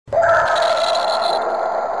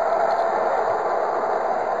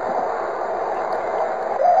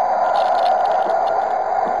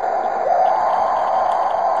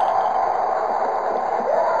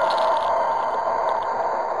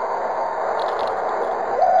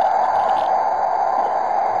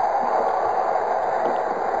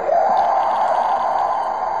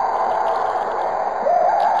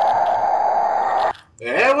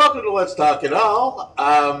Let's Talk It All.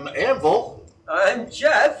 I'm Anvil. I'm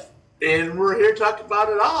Jeff. And we're here talking about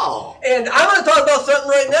it all. And I'm going to talk about something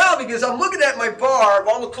right now because I'm looking at my bar of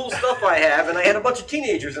all the cool stuff I have, and I had a bunch of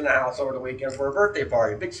teenagers in the house over the weekend for a birthday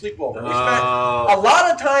party, a big sleepover. We spent a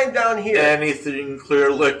lot of time down here. Anything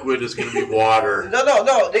clear liquid is going to be water.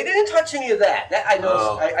 No. They didn't touch any of that. I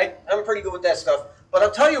know. I'm pretty good with that stuff. But I'll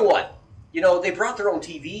tell you what. You know, they brought their own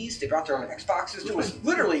TVs. They brought their own Xboxes. There was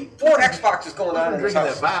literally 4 Xboxes going on in this house.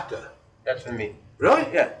 Drinking that vodka. That's for me. Really?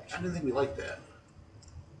 Yeah. I didn't think we liked that.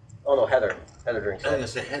 Oh, no, Heather. Heather drinks I that.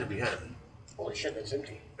 was going to say, it had to be Heather. Holy shit, that's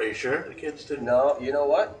empty. Are you sure the kids didn't? No, you know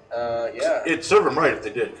what? Yeah. It'd serve them right if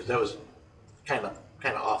they did, because that was kind of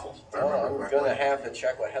awful. I'm going to have to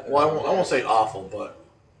check what Heather Well, I won't say awful, but...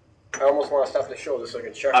 I almost want to stop the show just so I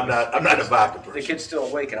can check. I'm not a vodka person. The kid's still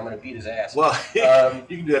awake, and I'm going to beat his ass. Well, you can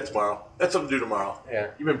do that tomorrow. That's something to do tomorrow.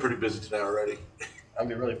 Yeah. You've been pretty busy tonight already. I'll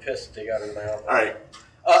be really pissed if they got it in my house. All right.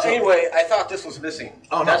 Anyway, I thought this was missing.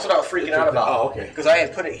 Oh, that's no. what I was freaking out about. Oh, okay. Because I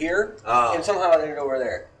had put it here, and somehow I didn't know where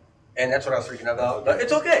there. And that's what I was freaking out about. But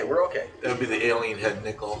it's okay. We're okay. That would be the alien head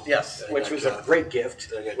nickel. Yes, which was a great gift,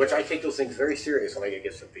 which I take those things very serious when I get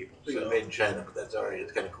gifts from people. I think it was made in China, but that's all right.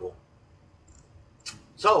 It's kind of cool.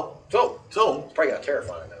 So, it's probably got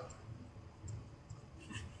terrifying now.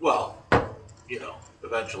 Well, you know,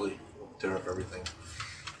 eventually we'll tear up everything.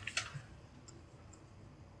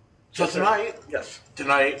 So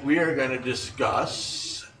tonight we are going to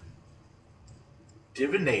discuss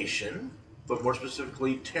divination, but more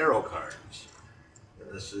specifically tarot cards.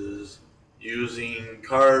 And this is using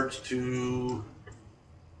cards to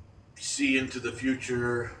see into the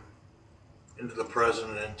future, into the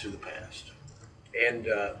present, and into the past. And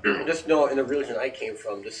just know, in the religion I came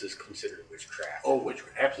from, this is considered witchcraft. Oh,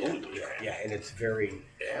 witchcraft. Absolutely witchcraft. Yeah, and it's very...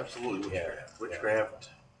 Absolutely witchcraft. Witchcraft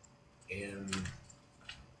and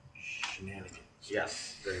shenanigans.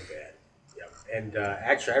 Yes, very bad. Yeah. And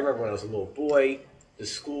actually, I remember when I was a little boy, the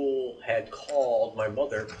school had called my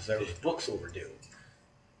mother because there was books overdue.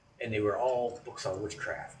 And they were all books on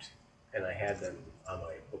witchcraft. And I had them on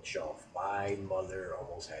my bookshelf. My mother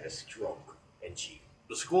almost had a stroke. And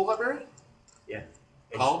The school library? Yeah.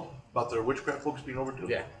 Called about their witchcraft books being overdue?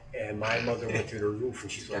 Yeah. And my mother went through the roof and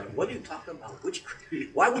she's like, what are you talking about? Witchcraft?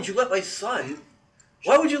 Why would you let my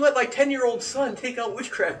 10-year-old son take out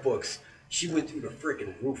witchcraft books? She went through the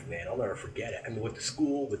freaking roof, man. I'll never forget it. I mean, with the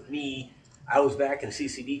school, with me, I was back in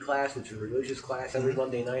CCD class, which was a religious class, every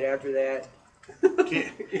Monday night after that.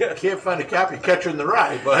 Can't find a copy of Catcher in the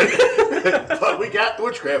Rye, but we got the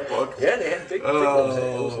witchcraft book. Yeah, they had big ones.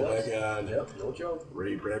 Oh, my God. Yep, no joke.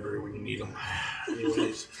 Ray Bradbury when you need them.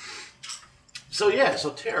 Anyways. So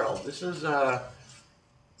tarot. This is,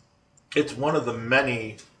 it's one of the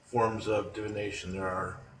many forms of divination. There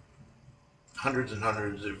are hundreds and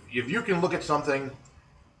hundreds. If you can look at something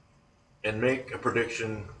and make a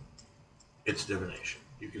prediction, it's divination.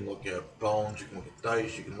 You can look at bones, you can look at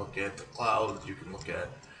dice, you can look at the clouds, you can look at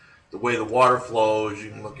the way the water flows,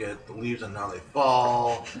 you can look at the leaves and how they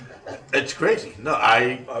fall. It's crazy. No,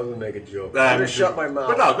 I would make a joke. I'm going to shut my mouth.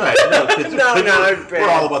 But no, go ahead. No, we're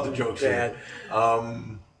all about the jokes bad.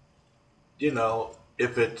 Here. You know,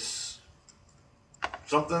 if it's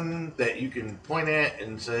something that you can point at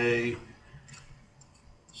and say,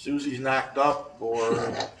 Susie's knocked up,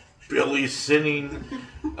 or Billy's sinning.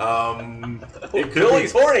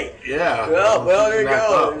 Billy's horny. Yeah. Well, there you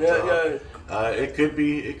go. It could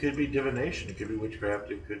be divination. It could be witchcraft.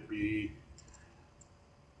 It could be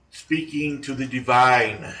speaking to the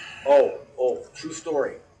divine. Oh, true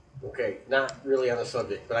story. Okay, not really on the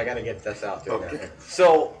subject, but I got to get this out there. Okay. Now.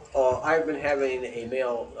 So I've been having a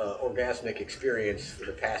male orgasmic experience for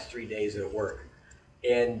the past 3 days at work,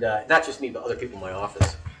 and not just me, but other people in my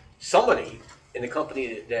office. Somebody in the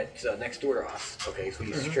company that's next door to us, okay, so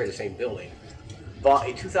we share the same building, bought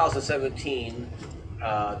a 2017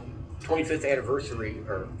 25th anniversary,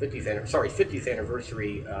 or 50th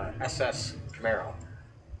anniversary SS Camaro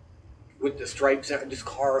with the stripes. This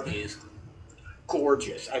car is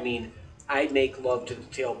gorgeous. I mean, I make love to the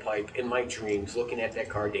tailpipe in my dreams, looking at that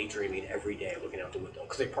car, daydreaming every day, looking out the window,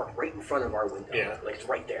 because they park right in front of our window. Yeah. Like, it's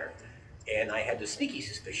right there. And I had the sneaky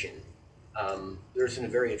suspicion there's a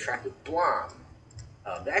very attractive blonde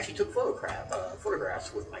that actually took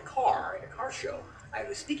photographs with my car at a car show. I have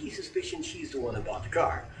a sneaky suspicion she's the one that bought the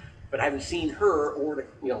car, but I haven't seen her or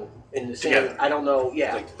in the same. Together. I don't know.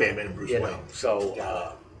 Yeah, like Batman and Bruce Wayne. So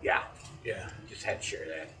yeah, just had to share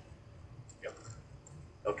that. Yep.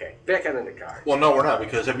 Okay, back on the car. Well, no, we're not,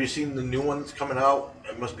 because have you seen the new ones coming out?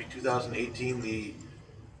 It must be 2018.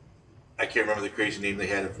 I can't remember the crazy name they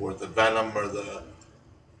had it for, the Venom or the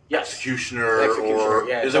Yes. executioner, Executioner, or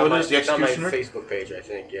yeah, is that what it is? The it's on my executioner. Facebook page, I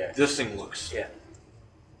think. Yeah. This thing looks. Yeah.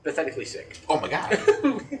 Pathetically sick. Oh my god.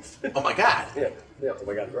 Oh my god. Yeah. Yeah. Oh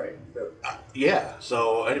my God. Right. Yeah. Yeah.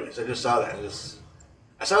 So, anyways, I just saw that.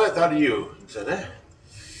 I saw that. Thought of you and said,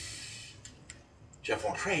 Jeff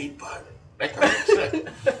won't trade, but that guy looks sick.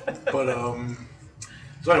 But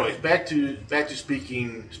So, anyways, back to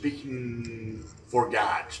speaking for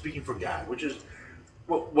God, which is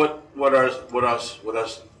what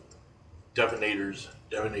us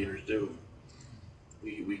divinators do.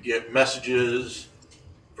 We get messages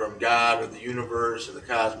from God or the universe or the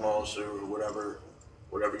cosmos or whatever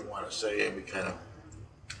you want to say, and we kind of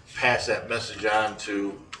pass that message on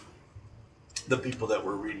to the people that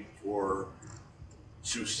we're reading for,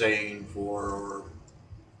 soothsaying for, or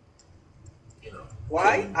Well,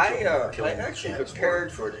 I killing actually cats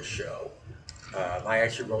prepared for this show. I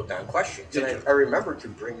actually wrote down questions, Did and you? I remembered to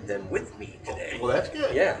bring them with me today. Well, that's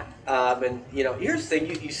good. Yeah, and here's the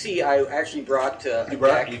thing. You see, I actually brought a You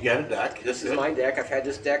deck. got a deck. This is Good. my deck. I've had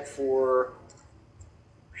this deck for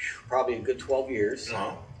probably a good 12 years.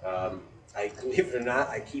 Uh-huh. I believe it or not,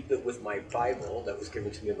 I keep it with my Bible that was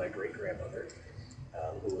given to me by my great grandmother,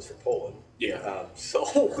 who was from Poland. Yeah. So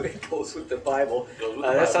it goes with the Bible. Goes with the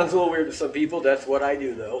That Bible. sounds a little weird to some people. That's what I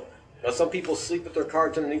do, though. Now, some people sleep with their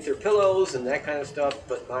cards underneath their pillows and that kind of stuff,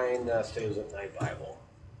 but mine stays with my Bible.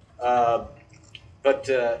 But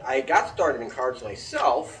I got started in cards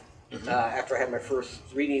myself after I had my first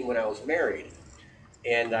reading when I was married.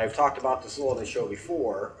 And I've talked about this a little on the show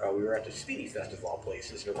before. We were at the Speedy Festival of all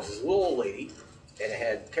places. There was this little old lady, and I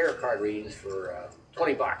had tarot card readings for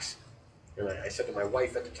 $20. And I said to my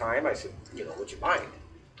wife at the time, I said, would you mind?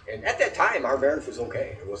 And at that time, our marriage was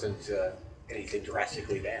okay. It wasn't anything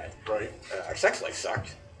drastically bad. Right. Our sex life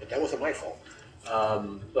sucked, but that wasn't my fault.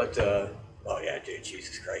 Oh yeah, dude,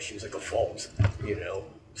 Jesus Christ, she was like a fault.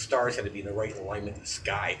 Stars had to be in the right alignment in the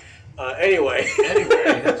sky. Anyway,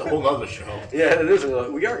 That's a whole other show. yeah,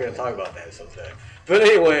 we are going to talk about that sometime. But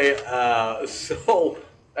anyway, so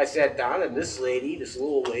I sat down, and this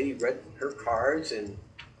little lady, read her cards, and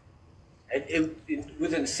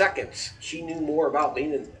within seconds, she knew more about me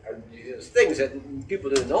than things that people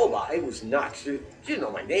didn't know about. It was nuts. She didn't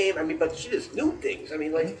know my name. But she just knew things.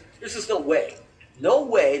 There's just no way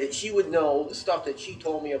that she would know the stuff that she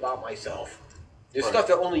told me about myself. There's Right. stuff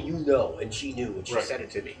that only you know, and she knew, and she Right. said it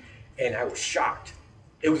to me, and I was shocked.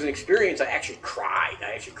 It was an experience. I actually cried.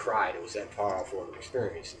 It was that powerful of an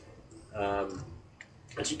experience.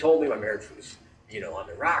 And she told me my marriage was, on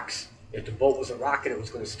the rocks. If the boat was a rocket, it was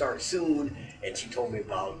going to start soon. And she told me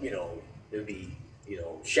about, there'd be,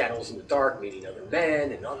 shadows in the dark, meeting other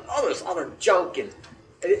men, and all this other junk. And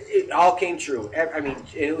it all came true.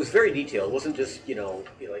 It was very detailed. It wasn't just,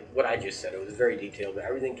 like what I just said. It was very detailed, but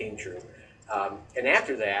everything came true. And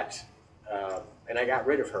after that, and I got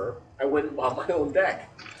rid of her, I went and bought my own deck.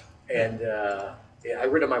 And I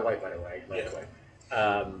rid of my wife, by the way.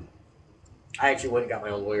 I actually went and got my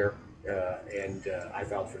own lawyer, and I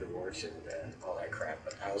filed for divorce and all that crap.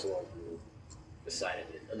 But I was the one who decided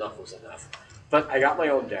that enough was enough. But I got my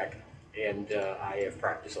own deck, and I have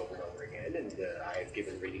practiced over and over again, and I have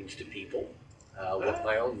given readings to people with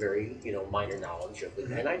my own very, minor knowledge of it,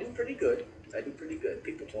 and I do pretty good.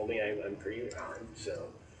 People told me I'm pretty armed,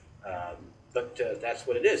 so. But that's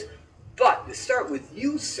what it is. But to start with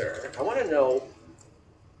you, sir, I want to know,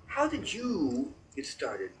 how did you get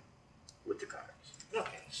started with the cards?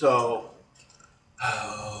 Okay. So,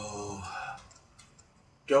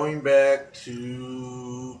 going back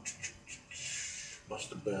to must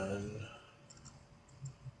have been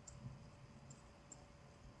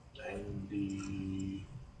 91,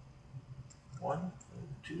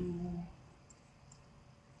 92,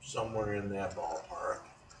 somewhere in that ballpark.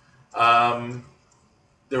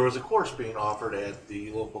 There was a course being offered at the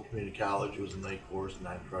local community college. It was a night course,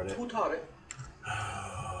 9 credit. Who taught it?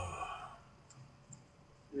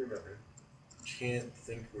 You remember? Can't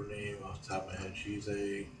think of her name off the top of my head. She's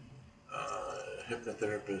a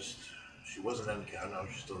hypnotherapist. She was an NCAT. I don't know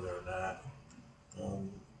if she's still there or not.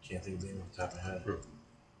 Can't think of the name off the top of my head.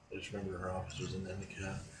 I just remember her office was in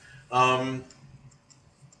NCAT.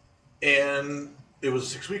 And it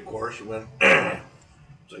was a 6-week course. You went it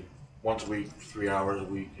was like once a week, 3 hours a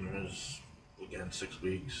week, and it was again 6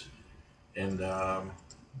 weeks. And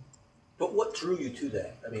But what drew you to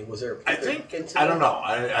that? Was there a I particular think incident? I don't know.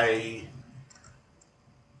 I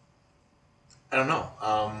don't know.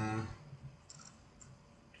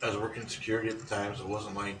 I was working security at the time, so it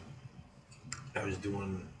wasn't like I was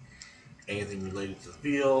doing anything related to the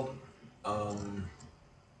field. I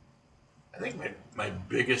think my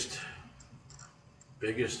biggest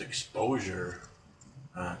exposure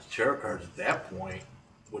Tarot cards at that point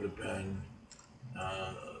would have been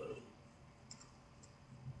uh,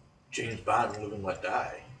 James Bond, Live and Let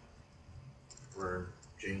Die, where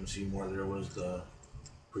James Seymour there was the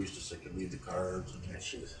priestess that could read the cards, and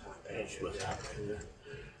She was hot. she was hot.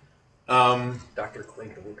 Yeah. Dr.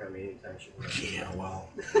 Quinn can work on me anytime she wants. Yeah, well,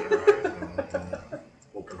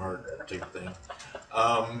 open heart type thing.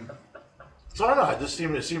 So I don't know. It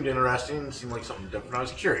seemed interesting. It seemed like something different. I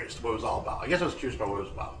was curious what it was all about. I guess I was curious about what it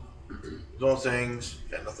was about. It was one of those things.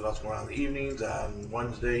 Got nothing else going on in the evenings. On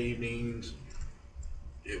Wednesday evenings,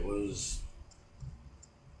 it was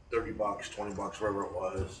 $30, $20, whatever it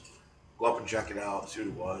was. Go up and check it out. See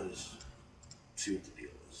what it was. See what the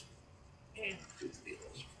deal is. And see what the deal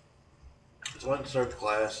is. So I went and started the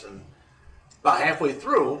class, and about halfway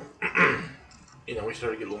through, we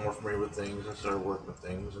started to get a little more familiar with things and started working with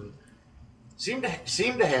things, and seemed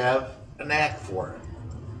to have a knack for it.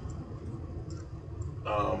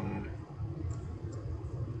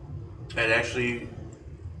 I'd actually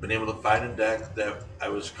been able to find a deck that I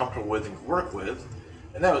was comfortable with and could work with,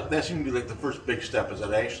 and that seemed to be like the first big step. Is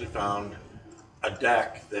that I actually found a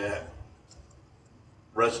deck that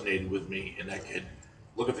resonated with me, and I could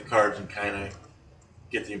look at the cards and kind of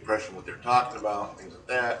get the impression what they're talking about, things like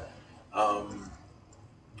that.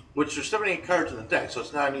 Which there's 78 cards in the deck, so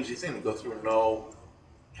it's not an easy thing to go through and know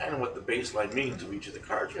kind of what the baseline means of each of the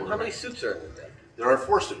cards. How many suits are in the deck? There are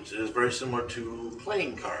 4 suits. It is very similar to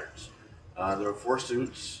playing cards. There are 4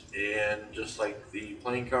 suits, and just like the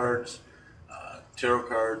playing cards, tarot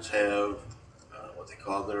cards have what they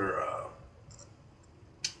call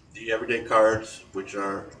the everyday cards, which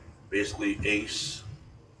are basically ace,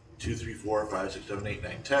 2, 3, 4, 5, 6, 7, 8,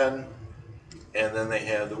 9, 10. And then they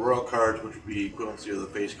have the royal cards, which would be equivalency of the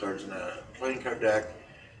face cards in a playing card deck.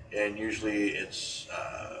 And usually it's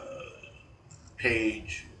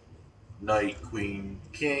page, knight, queen,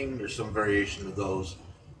 king. There's some variation of those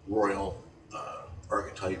royal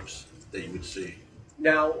archetypes that you would see.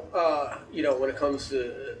 Now, when it comes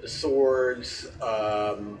to the swords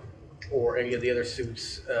or any of the other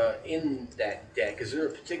suits in that deck, is there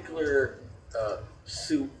a particular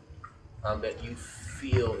suit that you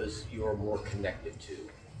feel is you're more connected to?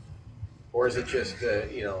 Or is it just,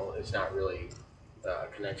 it's not really a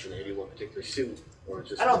connection to any one particular suit? Or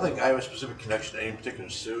just I don't think I have a specific connection to any particular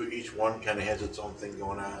suit. Each one kind of has its own thing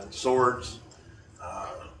going on. Swords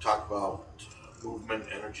talk about movement,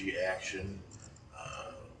 energy, action,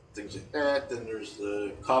 things like that. Then there's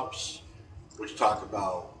the cups, which talk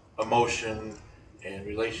about emotion and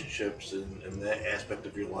relationships and that aspect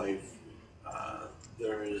of your life.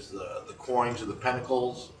 There is the coins or the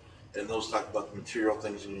pentacles, and those talk about the material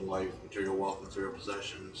things in your life, material wealth, material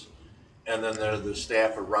possessions. And then there's the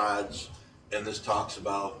staff or rods, and this talks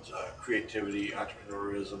about creativity,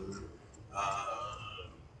 entrepreneurism,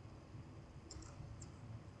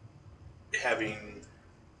 having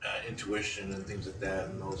intuition and things like that,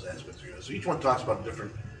 and those aspects of your life. So each one talks about a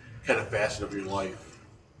different kind of facet of your life.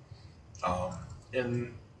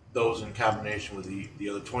 And those in combination with the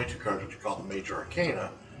other 22 cards, which are called the Major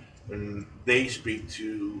Arcana, and they speak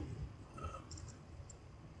to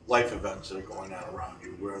life events that are going on around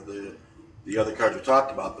you, where the other cards we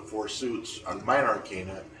talked about, the 4 suits, are the Minor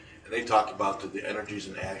Arcana, and they talk about the energies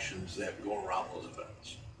and actions that go around those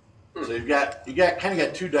events. So you got kind of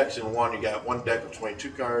got 2 decks in one. You got one deck of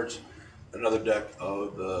 22 cards, another deck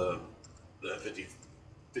of the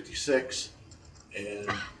 56, and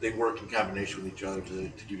they work in combination with each other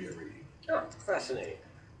to give you a reading. Oh, fascinating.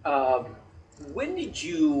 When did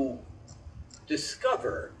you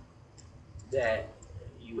discover that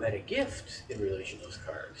you had a gift in relation to those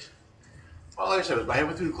cards? Well, like I said, I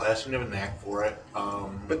went through the class and have a knack for it.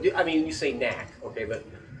 But you say knack, okay, but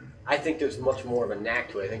I think there's much more of a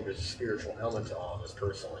knack to it. I think there's a spiritual element to all of this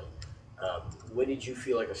personally. When did you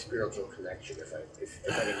feel like a spiritual connection, if I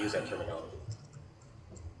could use that terminology?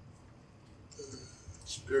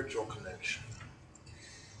 Spiritual connection.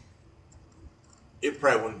 It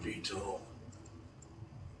probably wouldn't be till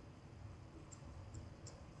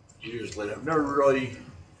years later. I've never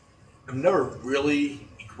really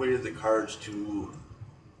equated the cards to.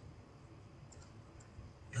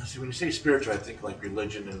 See, when you say spiritual, I think like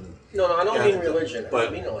religion and. No, I don't mean religion. But I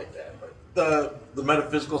don't mean it like that. But the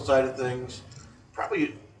metaphysical side of things,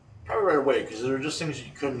 probably right away, because there are just things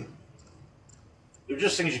you couldn't. They're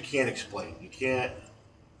just things you can't explain. You can't.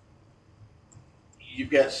 You've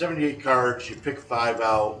got 78 cards. You pick 5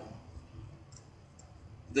 out.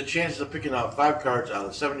 The chances of picking out 5 cards out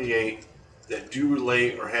of 78 that do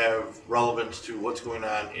relate or have relevance to what's going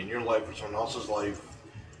on in your life or someone else's life,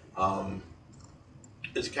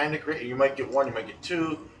 it's kind of great. You might get 1, you might get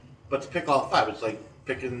 2, but to pick all 5, it's like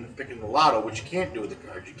picking the lotto, which you can't do with the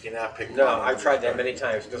cards. You cannot pick. No, lotto I've with tried the that cards. many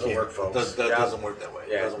times. It doesn't Can't. work, folks. That Yeah. doesn't work that way.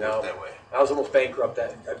 Yeah, It doesn't no. work that way. I was almost bankrupt.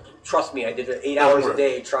 Trust me, I did it 8 Doesn't hours work. a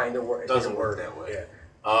day trying to work. It Doesn't didn't work that way. Yeah.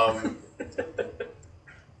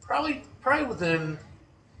 Probably within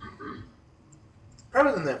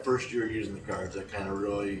that first year using the cards, I kind of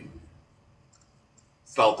really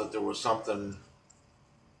felt that there was something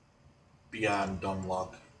beyond dumb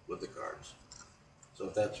luck with the cards. So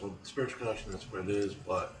if that's what spiritual connection, that's what it is.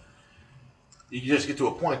 But you just get to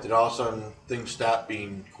a point that all of a sudden things stop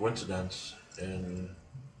being coincidence and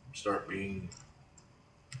start being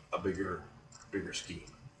a bigger scheme.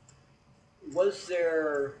 Was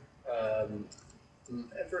there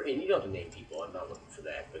ever, and you don't have to name people, I'm not looking for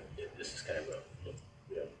that, but this is kind of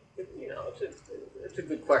it's a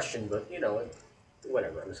good question, but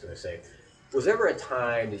whatever, I'm just going to say. Was there ever a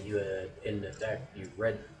time that you had, in the deck, you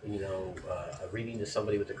read, a reading to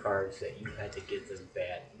somebody with the cards that you had to give them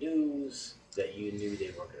bad news that you knew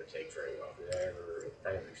they weren't going to take very well? Did that ever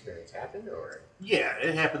kind of experience happen, or? Yeah,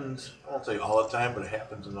 it happens. I won't say all the time, but it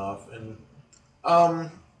happens enough. And I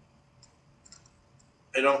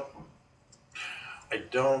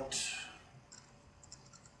don't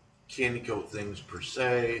candy coat things per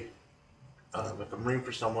se. If I'm reading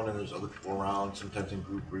for someone and there's other people around, sometimes in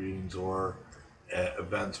group readings or at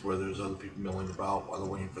events where there's other people milling about while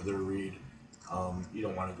they're waiting for their read, you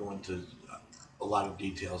don't want to go into a lot of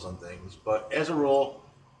details on things. But as a rule,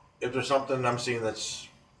 if there's something I'm seeing that's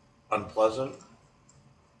unpleasant,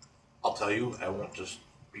 I'll tell you. I won't just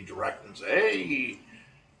be direct and say, "Hey,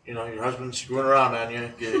 your husband's screwing around on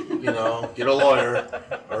you. Get a lawyer,"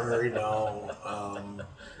 or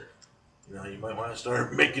you might want to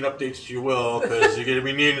start making updates to your will because you're going to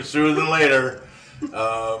be needing it sooner than later.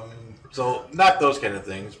 So not those kind of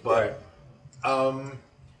things, but and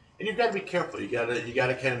you've got to be careful. You got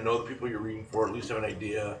to kind of know the people you're reading for, at least have an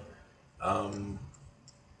idea.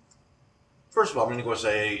 First of all, I'm going to go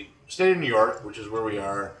say, state of New York, which is where we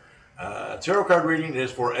are. Tarot card reading is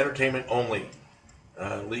for entertainment only.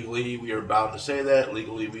 Legally, we are bound to say that.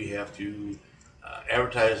 Legally, we have to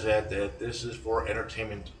advertise that this is for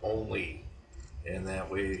entertainment only, and that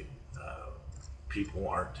way people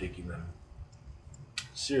aren't taking them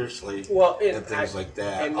seriously and things like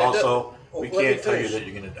that. And also, we let me can't tell you finish. that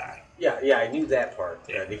you're going to die. Yeah, I knew that part.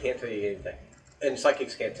 Yeah. They can't tell you anything. And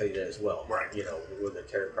psychics can't tell you that as well. Right. Whether the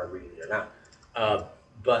tarot card reading or not.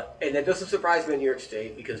 And that doesn't surprise me in New York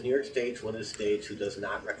State, because New York State's one of the states who does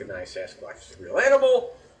not recognize Sasquatch as a real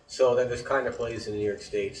animal. So that this kind of plays in New York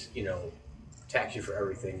State's, tax you for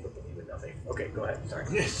everything but believe in nothing. Okay, go ahead.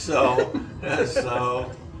 Sorry. So,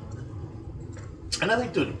 and I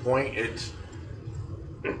think to the point, it's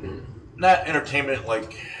not entertainment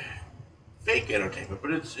like fake entertainment,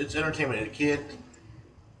 but it's entertainment. It can't.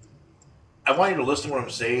 I want you to listen to what I'm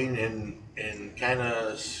saying and kind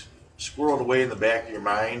of squirrel it away in the back of your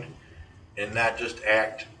mind, and not just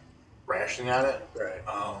act rationally on it. Right.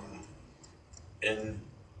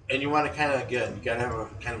 And you want to kind of, again, you got to have a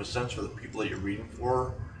kind of a sense for the people that you're reading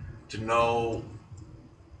for, to know,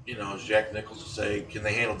 as Jack Nicholson say, can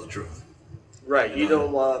they handle the truth? Right. You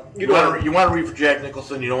don't want you want to read for Jack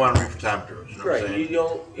Nicholson. You don't want to read for Tom Cruise. You know right. what I'm saying? You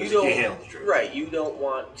don't can't handle the truth. Right. You don't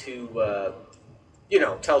want to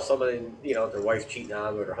tell somebody their wife's cheating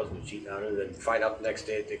on them or their husband's cheating on them, and then find out the next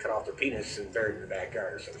day that they cut off their penis and buried it in the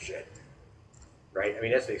backyard or some shit. Right. I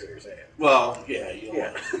mean, that's basically what you're saying. Well, yeah, you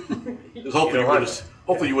don't want to.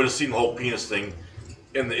 Hopefully you would have seen the whole penis thing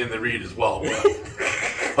in the read as well.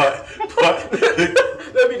 But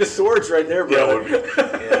that'd be the swords right there, bro. Yeah, it would be.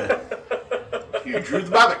 Yeah. You drew the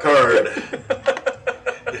Bobbitt card.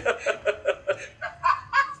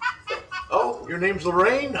 Oh, your name's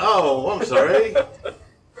Lorraine? Oh, I'm sorry.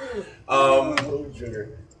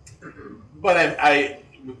 But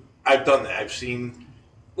I've done that. I've seen.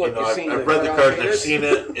 Look, I've read the cards and I've seen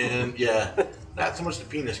it, and yeah, not so much the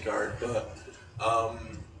penis card, but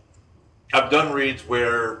I've done reads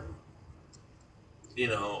where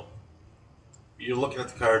you're looking at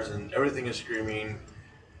the cards and everything is screaming.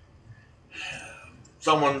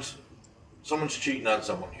 Someone's cheating on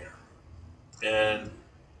someone here, and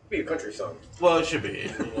be a country song. well, it should be.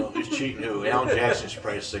 Who's cheating who? Alan Jackson should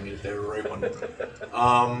probably sing it if they were right one.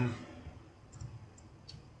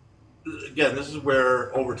 Again, this is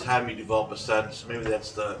where over time you develop a sense. Maybe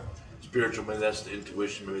that's the spiritual, maybe that's the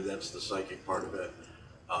intuition, maybe that's the psychic part of it.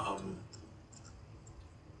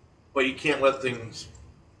 But you can't let things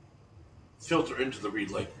filter into the read.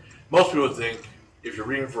 Like most people think, if you're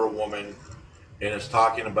reading for a woman and it's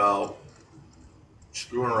talking about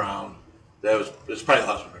screwing around, it's probably the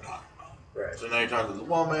husband they're talking about. Right. So now you're talking to the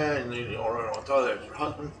woman, and then I don't want to tell you that's your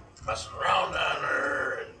husband. messing around on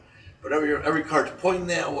her, but every card's pointing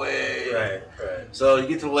that way. Right. So you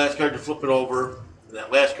get to the last card, you flip it over, and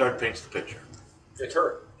that last card paints the picture. It's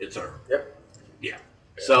her. It's her. Yep. Yeah.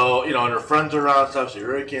 So, and her friends are around and stuff, so you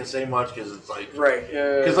really can't say much because it's like... Right.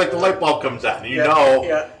 Because, the light bulb comes on. You Yeah. know,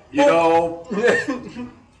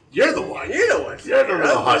 you're the one. You're the one. You're the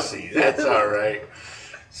little hussy. That's all right.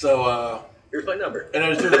 So, here's my number. And I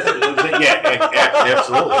was doing absolutely.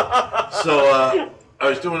 So, I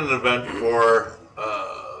was doing an event for,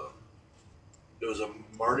 it was a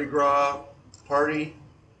Mardi Gras party.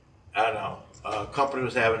 I don't know. A company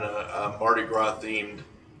was having a Mardi Gras themed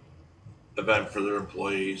event for their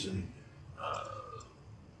employees, and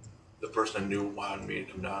the person I knew wanted me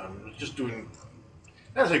to come down. I was just doing,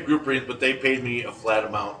 not as a group readings, but they paid me a flat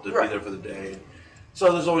amount to be there for the day.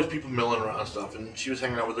 So there's always people milling around and stuff, and she was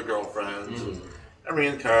hanging out with her girlfriends. And I'm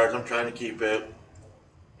reading the cards. I'm trying to keep it,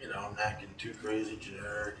 I'm not getting too crazy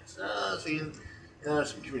generic. Seeing,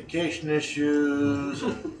 some communication issues.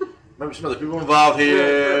 And maybe some other people involved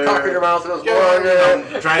here. Talking your mouth goes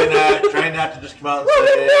trying not to just come out and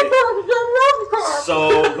say.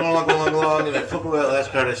 So going along, and I flip away that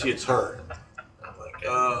last card and I see it's her. I'm like,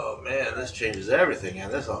 oh man, this changes everything,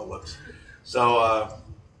 and this all looks. So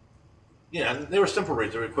and they were simple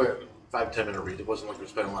reads. They were quick, 5-10 minute reads. It wasn't like we were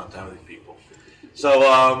spending a lot of time with these people.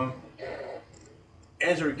 So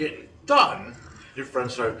as we were getting done, her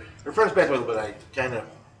friends back a little bit. I kind of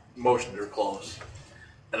motioned her close.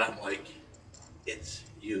 And I'm like, it's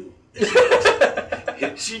you.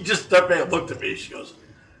 And she just stepped back and looked at me. She goes,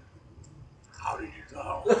 how did you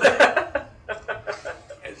know?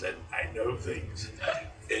 I said, I know things.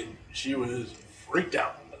 And she was freaked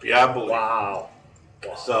out beyond belief. Wow.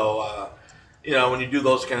 So, when you do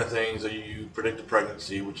those kind of things, you predict a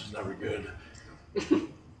pregnancy, which is never good.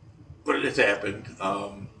 But it's happened.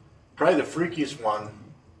 Probably the freakiest one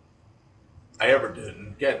I ever did.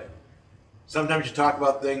 And again, sometimes you talk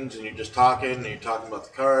about things and you're just talking and you're talking about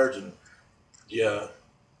the cards and you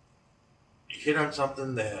hit on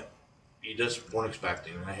something that you just weren't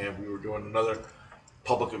expecting. And we were doing another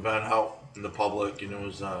public event out in the public, and it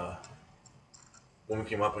was a woman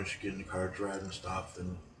came up and she getting the cards read and stuff,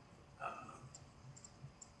 and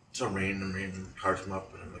some random cards come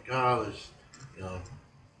up, and I'm like, there's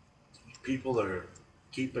people that are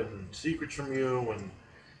keeping secrets from you, and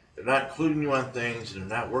they're not including you on things, and they're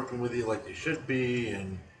not working with you like they should be,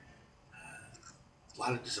 and a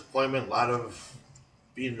lot of disappointment, a lot of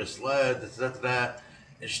being misled, that.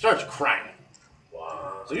 And she starts crying.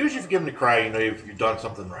 Wow. So usually if you get them to cry, you've done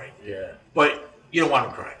something right. Yeah. But you don't want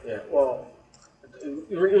them crying. Yeah, well,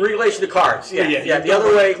 in relation to cards. Yeah. The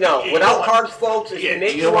other way, no. Yeah, without cards, folks, if you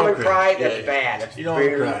make you your don't woman wanna cry, cry. that's bad. That's You don't wanna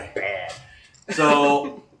very cry. bad.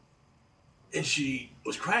 So, and she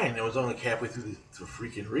was crying. It was only halfway through the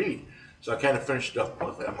freaking read. So I kind of finished up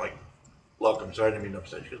with it. I'm like, look, I'm sorry, I didn't mean to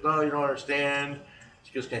upset. She goes, no, you don't understand.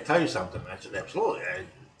 She goes, can I tell you something? I said, absolutely. I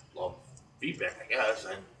love feedback, I guess.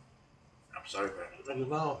 I'm sorry for that. I go,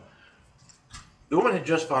 no. The woman had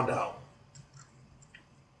just found out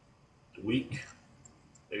a week,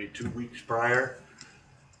 maybe 2 weeks prior,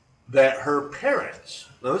 that her parents,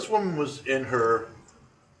 now this woman was in her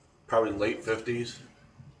probably late 50s,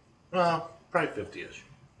 well, probably 50-ish.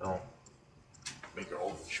 Don't make her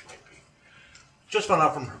older than she might be. Just found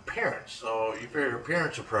out from her parents. So you figure her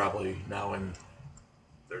parents are probably now in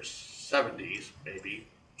their 70s, maybe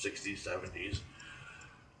 60s, 70s,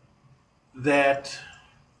 that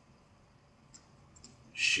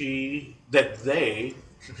they,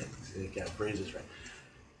 I can't phrase this right,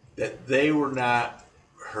 that they were not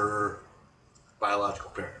her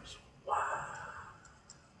biological parents. Wow.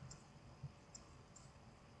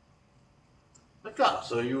 Like, oh,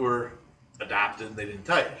 so you were adopted and they didn't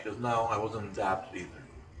tell you? She goes, no, I wasn't adopted either.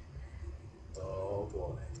 Oh,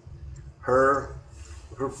 boy. Her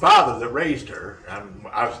father that raised her, I'm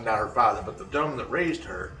obviously not her father, but the gentleman that raised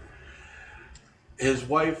her, his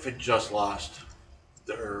wife had just lost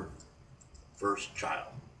their first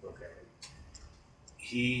child. Okay.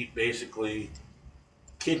 He basically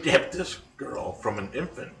kidnapped this girl from an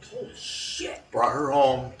infant. Holy shit. Brought her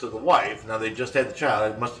home to the wife. Now they just had the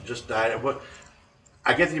child. It must have just died.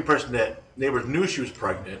 I get the impression that neighbors knew she was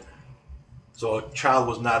pregnant, so a child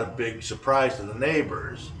was not a big surprise to the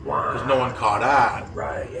neighbors because no one caught on.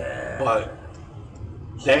 Right, yeah. But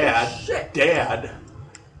Dad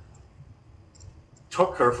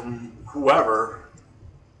took her from whoever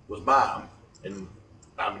was mom and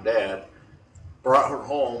dad, brought her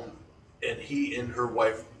home, and he and her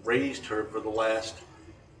wife raised her for the last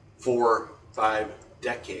 4-5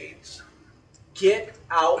 decades. Get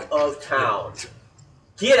out of town.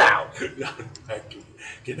 Get out. I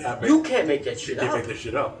cannot You can't make that shit can't up. make this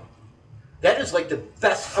shit up. That is like the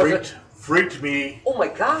best. Freaked me. Oh my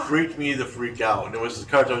god. Freaked me the freak out. And it was the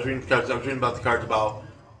cards I was reading. I was reading about the cards about,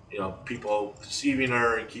 people deceiving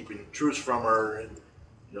her and keeping truths from her,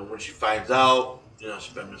 and when she finds out,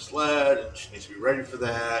 she's been misled, and she needs to be ready for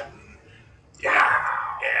that. And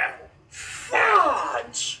yeah.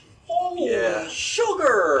 Fudge. Holy Yeah.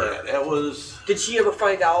 sugar. Yeah, that was. Did she ever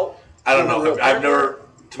find out? I don't know. I've never,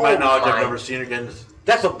 to my knowledge, I've never seen her again.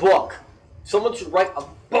 That's a book. Someone should write a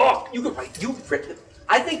book. You could write. You've written.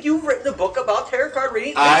 I think you've written a book about tarot card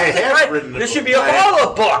reading. I have written a book. There should be a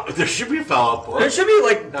follow-up book. There should be a follow-up book. There should be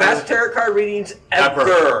like best tarot card readings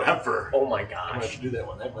ever. Ever. Oh my I'm gonna have gosh. to do that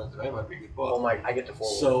one. That might be a good book. Oh my! I get the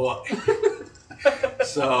forward.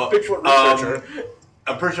 So, Bigfoot researcher.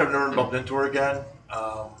 I'm pretty sure I've never bumped into her again.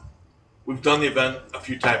 We've done the event a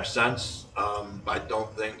few times since. I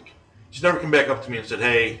don't think she's never come back up to me and said,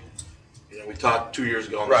 "Hey, we talked 2 years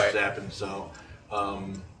ago and this has happened." So,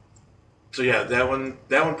 yeah, that one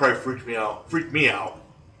probably freaked me out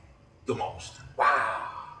the most. Wow.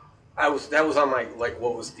 That was on my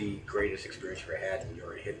what was the greatest experience you ever had? And you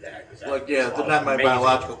already hit that. They're not my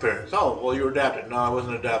biological parents. Oh, well, you were adopted. No, I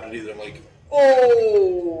wasn't adopted either. I'm like,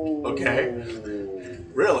 oh. Okay.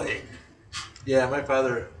 Really? Yeah, my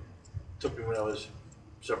father took me when I was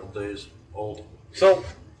several days old. So,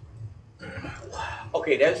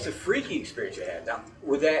 okay, that's the freaky experience you had. Now,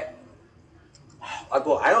 would that? I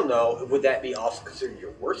don't know. Would that be also considered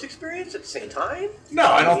your worst experience at the same time? No,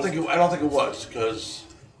 I don't think it was, because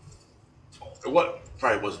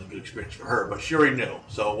probably wasn't a good experience for her, but she already knew,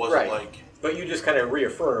 so it wasn't like. But you just kind of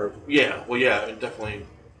reaffirmed. Yeah, well, yeah, and definitely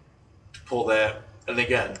to pull that, and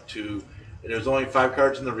again and there was only 5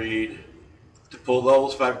 cards in the read. To pull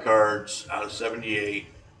those 5 cards out of 78,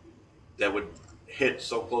 that would hit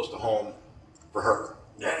so close to home for her.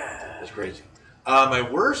 Yeah, That's crazy. My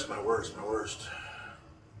worst.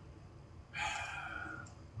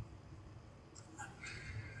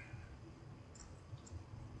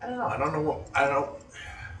 I don't know. I don't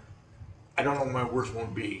know what my worst one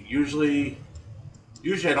would be. Usually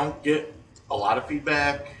I don't get a lot of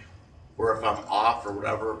feedback, or if I'm off or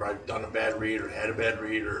whatever, if I've done a bad read or had a bad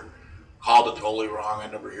read or called it totally wrong,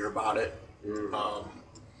 I never hear about it.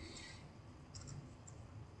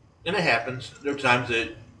 And it happens. There are times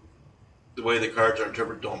that the way the cards are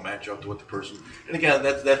interpreted don't match up to what the person. And again,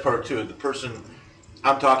 that's part of it too. The person,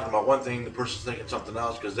 I'm talking about one thing, the person's thinking something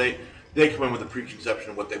else, because they come in with a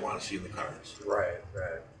preconception of what they want to see in the cards. Right.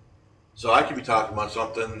 So I could be talking about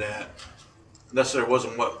something that necessarily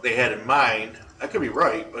wasn't what they had in mind. I could be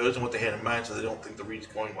right, but it wasn't what they had in mind, so they don't think the read's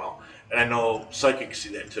going well. And I know psychics see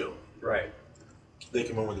that too. Right. They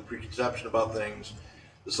come in with a preconception about things.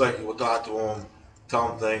 The psychic will talk to them, tell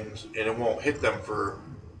them things, and it won't hit them for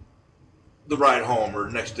the ride home or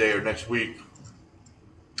next day or next week.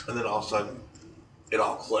 And then all of a sudden, it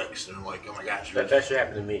all clicks, and I'm like, oh my gosh, That actually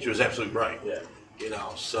happened to me. she was absolutely right. Yeah.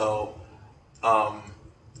 So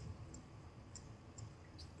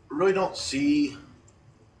really don't see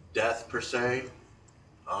death per se.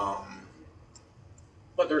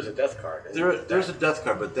 But there's a death card. There's a death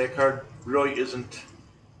card, but that card really isn't.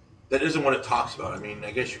 That isn't what it talks about. I mean,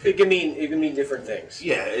 I guess you could. It can mean different things.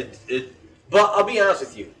 Yeah, it. But I'll be honest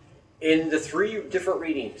with you. In the 3 different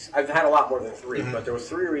readings, I've had a lot more than 3, Mm-hmm. but there was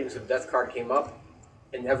 3 readings where the death card came up.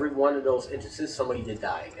 In every one of those instances, somebody did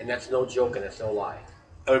die, and that's no joke and that's no lie.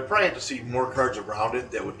 I would probably have to see more cards around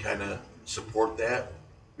it that would kind of support that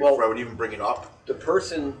before I would even bring it up. The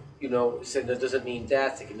person, said that doesn't mean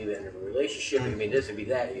death. It can mean the end of a relationship. It can mean this. It can be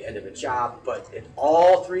that. The end of a job. But in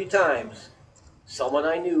all 3 times, someone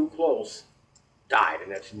I knew close died,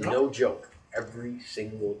 and that's no joke. Every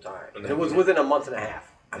single time, and it was within a month and a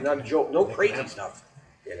half. I'm not a joke. No crazy stuff.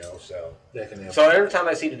 So. That can happen. So every time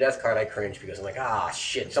I see the death card, I cringe because I'm like,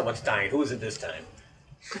 shit, someone's dying. Who is it this time?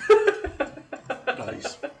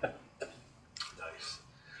 Nice.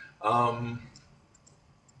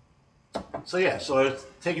 So I was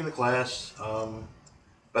taking the class.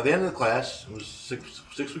 By the end of the class, it was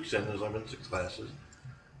six weeks in. There's only been 6 classes.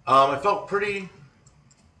 I felt pretty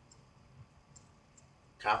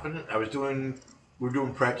confident. We were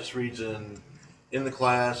doing practice reads in the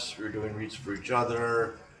class. We were doing reads for each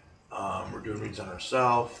other. We're doing reads on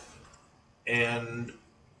ourselves. And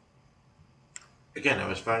again, I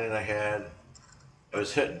was finding I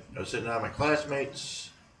was hitting on my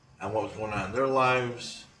classmates on what was going on in their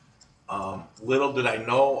lives. Little did I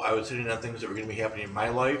know I was hitting on things that were going to be happening in my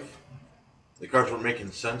life. The cards weren't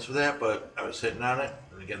making sense for that, but I was hitting on it.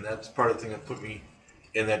 And again, that's part of the thing that put me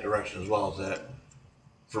in that direction as well, is that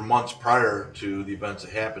for months prior to the events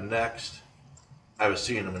that happened next, I was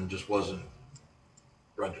seeing them and just wasn't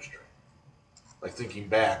registering. Like thinking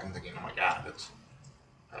back, I'm thinking, oh my God,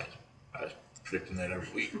 I was predicting that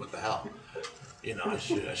every week. What the hell? I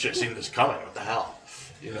should have seen this coming. What the hell?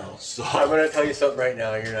 So. I'm going to tell you something right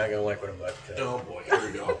now. You're not going to like what I'm about to tell you. Oh boy, here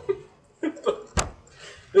we go.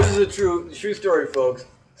 This is a true story, folks.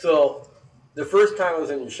 So, the first time I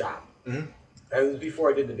was in your shop, it was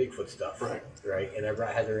before I did the Bigfoot stuff. Right. And I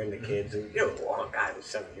brought Heather and the kids, and it was a long time. It was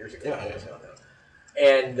 7 years ago. Yeah.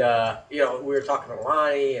 And, we were talking to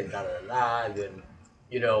Lonnie and da-da-da-da, and then,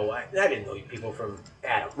 I didn't know you people from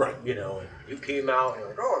Adam. Right. And you came out, and you're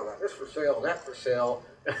like, oh, I got this for sale, that for sale.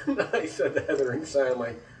 And I said to Heather inside, I'm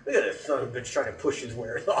like, look at this son of a bitch trying to push his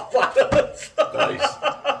wares off on us.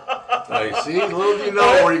 Nice. See, little do you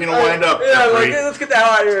know where you're going to wind up. Yeah, like, hey, let's get the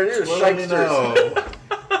hell out of here. These are shysters.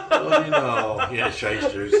 Little you know. Yeah,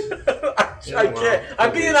 shysters. I can't.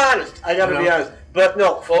 I'm being honest. I got to be honest. But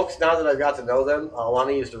no, folks, now that I've got to know them,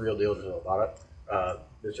 Lonnie is the real deal to know about it.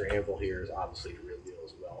 Mr. Anvil here is obviously the real deal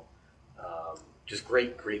as well. Just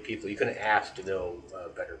great people. You couldn't ask to know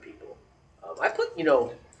better people. I put,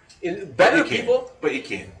 better people. But you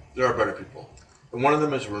can. There are better people. And one of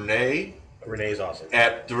them is Renee. Renee's awesome.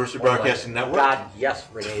 At Diversity Broadcasting Network. God, yes,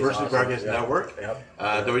 Renee's Diversity awesome. Broadcasting Network. Yep.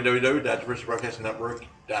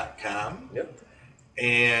 www.diversitybroadcastingnetwork.com. Yep.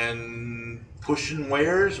 And pushing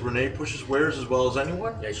wares. Renee pushes wares as well as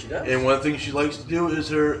anyone. Yes, she does. And one thing she likes to do is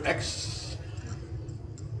her XBiz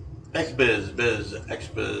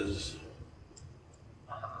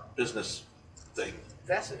business thing.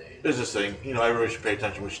 Fascinating. Business thing. I really should pay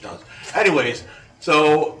attention to what she does. Anyways,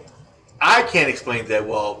 so I can't explain it that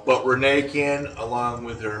well, but Renee can, along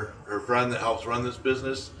with her friend that helps run this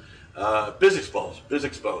business,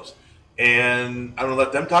 BizExpose. And I'm going to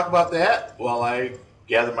let them talk about that while I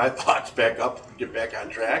gather my thoughts back up and get back on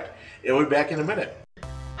track. And we'll be back in a minute.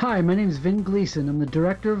 Hi, my name is Vin Gleason. I'm the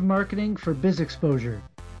Director of Marketing for BizExposure.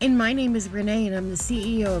 And my name is Renee, and I'm the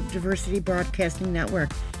CEO of Diversity Broadcasting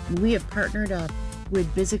Network. And we have partnered up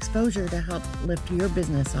with BizExposure to help lift your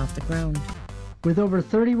business off the ground. With over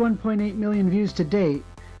 31.8 million views to date,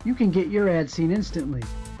 you can get your ad seen instantly.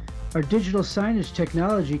 Our digital signage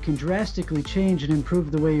technology can drastically change and improve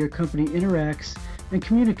the way your company interacts and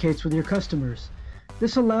communicates with your customers.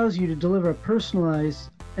 This allows you to deliver a personalized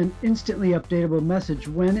and instantly updatable message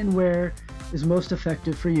when and where is most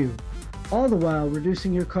effective for you, all the while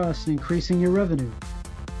reducing your costs and increasing your revenue.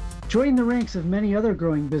 Join the ranks of many other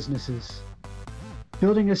growing businesses.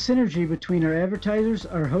 Building a synergy between our advertisers,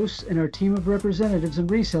 our hosts, and our team of representatives and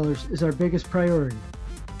resellers is our biggest priority.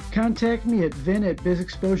 Contact me at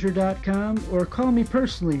vin@bizexposure.com or call me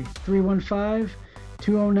personally,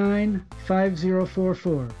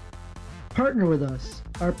 315-209-5044. Partner with us.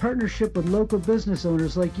 Our partnership with local business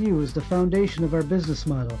owners like you is the foundation of our business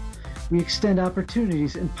model. We extend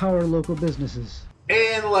opportunities and empower local businesses.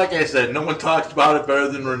 And like I said, no one talks about it better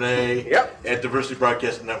than Renee. Yep. At Diversity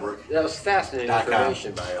Broadcasting Network. That was fascinating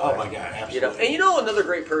information, by the way. Oh my God, absolutely. And another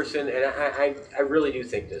great person, and I really do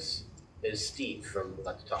think this, is Steve from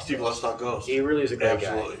Let's Talk. Steve Let's Talk Ghost. He really is a great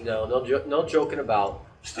guy. No joking about.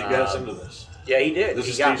 Steve got us into this. Yeah, he did.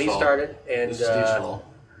 He got me started. And this is Steve's fault.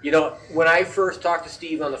 When I first talked to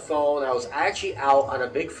Steve on the phone, I was actually out on a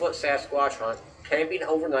Bigfoot Sasquatch hunt, camping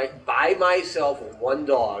overnight by myself with one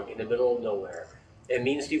dog in the middle of nowhere. And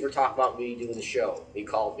me and Steve were talking about me doing the show. He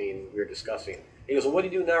called me and we were discussing. He goes, well, what are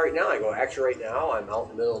you doing right now? I go, actually right now I'm out in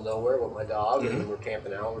the middle of nowhere with my dog and we're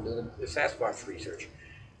camping out. We're doing the Sasquatch research.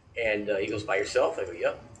 And he goes, by yourself? I go,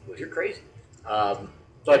 yep. He goes, you're crazy.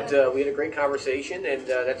 But we had a great conversation, and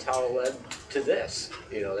that's how it led to this.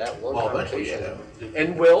 That one conversation.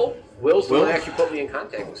 And Will's the one that actually put me in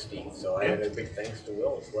contact with Steve, so I had a big thanks to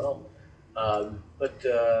Will as well.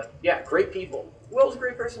 Yeah, great people. Will's a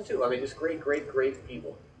great person too. I mean, just great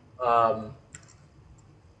people. I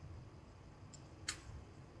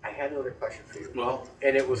had another question for you. Well,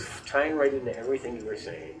 and it was tying right into everything you were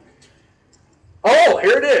saying. Oh,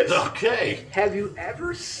 here it is. Okay. Have you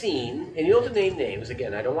ever seen, and you don't have to name names,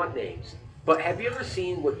 again, I don't want names, but have you ever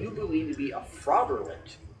seen what you believe to be a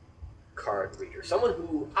fraudulent card reader? Someone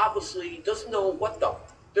who obviously doesn't know what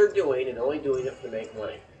they're doing and only doing it to make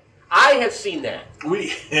money. I have seen that.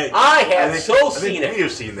 I have seen it. We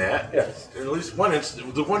have seen that. Yes. At least one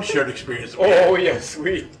instance, the one shared experience. Oh, yes,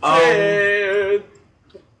 we did.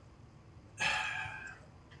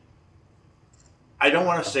 I don't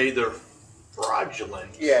want to say they're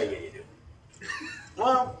fraudulent. Yeah, you do.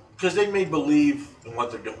 Well, because they may believe in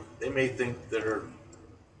what they're doing. They may think they're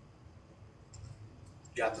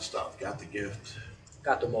got the stuff, got the gift.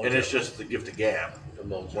 Got the mojo. And it's just the gift of gab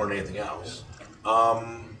more than anything else.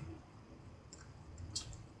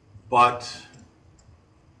 But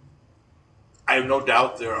I have no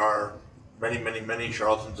doubt there are many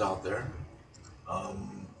charlatans out there.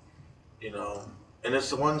 You know, and it's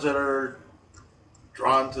the ones that are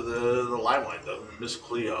drawn to the limelight, the Miss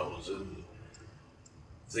Cleos and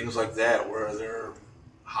things like that, where they're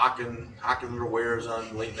hawking their wares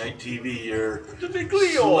on late night TV or The Big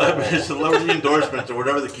Leo. celebrity endorsements or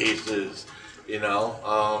whatever the case is, you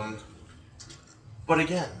know. But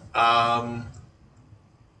again,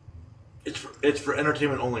 it's for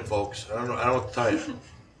entertainment only, folks. I don't know what to tell you.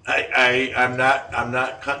 I'm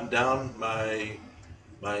not cutting down my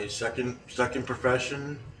second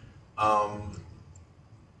profession,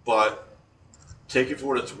 but take it for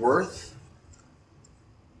what it's worth.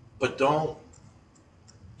 But don't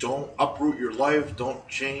uproot your life. Don't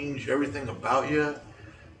change everything about you.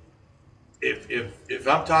 If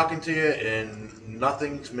I'm talking to you and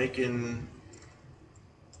nothing's making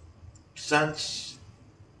sense,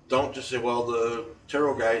 don't just say, well, the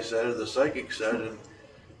tarot guy said or the psychic said, and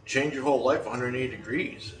change your whole life 180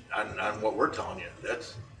 degrees on what we're telling you.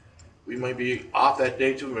 We might be off that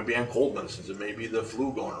day too. We might be on cold medicines. It may be the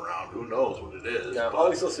flu going around. Who knows what it is? Now,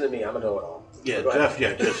 always listen to me. I'm a know-it-all. Yeah, Jeff.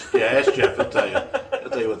 Ask Jeff. He'll tell you. He'll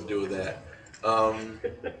tell you what to do with that.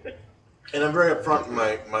 And I'm very upfront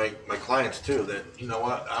with my clients too. That, you know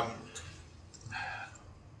what,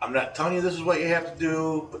 I'm not telling you this is what you have to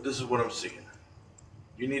do, but this is what I'm seeing.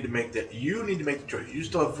 You need to make that. You need to make the choice. You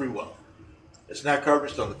still have free will. It's not carved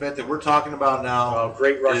in stone. The fact that we're talking about now.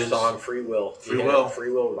 Great Rush song, Free Will. Free Will.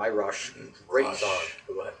 Free Will by Rush. Great Rush. song.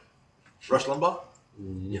 Go ahead. Rush Limbaugh.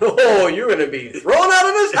 No, you're going to be thrown out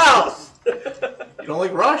of this house. You don't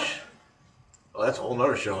like Rush? Well, that's a whole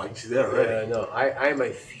nother show. I can see that already. Yeah, no, I am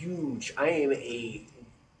a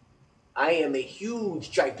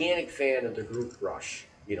huge, gigantic fan of the group Rush.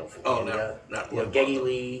 You know, from Canada. Not you know, Limbaugh, Geddy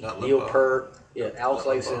Lee, not Neil Limbaugh. Peart, Alex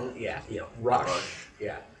Not Lifeson. Limbaugh. Yeah, Rush. Rush.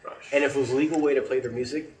 Yeah. Rush. And if it was a legal way to play their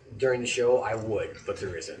music during the show, I would, but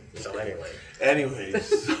there isn't. So anyway.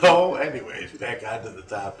 Anyways, back onto the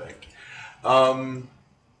topic. That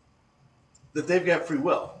they've got free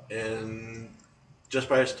will, and just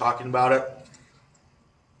by us talking about it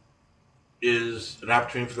is an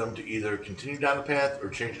opportunity for them to either continue down the path or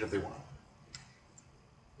change it if they want.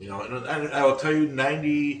 You know, and I will tell you,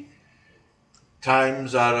 90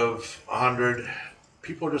 times out of 100,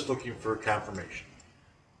 people are just looking for confirmation.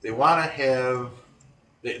 They want to have,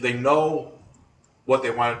 they know what they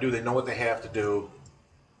want to do, they know what they have to do,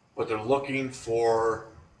 but they're looking for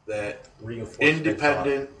that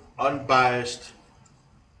independent, unbiased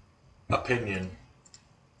opinion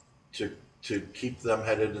to keep them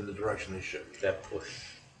headed in the direction they should. That push.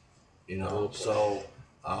 You know, so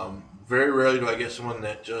very rarely do I get someone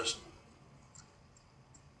that just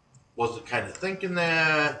wasn't kind of thinking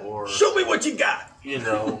that, or Show me what you got. you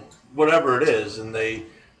know, whatever it is, and they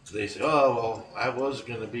say, oh well, I was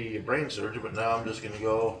going to be a brain surgeon, but now I'm just going to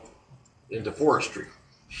go into forestry.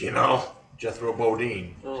 You know, Jethro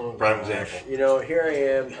Bodine, prime example. You know, here I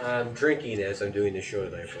am. I'm drinking as I'm doing this show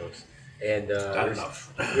tonight, folks. And Not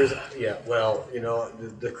enough. well, you know,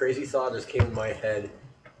 the crazy thought just came to my head.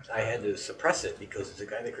 I had to suppress it because it's a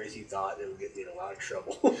kind of crazy thought that would get me in a lot of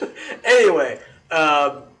trouble. Anyway,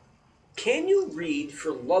 can you read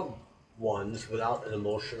for loved ones without an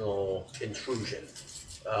emotional intrusion?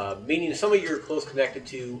 Meaning somebody you're close connected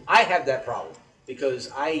to. I have that problem because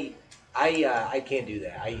I can't do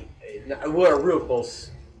that. We're a real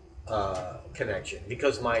close connection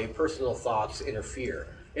because my personal thoughts interfere.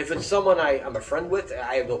 If it's someone I'm a friend with,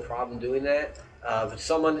 I have no problem doing that. If it's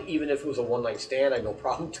someone, even if it was a one-night stand, I have no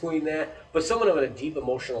problem doing that. But someone on a deep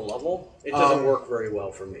emotional level, it doesn't work very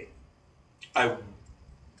well for me. I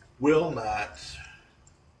will not,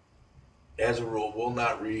 as a rule, will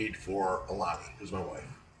not read for Alani, who's my wife.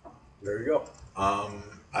 There you go.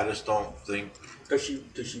 I just don't think. Does she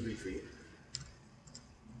read for you?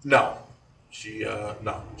 No, she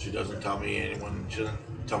doesn't tell me anyone. She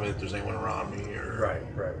doesn't tell me that there's anyone around me or Right.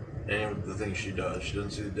 any of the things she does. She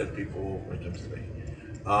doesn't see the dead people when it comes to me.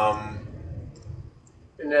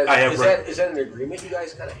 And is that an agreement you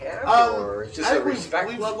guys kind of have, or is just a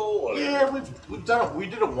respect level? Or? Yeah, we've done it. We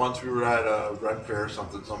did it once. We were at a Ren Fair or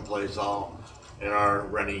something, someplace, all in our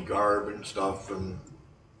Rennie garb and stuff, and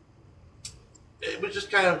it was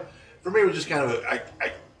just kind of, for me, it was just kind of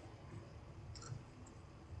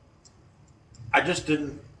I just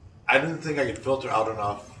didn't think I could filter out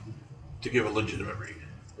enough to give a legitimate read.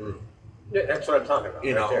 Yeah, that's what I'm talking about.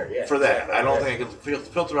 You right know, there. Yeah, for that, exactly. I don't think I could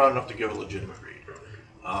filter out enough to give a legitimate read.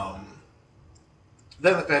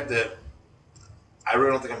 Then the fact that I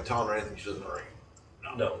really don't think I'm telling her anything she doesn't already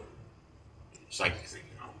know. No. Psychic thing,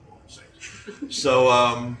 you know what I'm saying. So,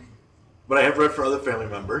 but I have read for other family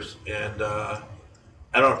members, and I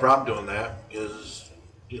don't have a problem doing that because,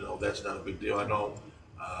 that's not a big deal. I know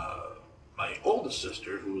my oldest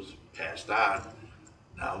sister, who's passed on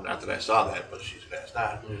now, not that I saw that, but she's passed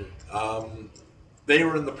on. They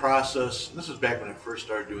were in the process, and this was back when I first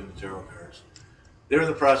started doing the tarot cards. They were in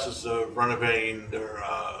the process of renovating their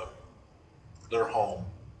home,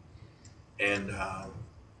 and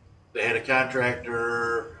they had a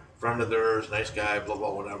contractor, friend of theirs, nice guy, blah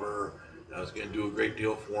blah whatever. I was going to do a great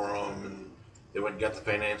deal for them, and they went and got the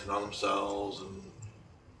financing on themselves, and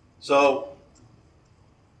so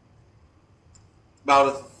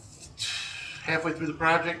about halfway through the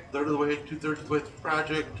project, third of the way, 2/3 of the way through the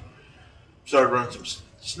project, started running some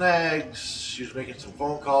snags. She was making some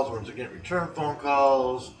phone calls, wasn't getting return phone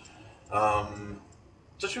calls. So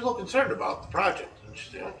she was a little concerned about the project, and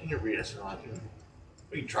she said, "Oh, can you read?" I said,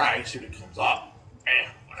 "We can try, see what comes up.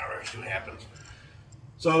 Whatever, see what happens."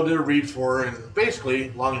 So I did a read for her, and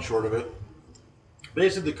basically, long and short of it,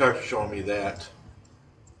 basically the cards were showing me that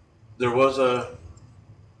there was a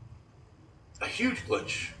huge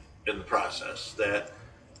glitch in the process, that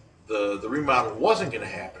the remodel wasn't going to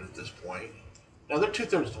happen at this point. Now they're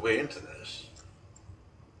 2/3 of the way into this,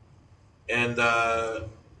 and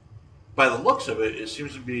by the looks of it, it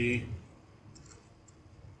seems to be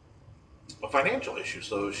a financial issue.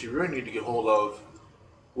 So she really needed to get hold of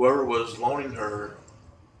whoever was loaning her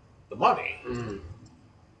the money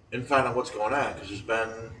and find out what's going on, because there's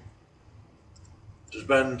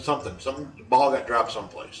been something, some ball got dropped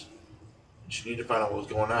someplace. And she needed to find out what was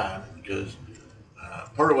going on, because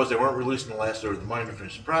part of it was they weren't releasing the last third of the money to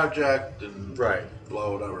finish the project, and Right. blah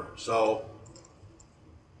whatever. So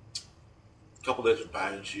a couple days went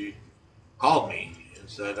by, and she called me and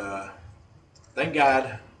said, "Thank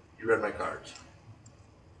God you read my cards."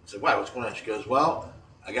 I said, "Why? What's going on?" She goes, "Well,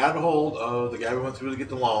 I got a hold of the guy we went through to get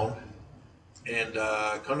the loan, and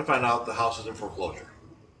come to find out the house is in foreclosure.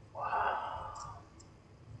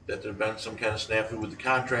 That there'd been some kind of snafu with the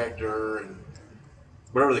contractor, and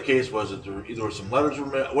whatever the case was, that there either some letters were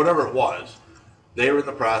made, whatever it was, they were in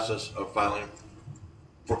the process of filing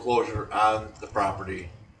foreclosure on the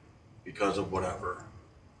property because of whatever,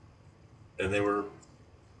 and they were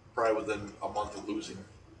probably within a month of losing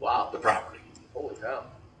Wow. the property." Holy cow.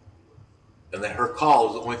 And that her call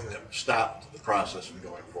was the only thing that stopped the process from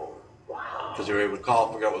going forward, Wow. because they were able to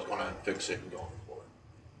call, figure out what's going on, fix it, and going forward.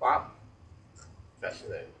 Wow.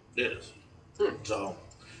 Fascinating. It is. So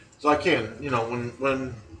I can,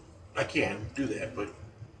 when I can do that, but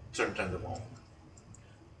certain times I won't.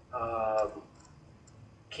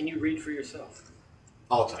 Can you read for yourself?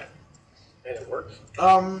 All the time. And it works?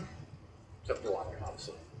 Except for water,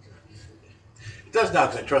 obviously. It does now,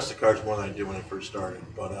 because I trust the cards more than I did when I first started.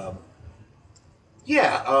 But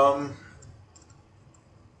yeah.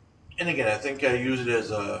 And again, I think I use it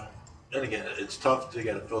as a. And again, it's tough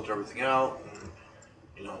to filter everything out, and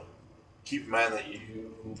keep in mind that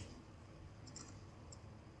you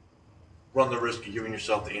run the risk of giving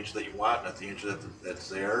yourself the answer that you want, not the answer that's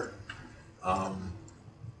there.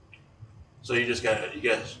 So you just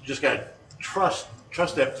gotta trust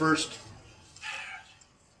that first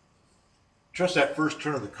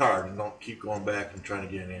turn of the card, and don't keep going back and trying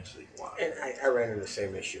to get an answer that you want. And I ran into the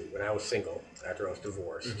same issue when I was single after I was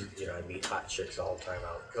divorced. I meet hot chicks all the time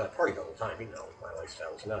out because I partied all the time. My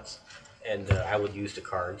lifestyle was nuts. And I would use the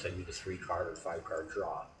cards. I'd do the 3-card or 5-card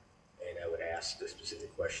draw. And I would ask the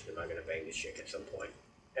specific question, am I going to bang this chick at some point?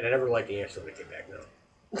 And I never liked the answer when it came back no.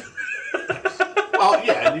 Well,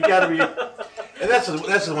 yeah, and you got to be, and that's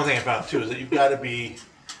the one thing I found too, is that you've got to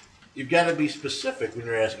be specific when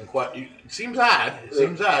you're asking questions. It seems odd,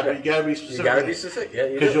 but you got to be specific. You got to be specific, yeah.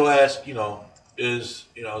 Because you'll ask, is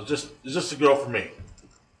this a girl for me?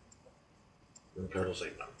 And the card will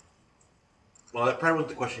say no. Well, that probably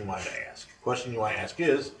wasn't the question you wanted to ask. The question you want to ask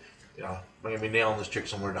is, am I going to be nailing this chick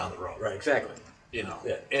somewhere down the road? Right, exactly. Yeah.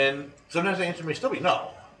 And sometimes the answer may still be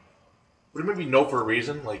no. But it may be no for a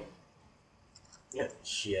reason, like, yeah,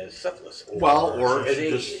 she has syphilis. Or she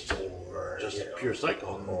she has just, AIDS, or just pure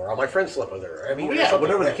psycho. Or all my friends slept with her. I mean,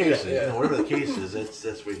 whatever the case is, yeah. whatever the case is,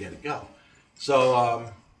 that's where you got to go. So,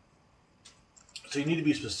 so you need to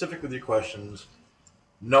be specific with your questions,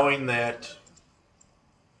 knowing that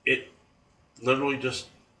it literally just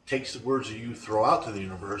takes the words that you throw out to the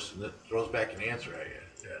universe and it throws back an answer at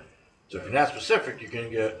you. Yeah. So if you're not specific, you're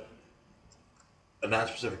going to get a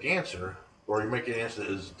non-specific answer, or you make an answer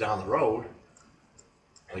that is down the road.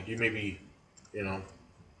 Like you may be,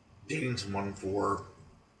 dating someone for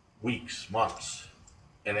weeks, months,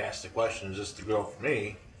 and ask the question, is this the girl for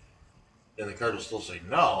me? And the card will still say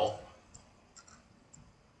no.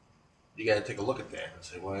 you got to take a look at that and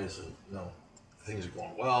say, why is it, things are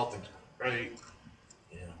going well, things are going great,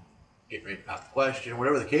 getting ready to pop the question,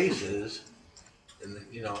 whatever the case is. And,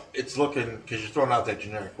 it's looking, because you're throwing out that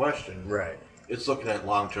generic question. Right. It's looking at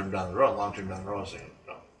long-term down the road. Long-term down the road saying,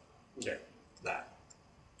 no, Okay. that.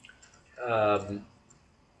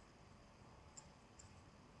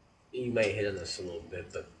 You may hit on this a little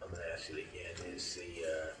bit, but I'm going to ask you it again.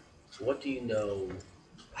 So what do you know?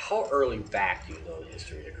 How early back do you know the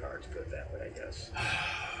history of the cards? Put it that way, I guess.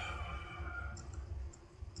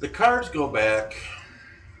 The cards go back,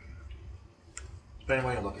 depending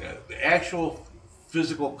on how you look at it. The actual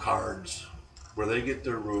physical cards, where they get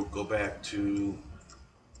their root, go back to,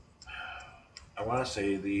 I want to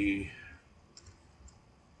say, the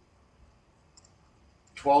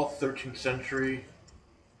 12th, 13th century,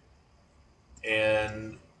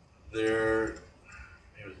 and they're,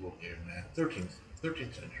 it was a little later than that, 13th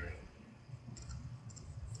century.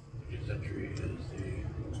 13th century is the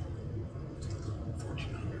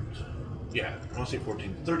 1400s. Yeah, I want to say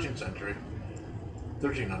 13th century.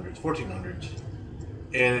 1400s.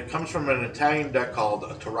 And it comes from an Italian deck called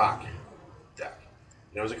a Tarocchi deck.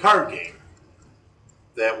 And it was a card game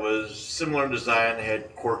that was similar in design. It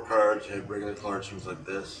had court cards, it had regular cards, things like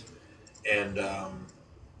this. And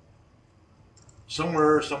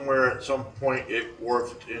somewhere at some point it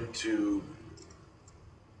morphed into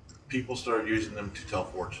people started using them to tell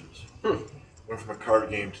fortunes. Went from a card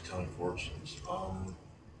game to telling fortunes.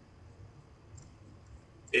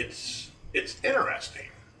 It's interesting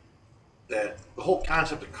that the whole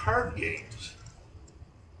concept of card games,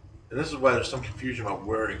 and this is why there's some confusion about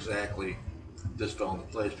where exactly this fell into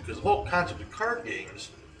place, because the whole concept of card games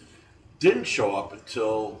didn't show up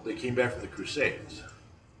until they came back from the Crusades.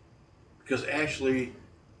 Because actually,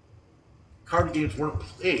 card games weren't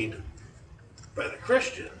played by the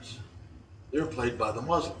Christians, they were played by the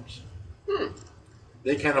Muslims.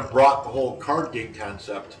 They kind of brought the whole card game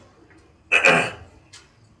concept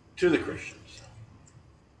to the Christians.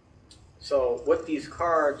 So, with these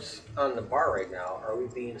cards on the bar right now, are we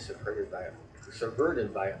being subverted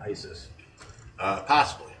by ISIS?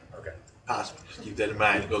 Possibly. Okay. Possibly. Just keep that in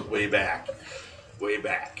mind. It goes way back.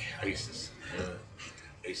 ISIS.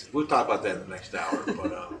 ISIS. We'll talk about that in the next hour,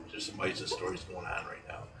 but there's some ISIS stories going on right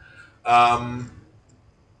now.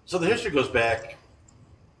 So the history goes back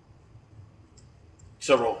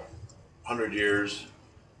several hundred years.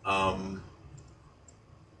 And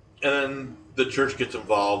then the church gets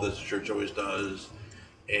involved, as the church always does.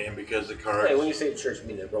 And because the cards... Hey, when you say church, you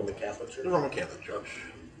mean the Roman Catholic Church? The Roman Catholic Church.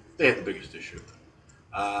 They had the biggest issue.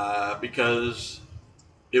 Because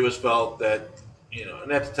it was felt that,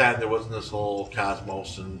 and at the time there wasn't this whole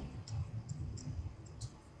cosmos and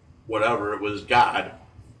whatever. It was God.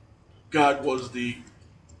 God was the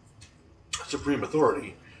supreme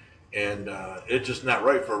authority. And it's just not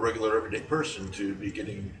right for a regular everyday person to be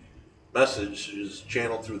getting messages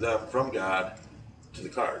channeled through them from God to the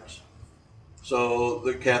cards. So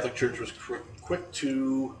the Catholic Church was quick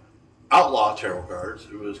to outlaw tarot cards.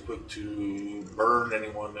 It was quick to burn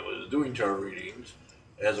anyone that was doing tarot readings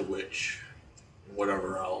as a witch and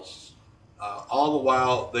whatever else. All the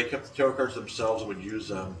while, they kept the tarot cards themselves and would use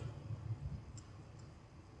them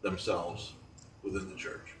themselves within the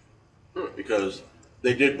church. Because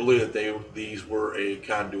they did believe that these were a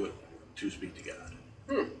conduit to speak to God.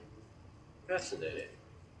 Fascinating.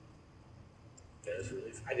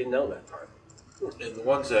 I didn't know that part. And the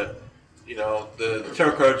ones that, the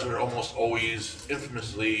tarot cards are almost always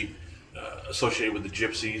infamously associated with the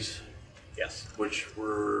gypsies. Yes. Which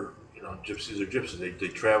were, gypsies are gypsies. They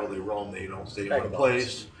travel, they roam, they don't stay in one Vagabonds.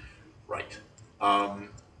 place. Right.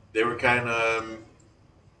 They were kind of,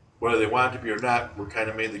 whether they wanted to be or not, were kind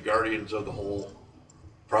of made the guardians of the whole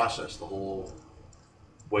process, the whole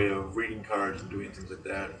way of reading cards and doing things like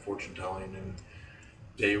that, and fortune telling, and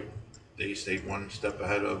they stayed one step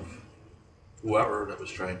ahead of whoever that was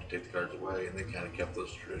trying to take the cards away, and they kind of kept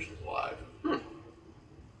those traditions alive.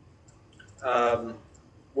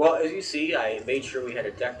 Well, as you see, I made sure we had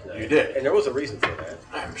a deck tonight. You did. And there was a reason for that.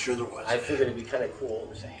 I'm sure there was. I figured it'd be kind of cool.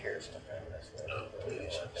 There's a hair stuck on this. No,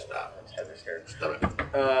 please, stop. That's Heather's hair. Stop it.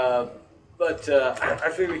 But I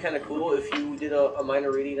figured it'd be kind of cool if you did a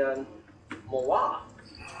minor reading on Moa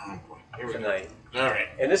Oh, boy. Here we go. tonight. All right.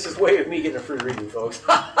 And this is way of me getting a free reading, folks.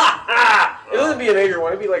 It doesn't be a major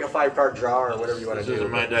one. It'd be like a 5-card draw or whatever you want to This do.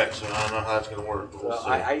 isn't my deck, so I don't know how it's going to work, but we'll Well, see.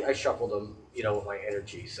 I shuffled them, with my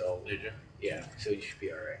energy. So Did you? yeah, so you should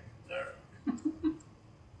be all right. All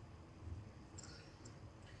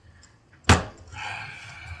right.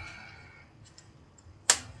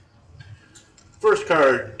 First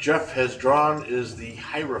card Jeff has drawn is the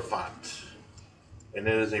Hierophant. and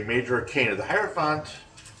it is a major arcana. The Hierophant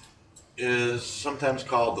is sometimes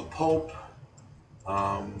called the Pope,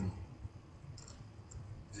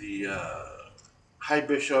 the High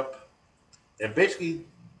Bishop, and basically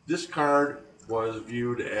this card was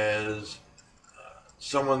viewed as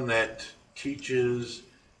someone that teaches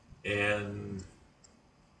and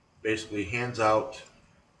basically hands out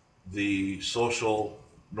the social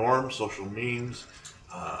norms, social means,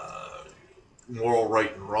 moral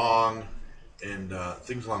right and wrong, and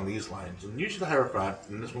things along these lines. And usually the Hierophant,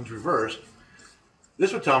 and this one's reversed,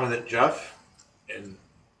 this would tell me that Jeff, and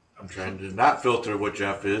I'm trying to not filter what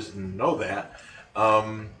Jeff is and know that,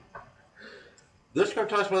 this card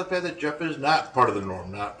talks about the fact that Jeff is not part of the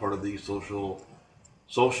norm, not part of the social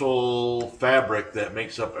fabric that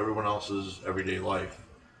makes up everyone else's everyday life.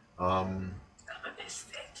 I'm a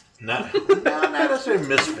misfit. Not necessarily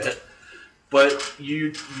misfit, but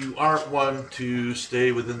you aren't one to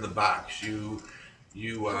stay within the box.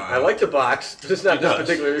 I like the box. Just not He this does.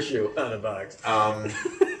 particular issue on the box.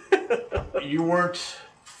 You weren't.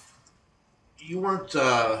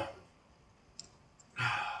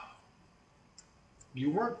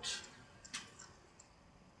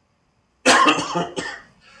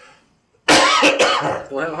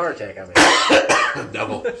 Don't have a heart attack on me.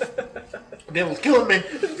 Devil's killing me.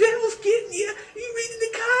 The devil's getting you. You reading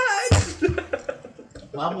the cards.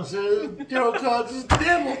 Mama says tarot cards is the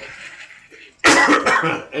devil.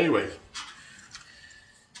 Anyways.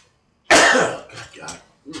 Good God.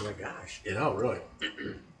 Oh my gosh. You know, really.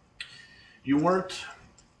 You weren't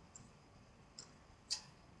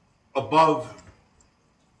above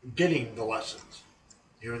getting the lessons,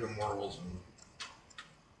 hearing the morals and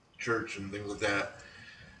church and things like that,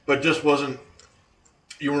 but just wasn't,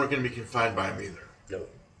 you weren't going to be confined by them either. No,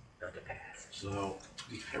 not the path. So,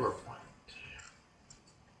 the Hierophant.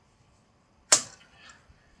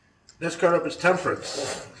 Next card up is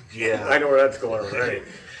Temperance. Yeah. I know where that's going already.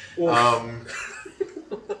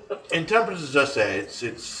 And Temperance is just that.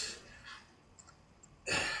 It's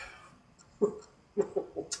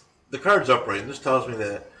the card's upright, and this tells me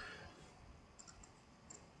that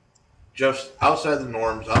Jeff's outside the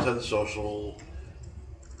norms, outside the social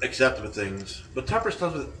acceptable things. But Temperance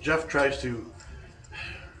tells me that Jeff tries to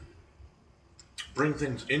bring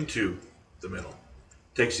things into the middle.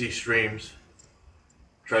 Takes these streams,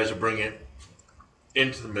 tries to bring it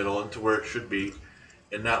into the middle, into where it should be,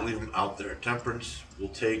 and not leave them out there. Temperance will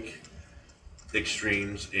take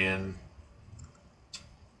extremes and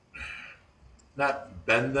not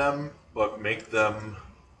bend them, but make them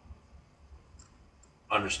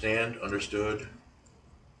understood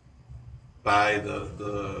by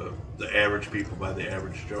the average people, by the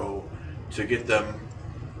average Joe, to get them.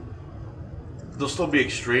 They'll still be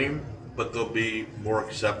extreme, but they'll be more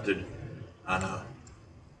accepted on a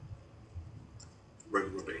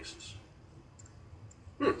regular basis.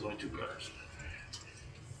 It's only 2 cards.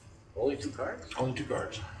 Only 2 cards? Only 2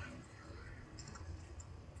 cards.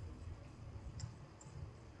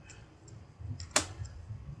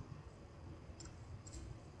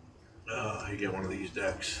 You get one of these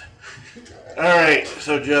decks. Alright,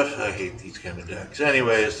 so Jeff, I hate these kind of decks.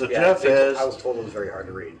 Anyways, so Yeah, Jeff has... I was told it was very hard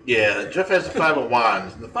to read. Yeah, Jeff has the 5 of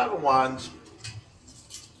Wands. And the 5 of Wands,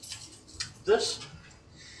 this...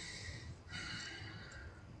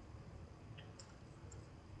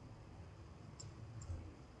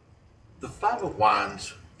 The 5 of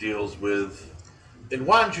Wands deals with... In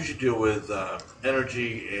Wands, you should deal with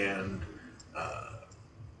energy and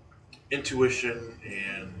intuition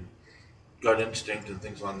and gut instinct and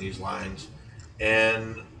things along these lines.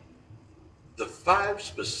 And the 5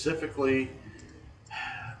 specifically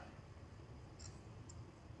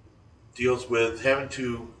deals with having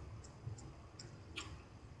to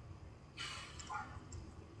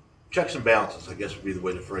checks and balances, I guess would be the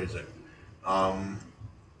way to phrase it.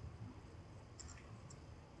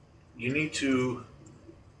 You need to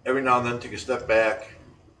every now and then take a step back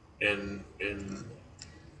and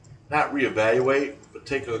not reevaluate, but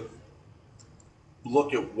take a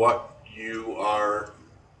look at what you are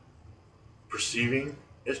perceiving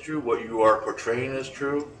as true, what you are portraying as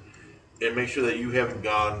true, and make sure that you haven't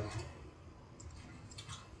gone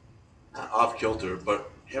not off kilter,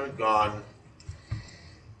 but haven't gone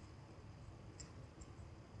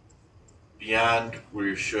beyond where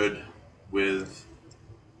you should with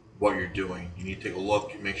what you're doing. You need to take a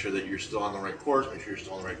look and make sure that you're still on the right course, make sure you're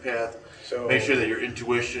still on the right path, So make sure that your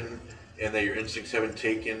intuition and that your instincts haven't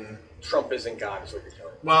taken... Trump isn't God, is what you're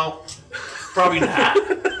telling me. Well, probably not.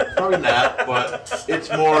 Probably not, but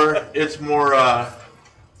it's more,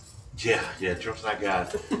 yeah, Trump's not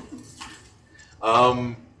God.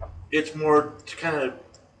 It's more to kind of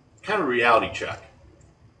reality check.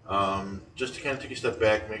 Just to kind of take a step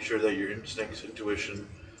back, make sure that your instincts, intuition,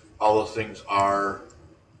 all those things are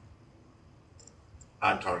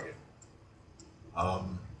on target.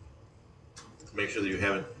 Make sure that you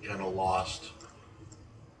haven't kind of lost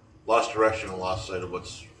direction and lost sight of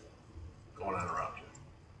what's going on around you.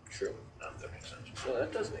 True. If that makes sense. Well,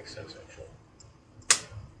 that does make sense, actually.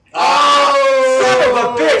 Oh! Son of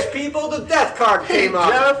a bitch, people! The death card came up.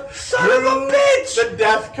 Jeff, Son of a bitch! The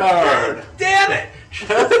death card. Damn it!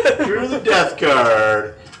 Jeff drew the death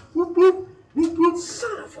card. Whoop, whoop, whoop, whoop.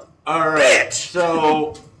 Son of a All right. bitch!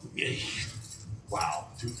 So, wow.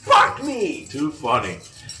 Fuck me! Too funny.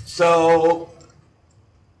 So,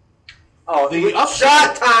 Oh, the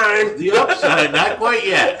shot time! the upside, not quite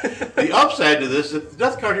yet. The upside to this, the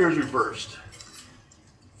death card here is reversed.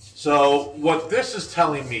 So what this is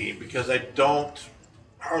telling me, because I don't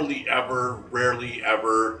hardly ever, rarely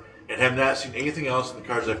ever, and have not seen anything else in the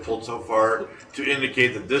cards I've pulled so far to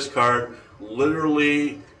indicate that this card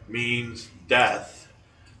literally means death.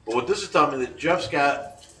 But what this is telling me that Jeff's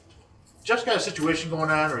got a situation going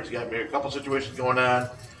on, or he's got maybe a couple situations going on.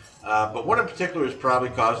 But one in particular is probably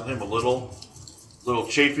causing him a little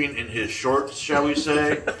chafing in his shorts, shall we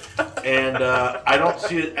say? And I don't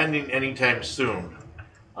see it ending anytime soon.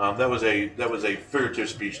 That was a figurative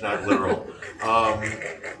speech, not literal.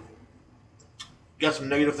 Got some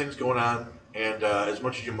negative things going on, and as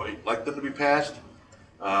much as you might like them to be passed,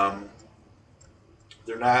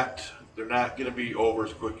 they're not going to be over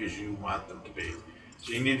as quick as you want them to be.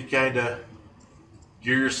 So you need to kind of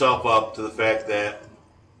gear yourself up to the fact that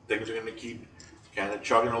things are going to keep kind of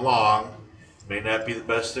chugging along. May not be the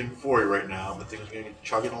best thing for you right now, but things are going to keep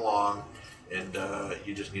chugging along, and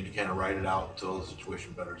you just need to kind of ride it out until the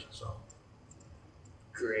situation betters itself.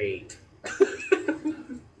 Great.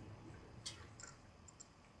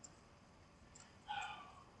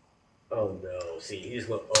 Oh no! See, he just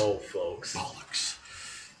went, "Oh, folks." Bollocks.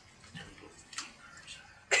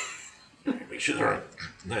 Make sure they're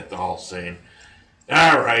not all same.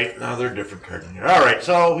 All right, now they're different cards in here. All right,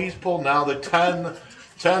 so he's pulled now the 10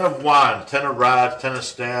 of wands, 10 of rods, 10 of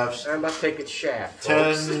staffs. I'm about to take its shaft,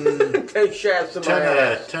 folks. 10 Take shafts to my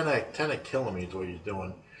ass. 10 of killing me is what he's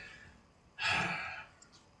doing.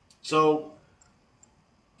 So,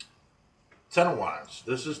 10 of wands.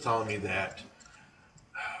 This is telling me that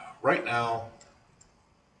right now,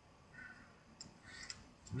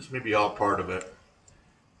 this may be all part of it,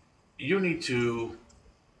 you need to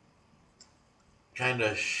kind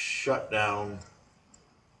of shut down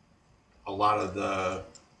a lot of the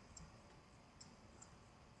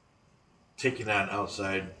taking on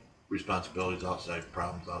outside responsibilities, outside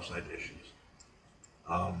problems, outside issues.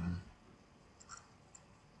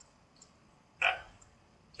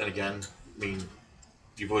 And again, I mean,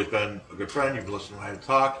 you've always been a good friend. You've listened to how to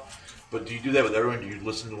talk, but do you do that with everyone? Do you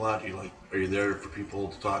listen to a lot? Do you are you there for people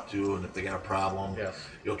to talk to? And if they got a problem, Yes.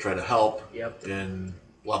 you'll try to help. Yep. And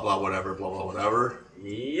blah blah whatever, blah blah whatever.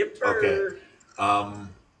 Yep. Okay.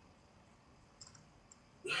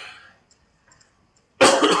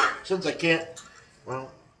 Since I can't, well,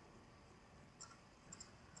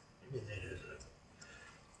 maybe that is it.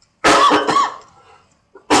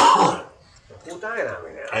 Who's dying on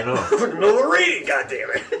me now? I know. For the middle of reading,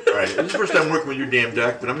 goddammit. All right, this is the first time working with your damn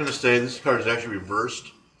deck, but I'm going to say this card is actually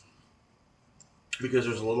reversed because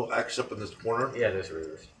there's a little X up in this corner. Yeah, this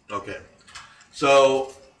reversed. Okay.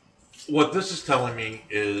 So what this is telling me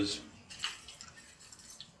is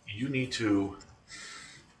you need to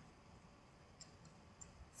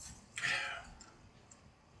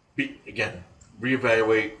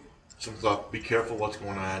reevaluate some stuff. Be careful what's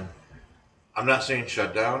going on. I'm not saying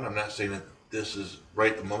shut down. I'm not saying that this is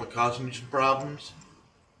right at the moment causing you some problems.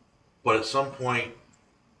 But at some point,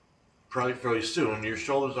 probably fairly soon, your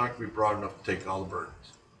shoulders aren't going to be broad enough to take all the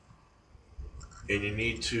burdens. And you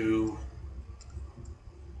need to,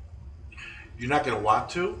 you're not going to want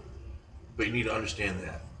to, but you need to understand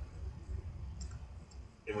that.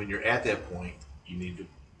 And when you're at that point, you need to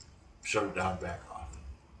shut it down, back off.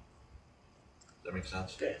 Does that make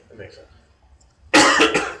sense? Yeah, that makes sense.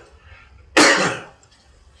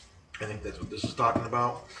 I think that's what this is talking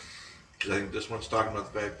about. Because I think this one's talking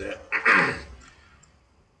about the fact that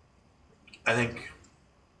I think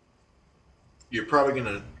you're probably going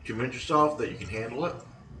to convince yourself that you can handle it.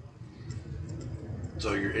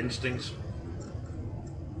 So your instincts,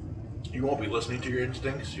 you won't be listening to your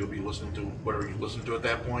instincts. You'll be listening to whatever you listen to at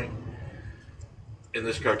that point. And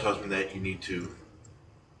this card tells me that you need to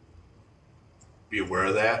be aware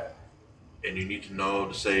of that. And you need to know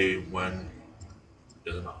to say when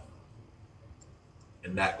is enough.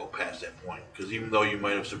 And not go past that point. Because even though you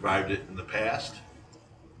might have survived it in the past,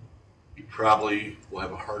 you probably will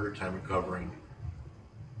have a harder time recovering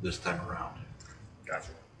this time around. Gotcha.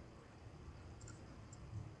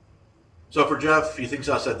 So for Jeff, he thinks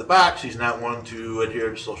outside the box. He's not one to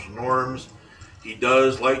adhere to social norms. He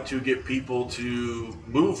does like to get people to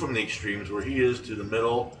move from the extremes where he is to the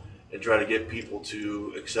middle and try to get people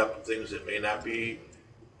to accept things that may not be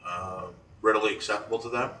readily acceptable to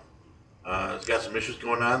them. He's got some issues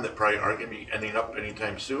going on that probably aren't going to be ending up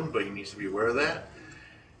anytime soon, but he needs to be aware of that.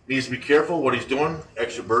 He needs to be careful what he's doing,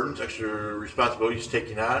 extra burdens, extra responsibilities he's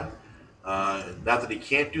taking on. Not that he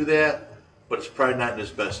can't do that, but it's probably not in his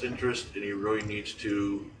best interest, and he really needs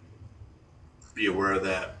to be aware of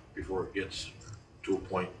that before it gets to a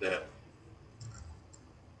point that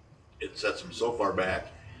it sets him so far back,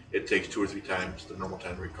 it takes 2 or 3 times the normal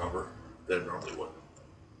time to recover than it normally would.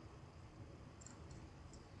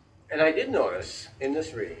 And I did notice in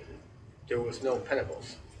this reading, there was no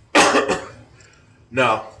pentacles,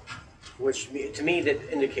 No, which to me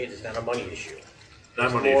that indicates it's not a money issue. not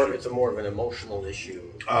It's an more, issue. it's a more of an emotional issue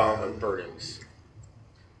of burdens.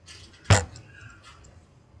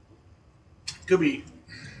 Could be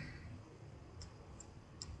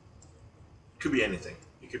anything.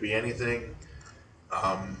 It could be anything.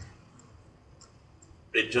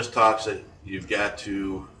 It just talks that you've got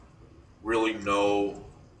to really know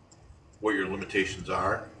what your limitations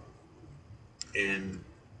are, and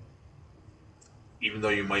even though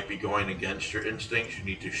you might be going against your instincts, you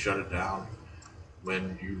need to shut it down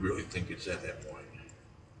when you really think it's at that point.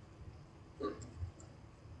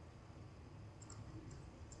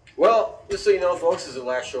 Well, just so you know, folks, this is the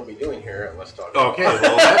last show we'll be doing here at Let's Talk. Okay,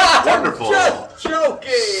 well, that's wonderful. Just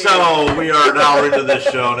joking! So we are now into this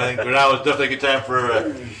show, and I think now is definitely a good time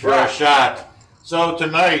for a shot. So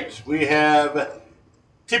tonight we have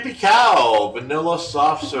Tippy Cow Vanilla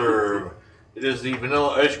Soft Serve. It is the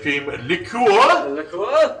vanilla ice cream liqueur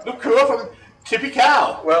from Tippy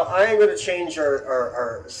Cow. Well, I am going to change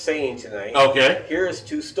our saying tonight. Okay. Here's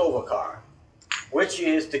to Stovakar, which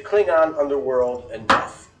is the Klingon underworld and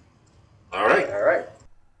death. All right. All right.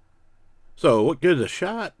 So, what good is a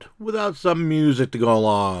shot without some music to go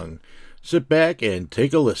along? Sit back and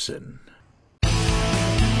take a listen.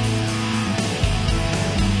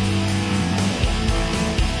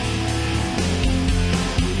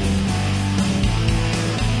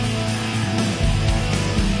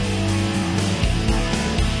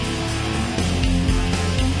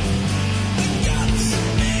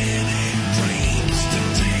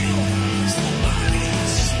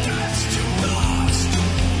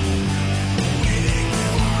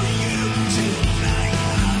 Tonight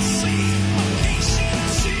I see my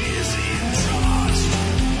patience is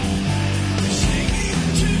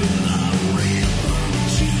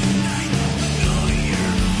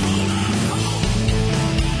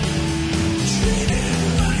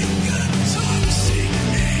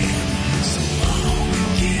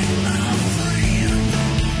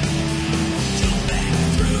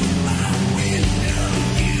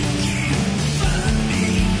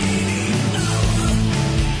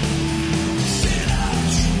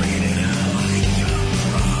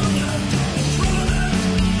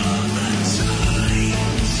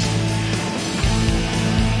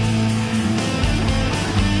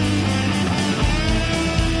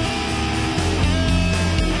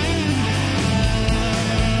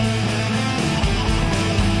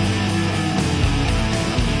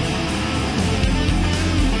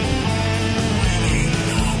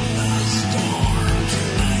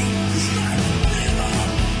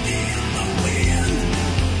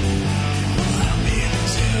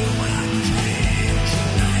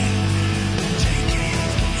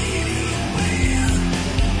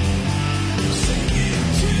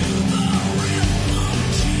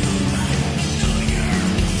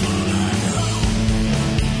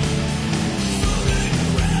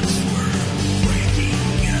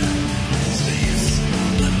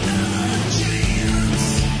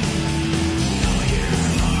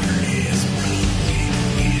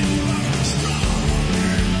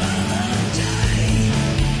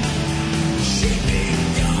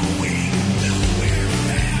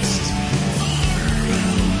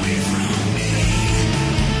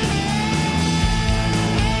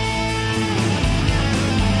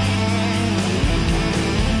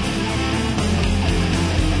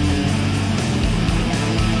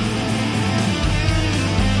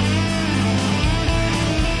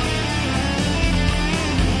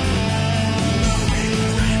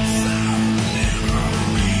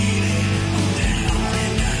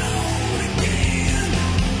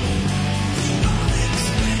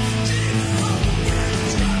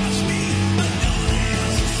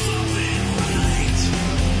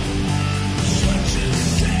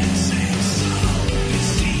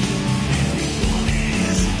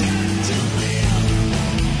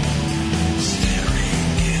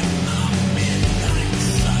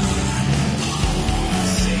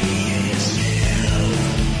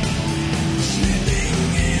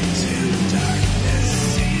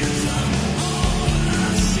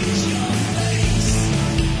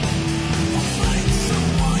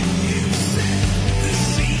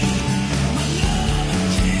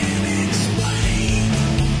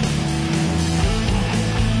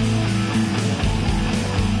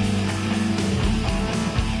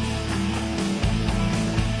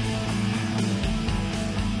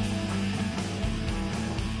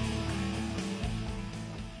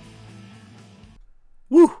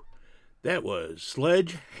That was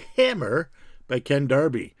Sledgehammer by Ken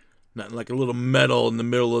Darby. Nothing like a little metal in the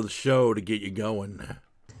middle of the show to get you going.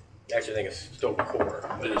 Actually, I think it's Stover Core.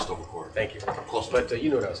 It is still recorded. Thank you. Close. But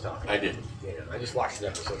you know what I was talking about. I did. Yeah, I just watched an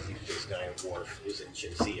episode of Deep Space Nine. Worf is in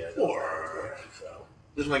Shinsia. So.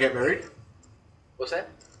 This when they got married? What's that?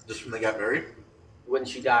 This when they got married? When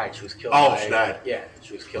she died, she was killed Oh, by... she died. Yeah,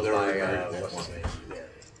 she was killed They were by... married at that what's his point. name? Yeah,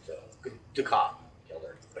 so... Dukat killed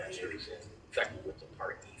her. Bastards. Infected with the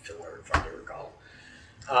Part E filler, if I recall.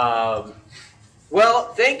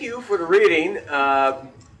 Well, thank you for the reading. I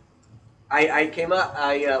came up...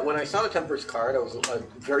 when I saw the Temperance card, I was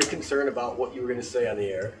very concerned about what you were going to say on the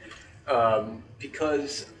air.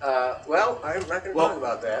 Because, well, I'm not going to talk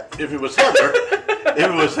about that. If it was Heather,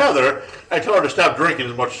 I told her to stop drinking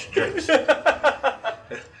as much as she drinks.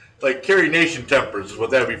 Like Carrie Nation Temperance is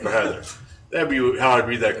what that'd be for Heather. That'd be how I'd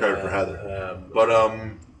read that card for Heather.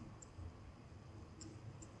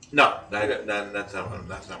 No, that's not what I'm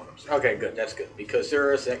saying. Okay, good. That's good. Because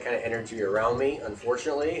there is that kind of energy around me,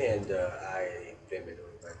 unfortunately, and I've been doing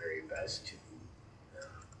my very best to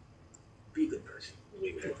be a good person.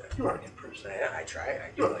 Leave it at that. You are a good person. I try. I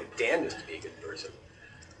do my damnedest to be a good person.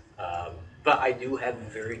 But I do have a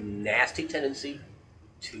very nasty tendency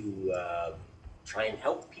to try and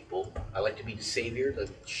help people. I like to be the savior, the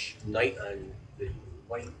knight on the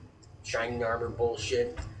white shining armor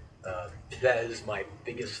bullshit. That is my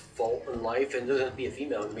biggest fault in life, and it doesn't have to be a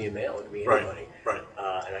female, it can be a male, it can be anybody. Right.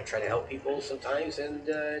 And I try to help people sometimes, and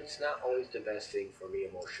it's not always the best thing for me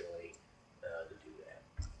emotionally to do that.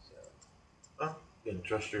 So. Well, you can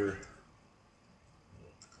trust your...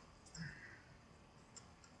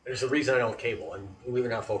 There's a reason I don't cable, and believe it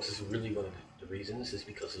or not, folks, this is really one of the reasons, is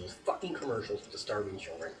because of those fucking commercials with the starving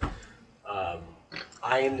children.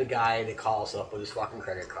 I am the guy that calls up with his fucking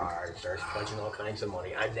credit card and starts pledging all kinds of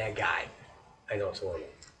money. I'm that guy. I know it's horrible.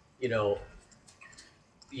 You know,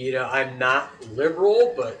 I'm not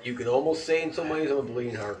liberal, but you could almost say in some ways I'm a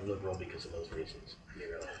bleeding heart liberal because of those reasons.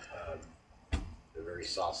 You know, the very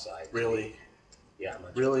soft side. Really? Yeah, I'm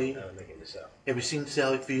not Really? I'm making this up. Have you seen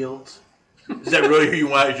Sally Fields? Is that really who you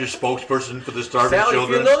want as your spokesperson for the starving Sally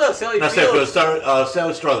children? Fields? No, Sally Not Fields. Sally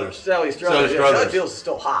Struthers. Sally Struthers. Yeah, Sally Fields is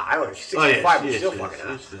still hot. I don't know. She's 65, but she's still fucking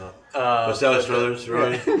hot. But Sally Struthers,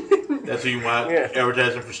 really? That's who you want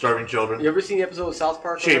advertising for starving children? You ever seen the episode of South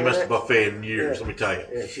Park? She ain't missed a buffet in years, let me tell you.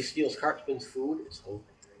 Yeah, she steals Cartman's food. It's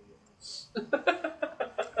hilarious.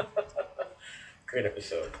 Great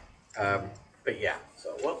episode. But yeah,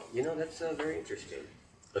 so, well, that's very interesting.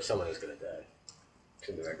 But someone is going to die. It's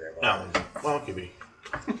going to be my grandma. No, well, it could be.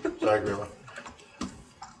 Sorry, Grandma.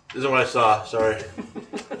 This isn't what I saw, sorry.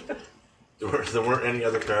 There weren't any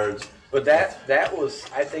other cards. But I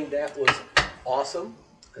think that was awesome.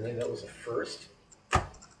 I think that was a first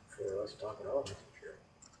for us talking all this here.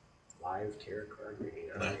 Live tarot card reading.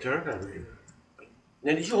 Tarot card reading.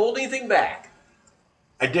 Now, did you hold anything back?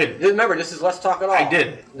 I didn't. Remember, this is Let's Talk It All. I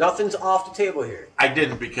didn't. Nothing's off the table here. I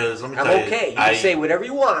didn't because, let me I'm tell you. okay. You can say whatever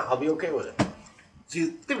you want. I'll be okay with it. See,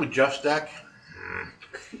 the thing with Jeff's deck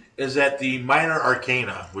is that the minor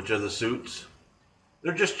arcana, which are the suits,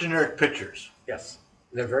 they're just generic pictures. Yes.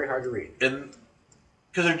 They're very hard to read. And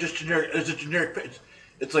because they're just generic, it's a generic picture.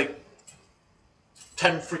 It's like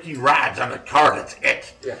 10 freaking rods on the card, that's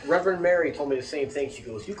it. Yeah, Reverend Mary told me the same thing. She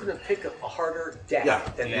goes, you couldn't pick a harder deck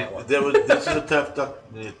than that one. This is a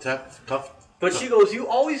tough. But she goes, you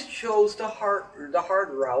always chose the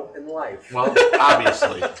hard route in life. Well,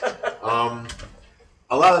 obviously.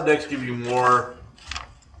 A lot of the decks give you more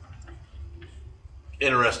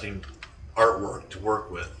interesting artwork to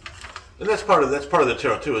work with. And that's part of the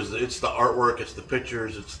tarot too, is it's the artwork, it's the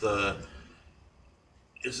pictures, it's the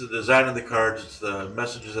design of the cards, it's the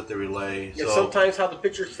messages that they relay. Yeah, sometimes how the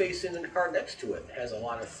picture's faced in the card next to it has a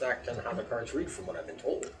lot of effect on how the cards read, from what I've been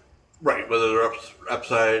told. Right, whether they're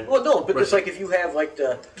upside. Well, no, but it's like if you have like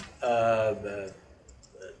the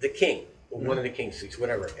king, or one of the king suits,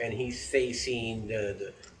 whatever, and he's facing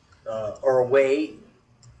or away.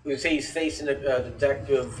 We say he's facing the deck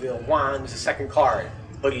of wands, the second card,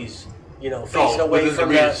 but he's facing away from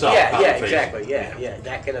the itself, yeah, exactly, yeah.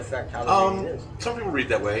 That can affect how the reading is. Some people read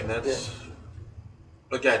that way, and that's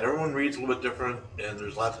again, everyone reads a little bit different, and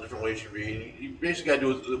there's lots of different ways you read. You basically got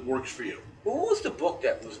to do what works for you. What was the book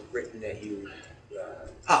that was written that you?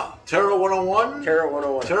 Tarot 101. Tarot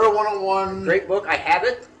 101. Tarot 101. Great book. I have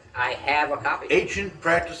it. I have a copy. Ancient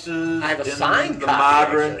practices. I have a in signed the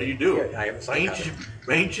copy. modern. Actually. You do. Yeah, I have a signed copy.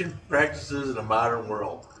 Ancient practices in a modern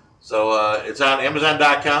world. So it's on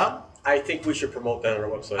Amazon.com. I think we should promote that on our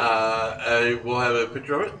website. I will have a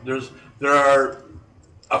picture of it. There are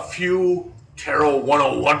a few Tarot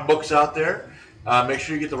 101 books out there, Make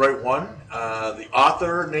sure you get the right one. The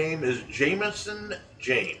author name is Jameson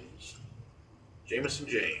James. Jameson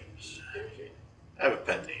James. I have a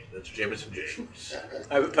pen name. That's Jameson James.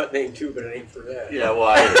 I have a pet name too, but it ain't for that. Yeah, well,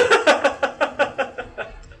 I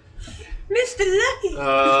Mr. Lucky.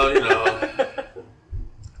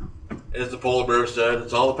 As the polar bear said,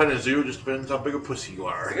 it's all dependent on you. It just depends how big a pussy you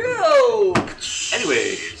are. Yo.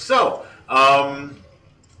 Anyway, so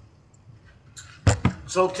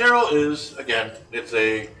tarot is, again, it's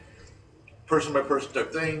a person by person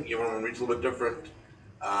type thing. Everyone reads a little bit different.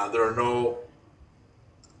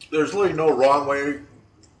 There's literally no wrong way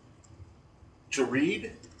to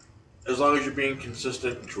read, as long as you're being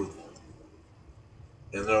consistent and truthful.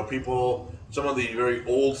 And there are people, some of the very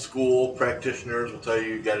old school practitioners will tell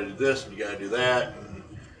you got to do this and you got to do that, and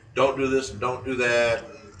don't do this and don't do that.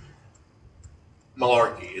 And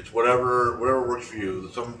malarkey. It's whatever works for you.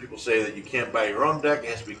 Some people say that you can't buy your own deck; it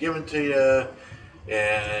has to be given to you,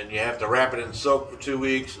 and you have to wrap it in soak for 2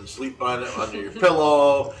 weeks and sleep on it under your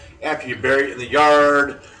pillow after you bury it in the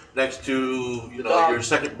yard next to your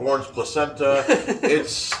second born's placenta.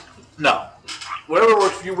 It's no, whatever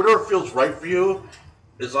works for you, whatever feels right for you.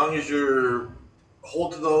 As long as you're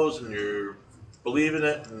hold to those and you believe in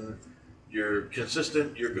it and you're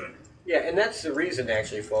consistent, you're good. Yeah, and that's the reason,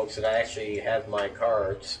 actually, folks, that I actually have my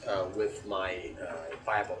cards with my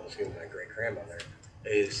Bible that was given to my great-grandmother,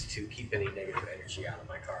 is to keep any negative energy out of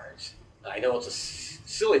my cards. I know it's a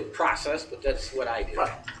silly process, but that's what I do.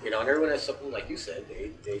 Right. And everyone has something, like you said,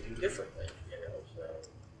 they do differently, so.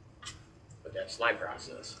 But that's my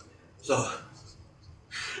process.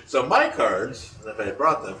 So my cards, and if I had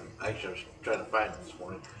brought them, actually I was trying to find them this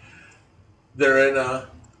morning. They're in a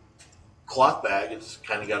cloth bag. It's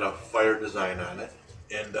kind of got a fire design on it,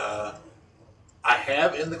 and I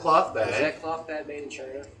have in the cloth bag. Was that cloth bag made in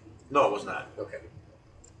China? No, it was not. Okay.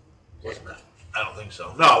 It was not. I don't think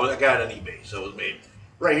so. No, I got it on eBay, so it was made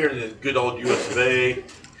right here in the good old U.S. of A.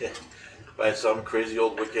 By some crazy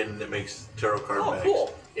old Wiccan that makes tarot card bags. Oh,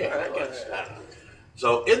 cool. Yeah, I guess. I don't know.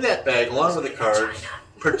 So in that bag, along with the cards,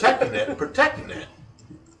 protecting it,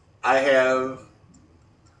 I have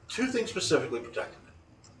two things specifically protecting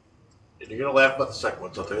it. And you're going to laugh about the second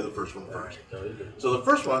one, so I'll tell you the first one first. So the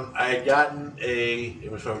first one, I had gotten it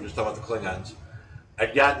was when we were just talking about the Klingons,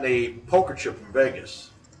 I'd gotten a poker chip from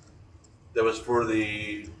Vegas that was for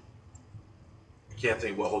I can't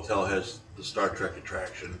think what hotel has the Star Trek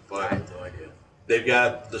attraction, but I have no idea. They've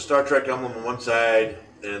got the Star Trek emblem on one side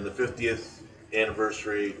and the 50th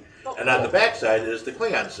anniversary, and on the back side is the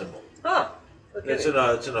Klingon symbol. Huh. Okay. It's in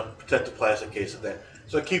a protective plastic case of that.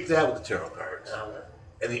 So I keep that with the tarot cards.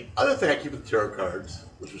 And the other thing I keep with the tarot cards,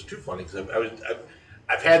 which was too funny because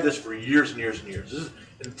I've had this for years and years and years.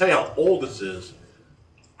 And to tell you how old this is,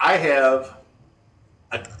 I have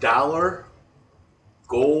 $1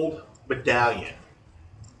 gold medallion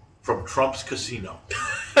from Trump's casino.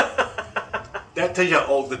 That tells you how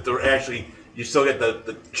old that they're actually. You still get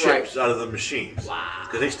the chips out of the machines. Wow.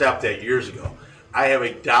 Because they stopped that years ago. I have a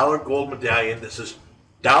 $1 gold medallion that says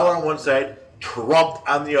dollar on one side, Trump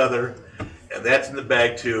on the other, and that's in the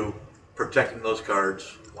bag too, protecting those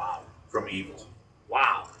cards. Wow. From evil.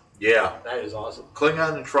 Wow. Yeah. That is awesome.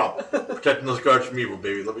 Klingon and Trump protecting those cards from evil,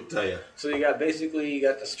 baby. Let me tell you. So you got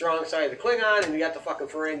the strong side of the Klingon, and you got the fucking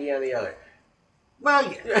Ferengi on the other. Well,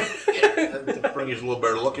 yeah. The Ferengi's a little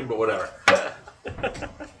better looking, but whatever.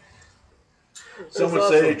 Some would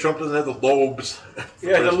say Trump doesn't have the lobes.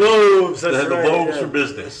 Yeah, the lobes. That's They have right, the lobes yeah. for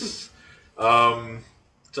business.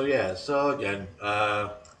 So again,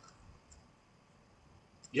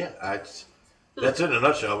 that's it in a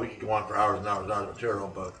nutshell. We could go on for hours and hours and hours of material,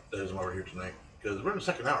 but that isn't why we're here tonight because we're in the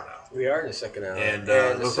second hour now. We are in the second hour. And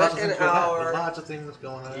the there's second hour. There's lots of things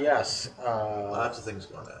going on. Yes. Lots of things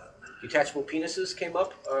going on. Detachable penises came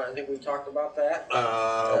up. I think we talked about that.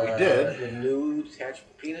 We did. The new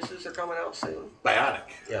detachable penises are coming out soon.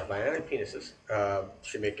 Bionic. Yeah, bionic penises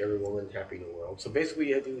should make every woman happy in the world. So basically,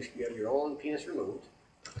 you have your own penis removed,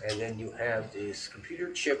 and then you have this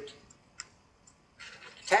computer-chipped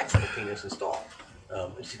detachable penis installed.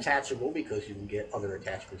 It's detachable because you can get other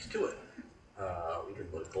attachments to it. You can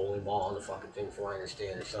put a bowling ball on the fucking thing, from what I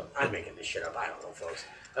understand, or something. I'm making this shit up. I don't know, folks.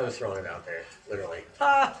 I was throwing it out there, literally.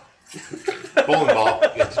 Bowling ball.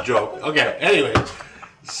 It's a joke. Okay, anyway.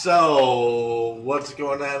 So, what's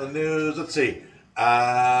going on in the news? Let's see.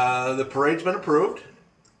 The parade's been approved.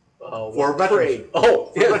 For Veterans. Parade.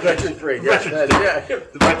 Oh, yeah, Veterans Parade. Yeah,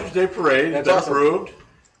 The Veterans Day Parade has been awesome. approved.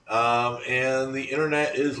 And the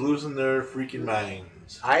internet is losing their freaking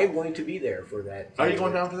minds. I am going to be there for that. Are you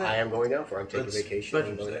going down for that? I am going down for it. I'm taking It's vacation.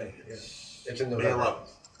 Veterans I'm going Day. down. Yeah. It's It's in May November. 11th.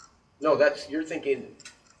 No, you're thinking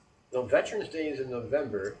No, Veterans Day is in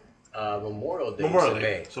November. Memorial Day Memorial is in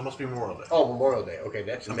Day. May. So it must be Memorial Day. Oh, Memorial Day. Okay,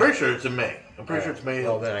 that's in I'm May. pretty sure it's in May. I'm pretty sure it's May.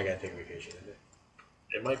 Oh, then I gotta take vacation in May.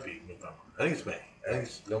 It might be November. I think it's May. I think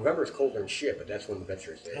it's, November's colder than shit, but that's when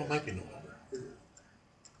Veterans Day no, it is. might be November.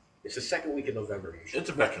 It's the second week of November usually. It's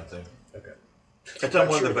a veteran thing. Okay. It's on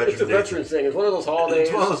one of the veteran It's a days. veterans thing. It's one of those holidays.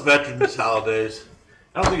 It's one of those veterans holidays.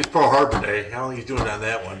 I don't think it's Pearl Harbor Day. I don't think he's doing it on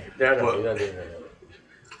that one. No, But you're not doing that.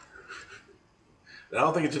 I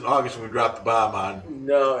don't think it's in August when we drop the bomb on.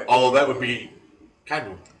 No. Although that would be kind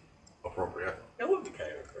of appropriate. That would be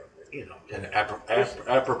kind of appropriate. You know, and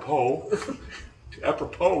apropos,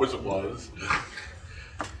 apropos as it was.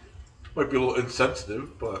 Might be a little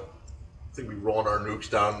insensitive, but I think we rolling our nukes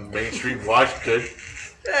down Main Street in Washington.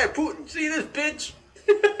 Hey, Putin, see this bitch?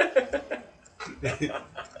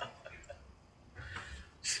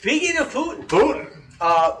 Speaking of Putin. Putin.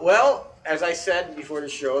 Well, as I said before the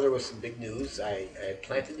show, there was some big news. I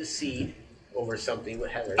planted the seed over something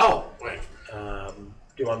with Heather. Oh, wait.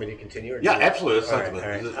 Do you want me to continue? Or Yeah, do you- absolutely. Let's talk All about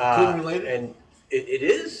right, it. Is it all right. Putin related? And it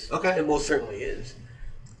is. Okay. It most certainly is.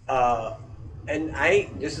 And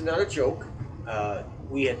this is another joke.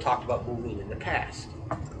 We had talked about moving in the past.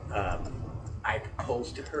 I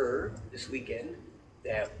proposed to her this weekend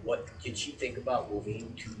that what did she think about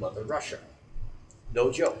moving to Mother Russia?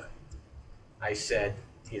 No joke. I said,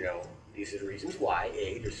 these are the reasons why.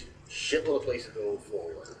 A, there's a shitload of places to go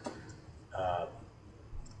forward.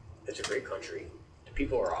 It's a great country. The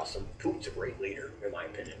people are awesome. Putin's a great leader, in my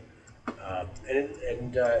opinion.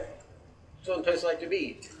 So a place I like to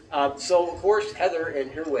be. So, of course, Heather, in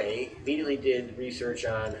her way, immediately did research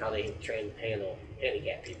on how they handle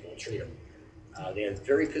handicapped people and treat them. They have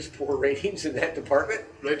very piss poor ratings in that department.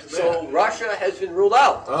 Right, So Russia has been ruled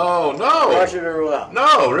out. Oh, no. Russia has been ruled out.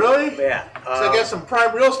 No, really? Yeah. So I got some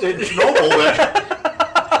prime real estate in Chernobyl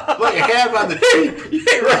that like I have on the cheap.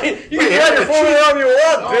 Yeah, right. You Wait, can drive your phone wherever you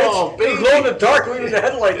want, bitch. Oh, baby. Glow in the dark, leaving the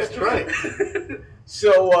headlights. That's right.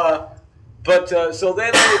 So, so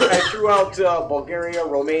then I threw out Bulgaria,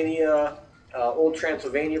 Romania, old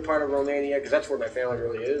Transylvania part of Romania, because that's where my family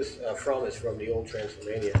really is from the old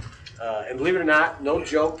Transylvania. And believe it or not, no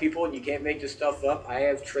joke, people, you can't make this stuff up. I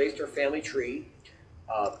have traced our family tree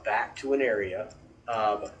back to an area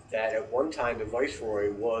that at one time the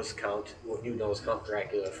viceroy was Count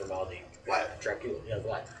Dracula from all the Dracula, yeah,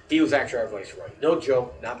 Vlad. He was actually our viceroy. No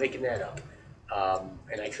joke, not making that up.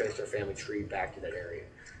 And I traced our family tree back to that area.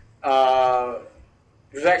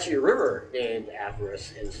 There's actually a river named after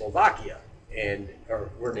us in Slovakia, or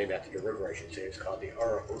we're named after the river, I should say. It's called the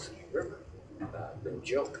Arahosky River. No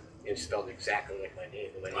joke. It's spelled exactly like my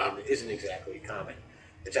name. My name isn't exactly common.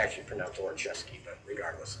 It's actually pronounced Orchesky, but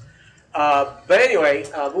regardless. But anyway,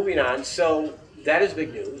 moving on. So that is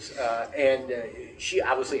big news. And she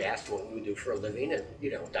obviously asked what we would do for a living, and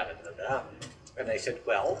da-da-da-da. And I said,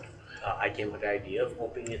 well, I came up with the idea of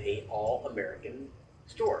opening an all-American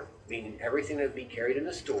store, meaning everything that would be carried in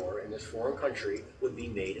the store in this foreign country would be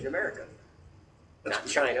made in America. Not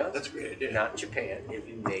China. That's a great idea. Not in Japan. It would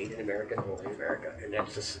be made in America, only in America. And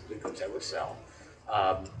that's the goods I would sell.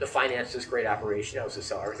 The finance is a great operation. I was to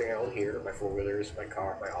sell everything I own here, my four-wheelers, my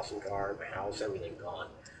car, my awesome car, my house, everything gone.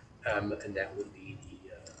 And that would be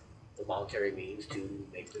the monetary means to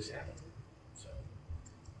make this happen. So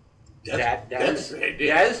That's a great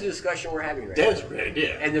idea. that is the discussion we're having right now. That's a great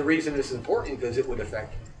idea. And the reason this is important because it would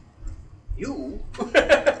affect you.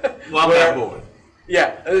 Well, I'm not moving.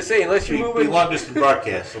 Yeah, I was saying, unless you move Be in. long distance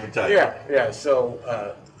broadcast, let me tell you. Yeah.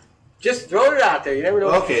 So just throwing it out there. You never know.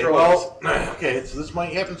 What Okay, you throw well, okay, so this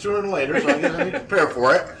might happen sooner than later, so I guess I need to prepare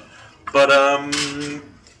for it. But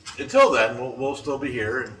until then, we'll still be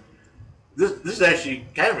here. And this is actually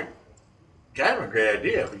kind of a great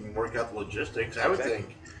idea. If we can work out the logistics, I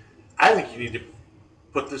think you need to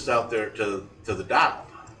put this out there to the Donald.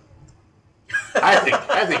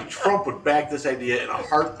 I think Trump would back this idea in a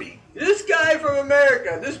heartbeat. This guy from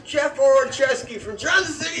America, this Jeff Orchesky from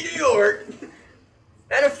Johnson City, New York,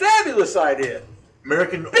 had a fabulous idea.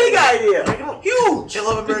 Big idea. Huge. They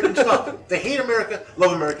love American stuff. They hate America,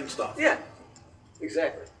 love American stuff. Yeah,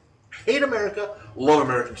 exactly. Hate America, love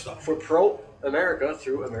American stuff. For pro-America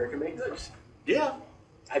through American-made goods. Yeah,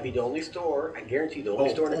 I'd be the only store, I guarantee the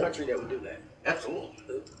only store in the country that would do that.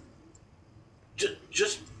 absolutely.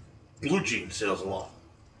 Just blue jean sales alone.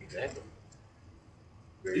 Exactly.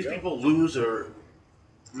 There These you go. people lose their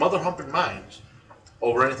mother humping minds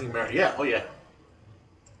over anything American. Yeah, oh yeah.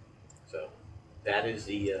 So that is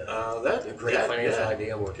the great yeah, financial yeah.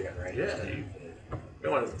 idea I'm working on right now. Yeah, you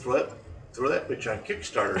want to throw that bitch on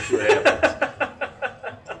Kickstarter, see what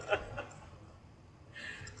happens.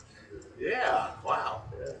 Yeah, wow.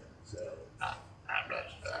 Yeah, so I'm not.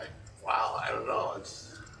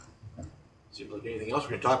 anything else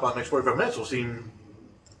we're going to talk about in the next 45 minutes will seem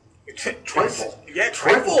trifle. Yeah,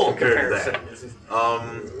 trifle compared to comparison.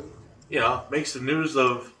 that. Makes the news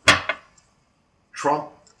of Trump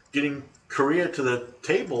getting Korea to the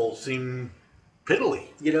table seem piddly.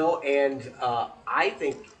 And I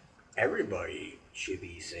think everybody should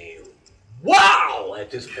be saying, wow,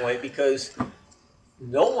 at this point, because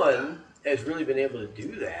no one has really been able to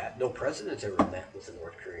do that. No president's ever met with a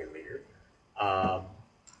North Korean leader.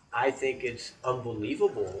 I think it's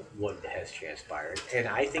unbelievable what has transpired, and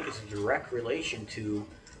I think it's a direct relation to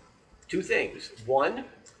two things. One,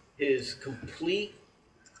 his complete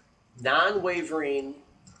non-wavering,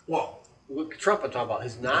 what Trump I'm talking about,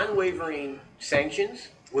 his non-wavering sanctions,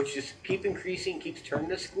 which just keep increasing, keeps turning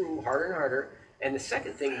the screw harder and harder. And the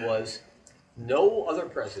second thing was, no other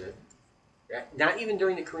president, not even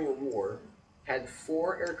during the Korean War, had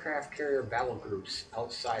 4 aircraft carrier battle groups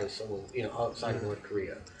outside of outside of North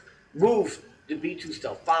Korea. Moved the B-2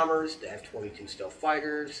 stealth bombers, the F-22 stealth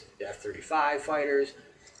fighters, the F-35 fighters.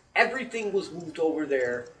 Everything was moved over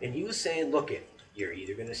there, and he was saying, look you're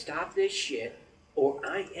either going to stop this shit, or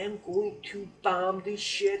I am going to bomb this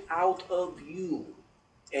shit out of you.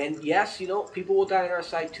 And yes, people will die on our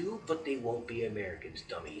side too, but they won't be Americans,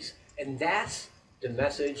 dummies. And that's the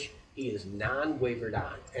message he is non-wavered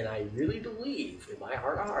on. And I really believe, in my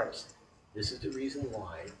heart of hearts, this is the reason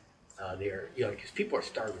why they're, because people are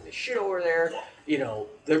starving the shit over there.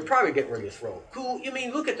 They're probably getting ready to throw a coup.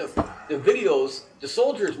 Look at the videos, the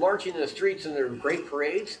soldiers marching in the streets in their great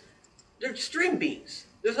parades. They're string beans.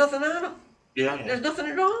 There's nothing on them. Yeah. There's nothing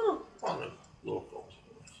at all. Well, the little folks.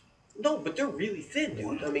 No, but they're really thin,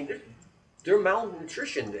 dude. They're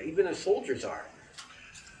malnutrition. Even the soldiers are.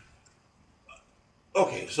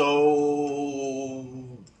 Okay, so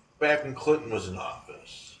back when Clinton was in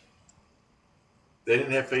office, they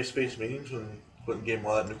didn't have face-to-face meetings when Clinton gave him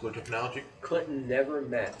all that nuclear technology? Clinton never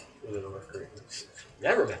met with a North Korean.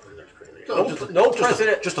 Never met with a North Korean leader. So No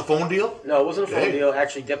president. Just a phone deal? No, it wasn't a phone Hey. deal.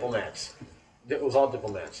 Actually, diplomats. It was all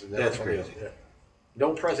diplomats. Never That's a phone deal. crazy. Yeah.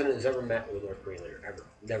 No president has ever met with a North Korean leader, ever.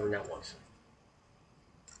 Never, not once.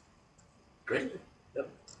 Great. Yep.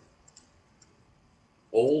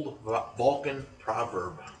 Old Vulcan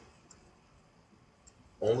proverb.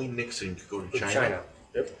 Only Nixon could go to With China.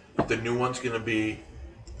 Yep. The new one's going to be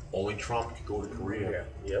only Trump could go to Korea.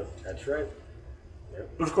 Yeah. Yep. That's right.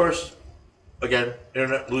 But of course, again,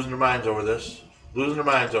 internet losing their minds over this.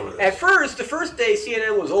 At first, the first day,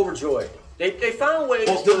 CNN was overjoyed. They found ways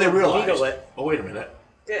Well, to then they realized. needle it. Oh, wait a minute.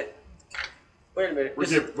 Yeah. Wait a minute.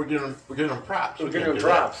 We're giving them props. We're We giving can't them do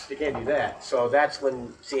drops. They can't do that. So that's when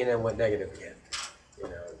CNN went negative again.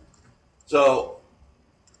 So,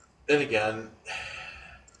 and again,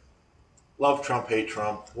 love Trump, hate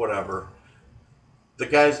Trump, whatever. The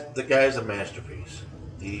guy's a masterpiece.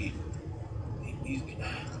 He's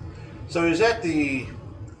so he was at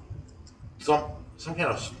some kind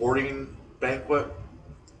of sporting banquet.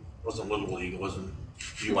 It wasn't Little League. It wasn't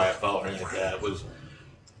UIFL or anything like that. It was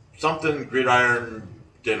something gridiron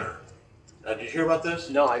dinner. Did you hear about this?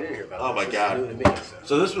 No, I didn't hear about it. Oh my This is God. new to me,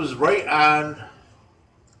 So this was right on.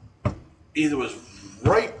 Either was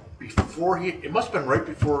right before it must have been right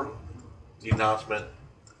before the announcement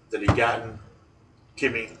that he'd gotten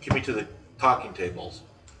Kimmy to the talking tables.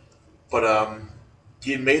 But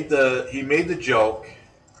he made the joke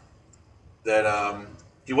that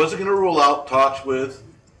he wasn't going to rule out talks with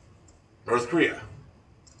North Korea.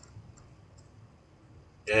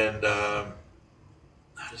 And how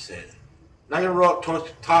to say it? Not going to rule out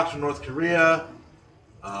talks with North Korea.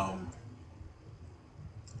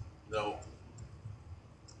 No.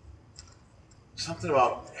 Something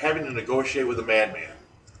about having to negotiate with a madman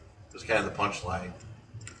was kind of the punchline.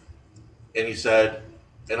 And he said,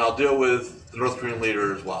 and I'll deal with the North Korean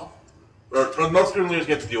leader as well. Or North Korean leaders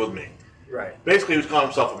get to deal with me. Right. Basically, he was calling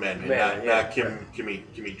himself a madman, not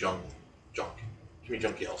Kimmy Jong-il.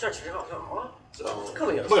 So,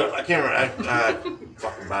 Coming up. look, I can't remember. I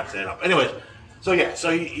fucking botched that up. Anyways, so yeah,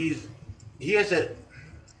 so he has that.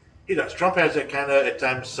 He does. Trump has that kind of at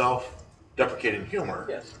times self-deprecating humor.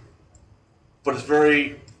 Yes. But it's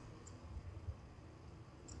very.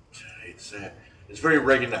 I hate to say it. It's very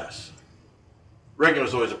Reagan-esque. Reagan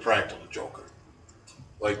was always a practical joker.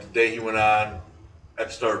 Like the day he went on at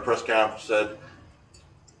the start of the press conference, said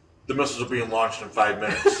the missiles are being launched in 5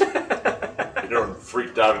 minutes. Everyone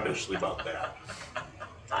freaked out initially about that.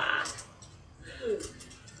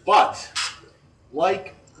 But,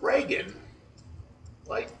 like Reagan,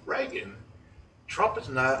 Trump is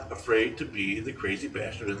not afraid to be the crazy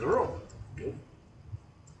bastard in the room.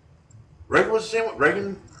 Reagan was the same way.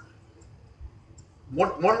 Reagan,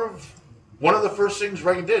 one of the first things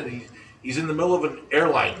Reagan did, He's in the middle of an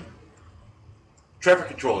airline traffic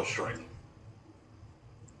controller strike.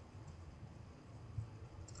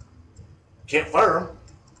 Can't fire him.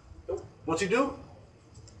 Nope. What's he do?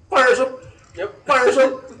 Fires him. Yep. Fires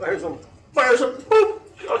him. Fires him. Fires him. Boom.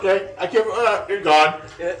 Okay. I can't. You're gone.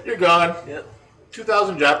 Yeah. You're gone. Yeah.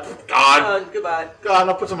 2,000 job. Gone. Goodbye. Gone.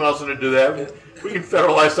 I'll put someone else in to do that. We can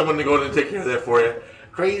federalize someone to go in and take care of that for you.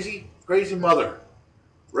 Crazy, crazy mother.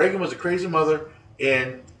 Reagan was a crazy mother,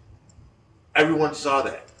 and everyone saw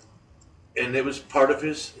that, and it was part of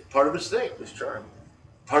his thing. His charm.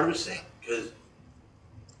 Part of his thing, because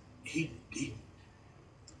he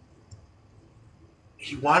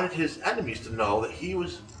wanted his enemies to know that he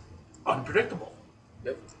was unpredictable.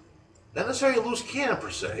 Yep. Not necessarily a loose cannon per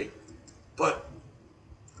se, but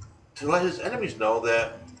to let his enemies know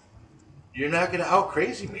that you're not going to out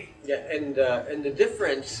crazy me. Yeah, and the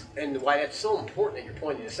difference, and why that's so important that you're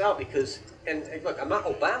pointing this out, because, and look, I'm not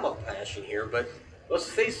Obama bashing here, but let's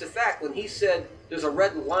face the fact, when he said there's a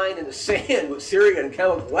red line in the sand with Syria and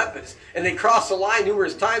chemical weapons, and they crossed the line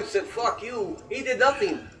numerous times, said, fuck you, he did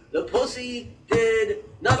nothing. The pussy did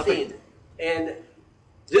nothing. And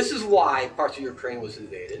this is why parts of Ukraine was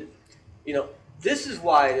invaded. You know, this is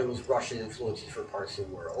why there was Russian influence in different parts of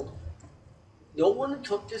the world. No one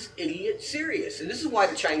took this idiot serious. And this is why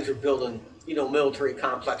the Chinese are building, you know, military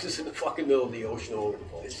complexes in the fucking middle of the ocean all over the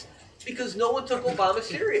place. Because no one took Obama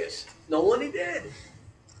serious. No one did.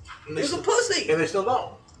 He was a pussy. And they still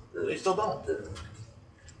don't. They still don't.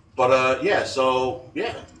 But, yeah, so,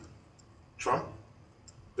 yeah. Trump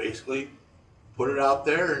basically put it out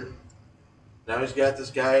there, and now he's got this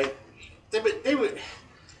guy. They've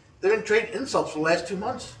been trading insults for the last 2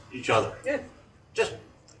 months, each other. Yeah. Just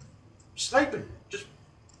sniping, just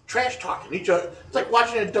trash talking each other. It's like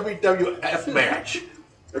watching a WWF match,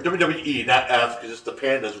 or WWE, not F, because it's the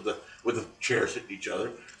pandas with the chairs hitting each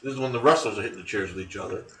other. This is when the wrestlers are hitting the chairs with each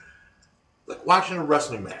other. Like watching a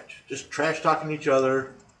wrestling match, just trash talking each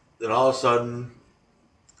other. Then all of a sudden,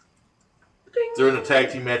 they're in a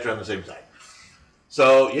tag team match on the same side.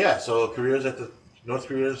 So yeah, so North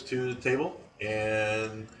Korea's to the table,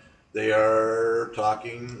 and they are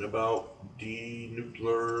talking about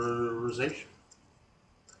denuclearization.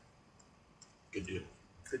 Good deal.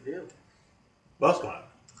 Good deal. What else going on?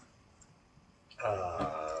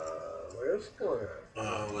 What else going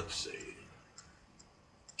on? Let's see.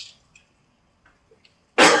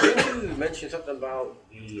 Didn't you mention something about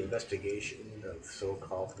the investigation of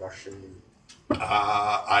so-called Russian?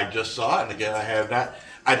 I just saw it, and again, I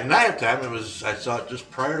did not have time. I saw it just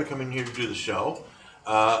prior to coming here to do the show.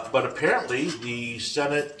 But apparently, the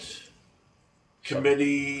Senate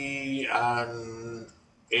Committee on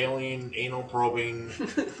Alien Anal Probing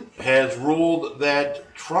has ruled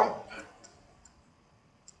that Trump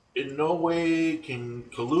in no way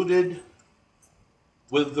colluded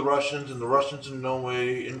with the Russians, and the Russians in no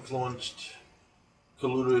way influenced,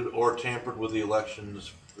 colluded, or tampered with the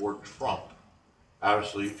elections for Trump.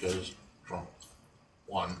 Obviously, because Trump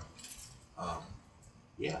won.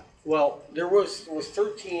 Yeah. Well, there was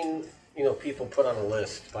 13, people put on a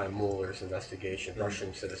list by Mueller's investigation,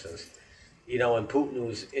 Russian citizens. And Putin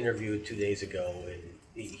was interviewed 2 days ago, and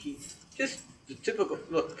he just the typical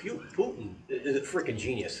look. Putin is a freaking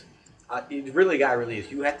genius. The guy really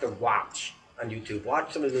is. You have to watch on YouTube.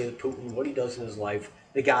 Watch somebody like Putin, what he does in his life.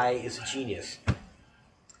 The guy is a genius.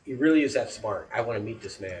 He really is that smart. I want to meet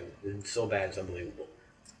this man. It's so bad, it's unbelievable.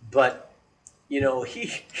 But, he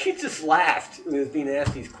just laughed when he was being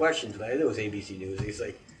asked these questions. I think it was ABC News. He's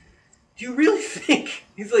like, do you really think,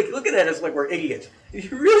 he's like looking at us like we're idiots. Do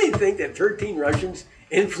you really think that 13 Russians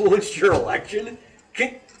influenced your election? Do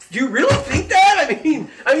you really think that?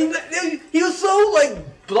 I mean, he was so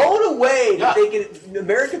blown away that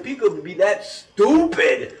American people would be that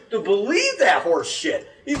stupid to believe that horse shit.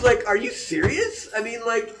 He's like, are you serious?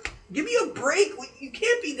 Give me a break. You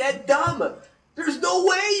can't be that dumb. There's no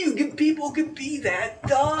way people can be that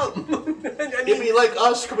dumb. It'd be like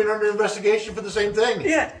us coming under investigation for the same thing.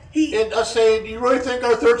 Yeah. And us saying, do you really think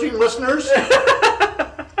our 13 listeners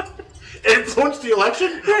influenced the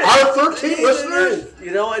election? Our 13 listeners?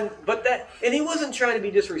 And he wasn't trying to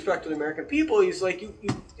be disrespectful to the American people. He's like,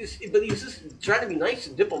 but he was just trying to be nice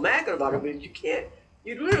and diplomatic about it. But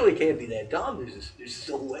you literally can't be that dumb. There's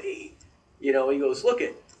no way. He goes, look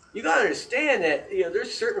you got to understand that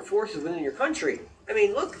there's certain forces within your country.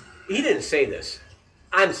 Look, he didn't say this.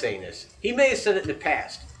 I'm saying this. He may have said it in the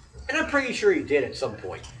past, and I'm pretty sure he did at some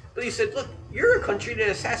point. But he said, look, you're a country that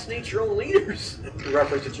assassinates your own leaders, in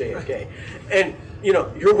reference to JFK. And,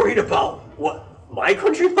 you're worried about what my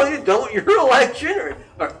country might have done with your election?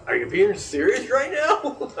 Or are you being serious right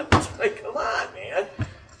now? It's like, come on, man.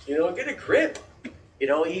 Get a grip.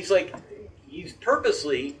 He's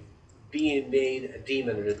purposely being made a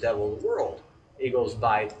demon or the devil of the world. He goes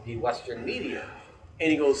by the Western media.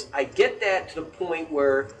 And he goes, I get that to the point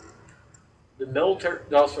where the military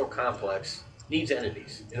industrial complex needs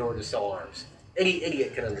enemies in order to sell arms. Any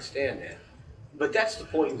idiot can understand that. But that's the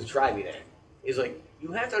point he was driving at. He's like,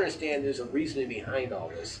 you have to understand there's a reasoning behind all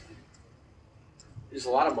this. There's a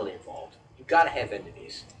lot of money involved. You've got to have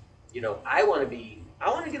enemies. I want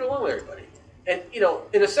to get along with everybody. And,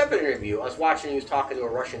 in a separate interview, I was watching, he was talking to a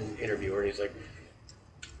Russian interviewer, and he's like,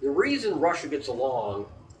 the reason Russia gets along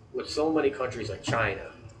with so many countries like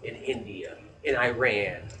China and India and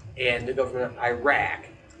Iran and the government of Iraq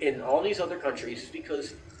and all these other countries is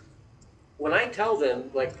because when I tell them,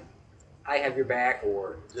 like, I have your back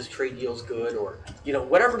or this trade deal's good or,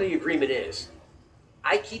 whatever the agreement is,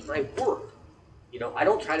 I keep my word. I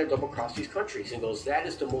don't try to double cross these countries. And he goes, that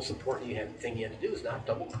is the most important thing you have to do is not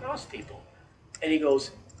double cross people. And he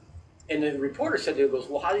goes, and the reporter said to him, goes,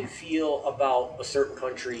 well, how do you feel about a certain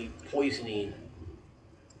country poisoning,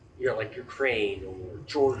 like Ukraine or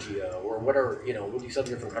Georgia or whatever, with these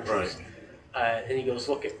other different countries? Right. And he goes,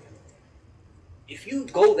 look, if you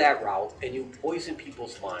go that route and you poison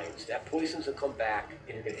people's minds, that poison's will come back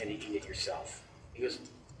and you're going to end up eating it yourself. He goes,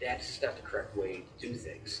 that's not the correct way to do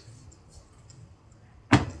things.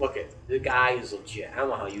 Look, the guy is legit. I don't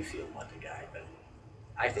know how you feel about the guy, but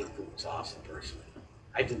I think Putin's awesome personally.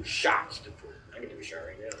 I do shots to Putin. I can do a shot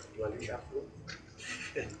right now. You want to do a shot for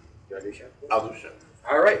Putin? You want to do a shot for Putin? I'll do a shot.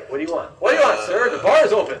 All right. What do you want? What do you want, sir? The bar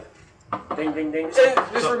is open. Ding, ding, ding. And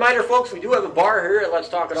just a reminder, folks, we do have a bar here at Let's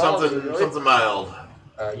Talk It All. Something mild.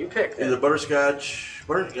 You pick. Either butterscotch.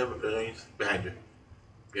 Behind you.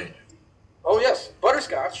 Oh, yes.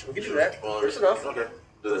 Butterscotch. We'll give you that. Well, there's enough. Okay.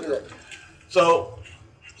 We'll do that. So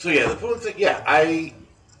yeah, the Putin thing, yeah, I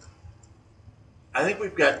think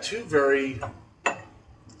we've got two very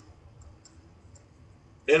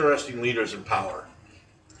interesting leaders in power.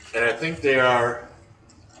 And I think they are,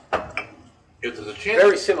 if there's a chance,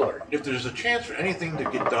 very similar. If there's a chance for anything to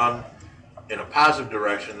get done in a positive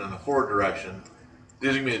direction and a forward direction,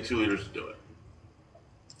 these are going to be the two leaders to do it.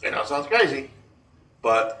 And that sounds crazy,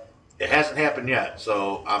 but it hasn't happened yet.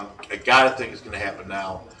 So I got to think it's going to happen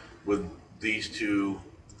now with these two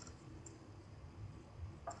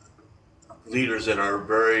leaders that are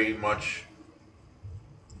very much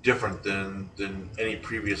different than any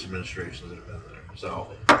previous administrations that have been there. So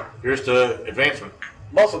here's to advancement.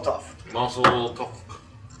 Muscle tough. Muscle tough.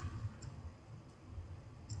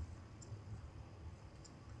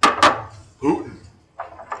 Putin.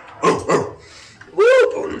 Oh.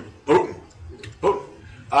 Woo, Putin. Putin.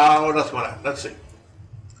 What else going on? Let's see.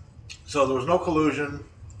 So there was no collusion.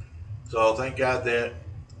 So thank God that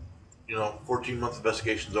 14-month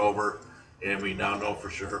investigation's over, and we now know for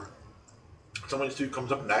sure. Someone two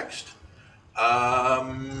comes up next.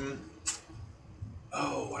 What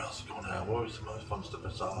else is going on? What was some other fun stuff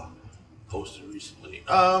I saw posted recently?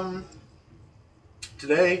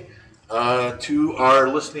 Today, to our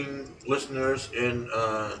listeners in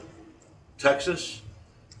Texas,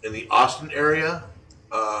 in the Austin area,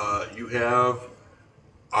 you have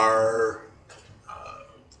our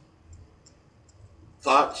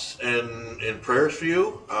thoughts and prayers for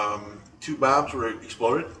you. 2 bombs were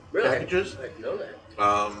exploded. Really? Packages. I didn't know that.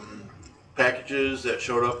 Packages that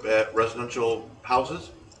showed up at residential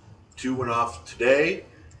houses. 2 went off today,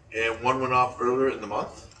 and 1 went off earlier in the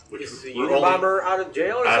month. Which is the Unabomber out of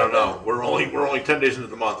jail or something? I don't know. We're only 10 days into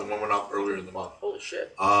the month, and 1 went off earlier in the month. Holy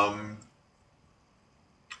shit.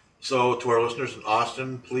 So to our listeners in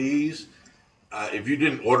Austin, please, if you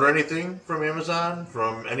didn't order anything from Amazon,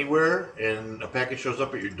 from anywhere, and a package shows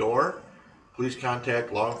up at your door, please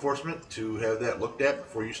contact law enforcement to have that looked at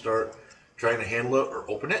before you start trying to handle it or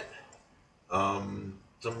open it. Some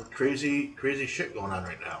crazy shit going on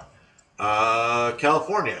right now.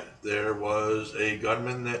 California, there was a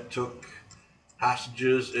gunman that took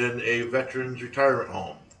hostages in a veterans retirement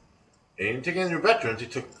home. And he didn't take any of their veterans, he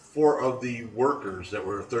took 4 of the workers that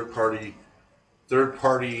were a third party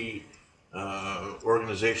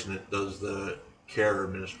organization that does the care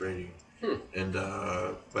administrating. And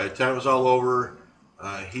by the time it was all over,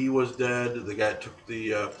 he was dead. The guy took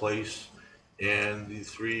the place, and the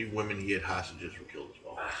 3 women he had hostages were killed as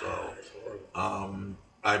well. So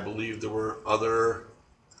I believe there were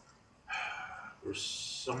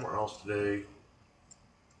somewhere else today.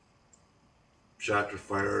 Shots were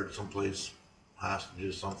fired someplace.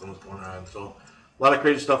 Hostages, something was going on. So a lot of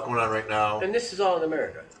crazy stuff going on right now. And this is all in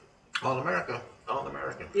America. All in America. All in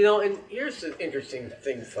America. And here's the interesting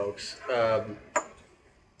thing, folks.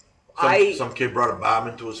 Some kid brought a bomb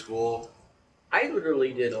into a school. I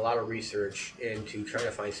literally did a lot of research into trying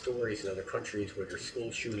to find stories in other countries where there's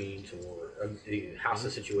school shootings or the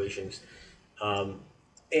hostage situations.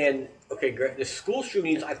 And okay, the school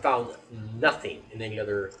shootings, I found nothing in any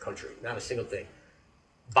other country, not a single thing.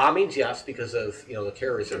 Bombings, yes, because of the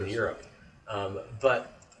terrorism in Europe,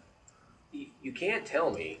 but you can't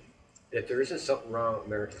tell me that there isn't something wrong with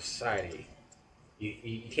American society.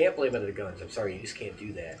 You can't blame it on the guns. I'm sorry, you just can't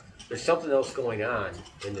do that. There's something else going on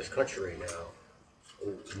in this country right now,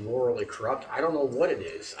 morally corrupt. I don't know what it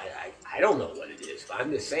is. I don't know what it is. But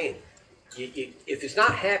I'm just saying, if it's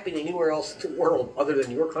not happening anywhere else in the world other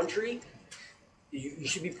than your country, you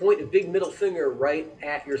should be pointing a big middle finger right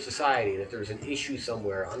at your society that there's an issue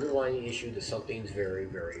somewhere, underlying issue that something's very,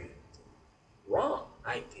 very wrong.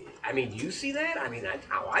 I mean, do you see that? I mean, that's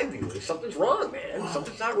how I view it. Something's wrong, man.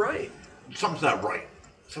 Something's not right. Something's not right.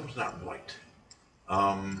 Something's not right.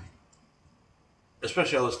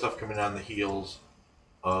 Especially all this stuff coming on the heels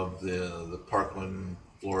of the Parkland,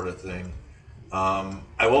 Florida thing.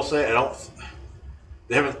 I will say I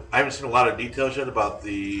haven't seen a lot of details yet about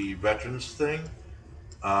the veterans thing,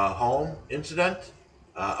 home incident.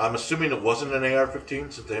 I'm assuming it wasn't an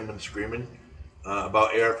AR-15 since they haven't been screaming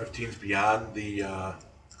about AR-15s beyond the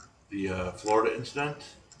Florida incident.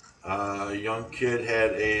 A young kid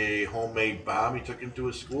had a homemade bomb he took into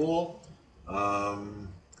his school.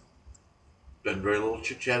 Been very little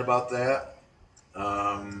chit chat about that.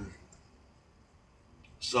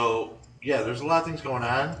 So yeah, there's a lot of things going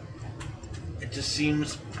on. It just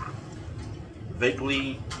seems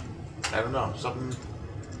vaguely, I don't know, something.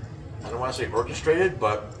 I don't want to say orchestrated,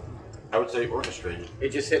 but I would say orchestrated. It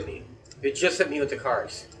just hit me. It just hit me with the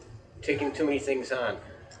cars. Taking too many things on.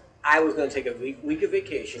 I was going to take a week of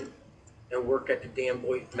vacation and work at the damn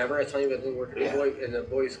boy. Remember I was telling you about work at the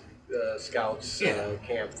Boy Scouts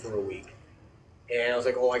camp for a week. And I was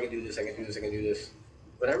like, oh, I can do this, I can do this, I can do this.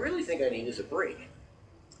 What I really think I need is a break.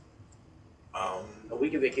 A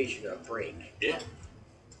week of vacation, a break. Yeah.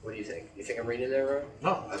 What do you think? You think I'm reading that wrong?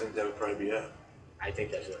 No, I think that would probably be it. I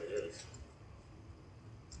think that's what it is.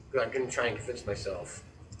 I'm going to try and convince myself.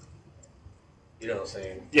 You know what I'm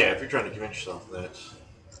saying? Yeah, if you're trying to convince yourself, that's...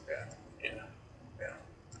 Yeah.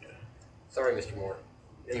 Yeah. Sorry, Mr. Moore.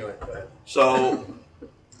 Anyway, go ahead. So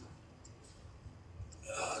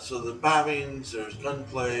the bombings, there's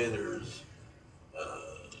gunplay, there's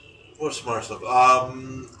more smart stuff.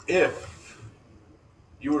 If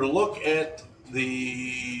you were to look at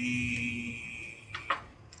the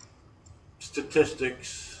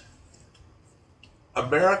statistics,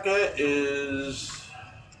 America is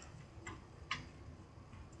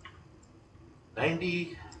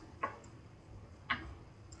 90.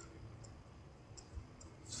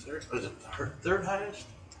 Was it third highest?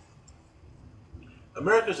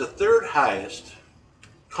 America's the third highest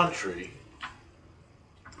country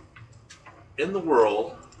in the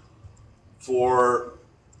world for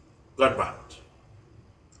gun violence.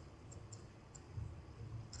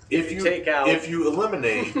 If you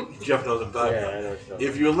eliminate, Jeff knows what I'm talking about. I know what you're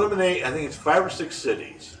If you eliminate, I think it's 5 or 6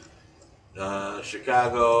 cities.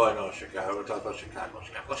 Chicago, I know Chicago. We're talking about Chicago.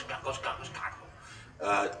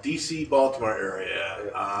 DC, Baltimore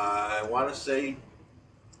area. I want to say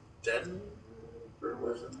Denver,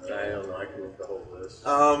 was it? I don't know. I can look the whole list.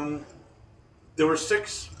 There were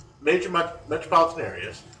 6 major metropolitan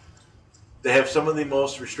areas. They have some of the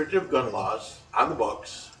most restrictive gun laws on the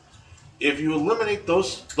books. If you eliminate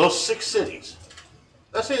those 6 cities,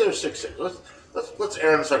 let's say there's 6 cities. Let's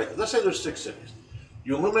err on the side. Let's say there's 6 cities.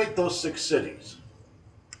 You eliminate those 6 cities.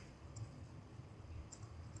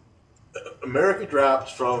 America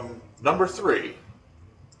drops from number 3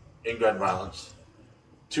 in gun violence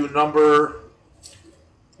to number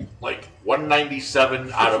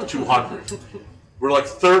 197 out of 200. We're like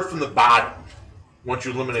third from the bottom once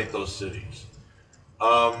you eliminate those cities.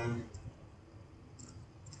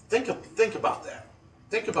 Think about that.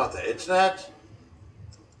 Think about that. It's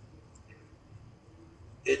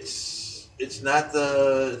not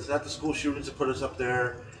the school shootings that put us up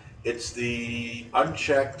there. It's the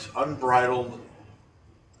unchecked, unbridled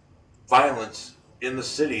violence in the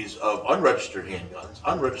cities of unregistered handguns,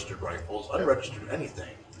 unregistered rifles, unregistered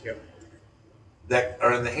anything. Yep. That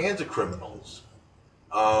are in the hands of criminals.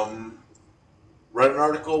 Read an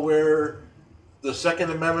article where the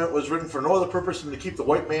Second Amendment was written for no other purpose than to keep the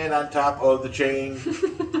white man on top of the chain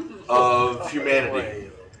of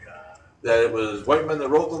humanity. That it was white men that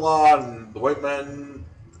wrote the law, and the white men,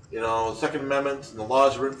 the Second Amendment and the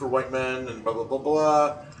laws are written for white men, and blah blah blah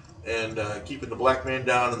blah, and keeping the black man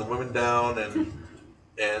down and the women down,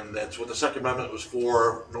 and that's what the Second Amendment was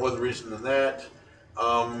for. No other reason than that.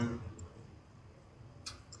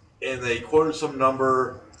 and they quoted some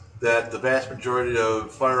number that the vast majority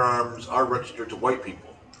of firearms are registered to white people.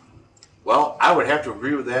 Well, I would have to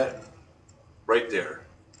agree with that right there.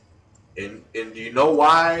 And do you know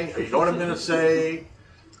why? Or you know what I'm going to say?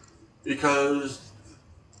 Because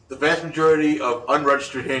the vast majority of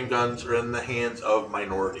unregistered handguns are in the hands of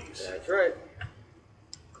minorities. That's right.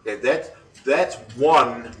 Okay, that's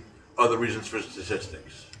one of the reasons for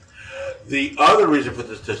statistics. The other reason for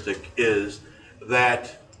the statistic is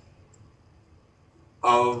that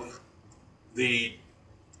of the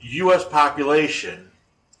U.S. population,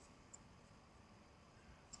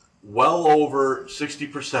 well over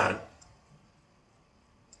 60%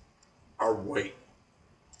 are white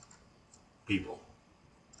people.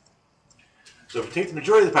 So if you take the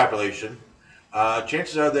majority of the population,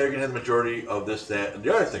 chances are they're going to have the majority of this, that, and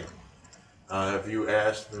the other thing. If you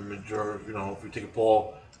ask the majority, if you take a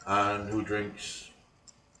poll on who drinks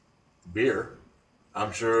beer,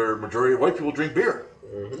 I'm sure majority of white people drink beer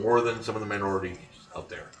more than some of the minorities out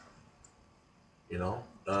there.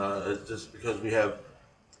 It's just because we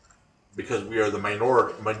are the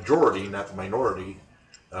majority, not the minority.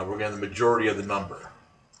 We're going to have the majority of the number.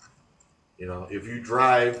 If you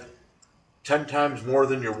drive 10 times more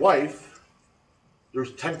than your wife,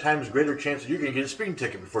 there's 10 times greater chance that you're going to get a speeding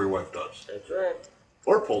ticket before your wife does. That's right.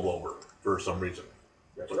 Or pulled over for some reason.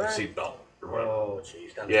 That's with right. a seatbelt or whatever. Oh,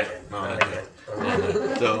 jeez. Yeah.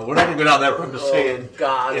 So we're not going to go down that road. I'm just saying,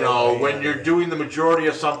 God, when you're doing the majority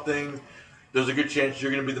of something, there's a good chance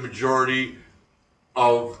you're going to be the majority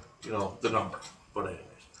of, the number. But anyways.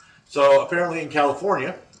 So apparently in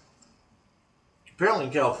California,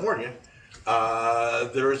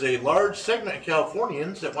 there is a large segment of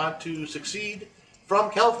Californians that want to succeed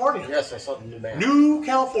from California. Yes, I saw the new map. New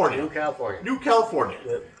California.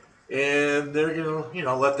 Yep. And they're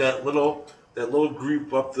gonna, let that little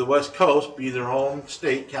group up the West Coast be their own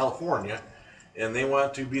state, California, and they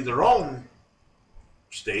want to be their own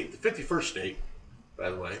state, the 51st state, by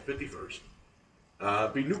the way, 51st,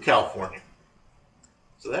 be New California.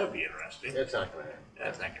 So that would be interesting. That's not going to happen.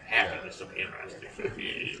 That's not going to happen. It's so interesting.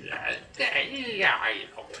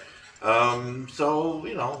 So,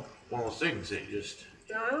 one of those things that you just...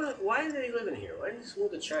 why are they living here? Why don't you just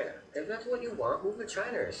move to China? If that's what you want, move to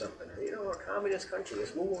China or something. Or a communist country.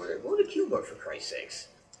 Just move over there. Go to Cuba, for Christ's sakes.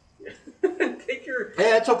 Take your...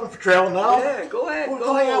 Hey, it's open for travel now. Yeah, go ahead.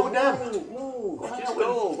 Go hang out with them. Move. Go Just hang out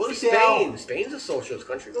go. with Go to Spain. Spain's a socialist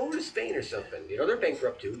country. Go over to Spain or something. They're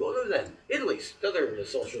bankrupt too. Go to them. Italy's another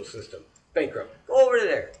socialist system. Bankrupt. Go over to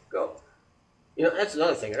there. Go. That's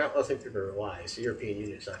another thing. I don't think people realize the European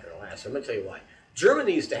Union's not going to last. So I'm going to tell you why.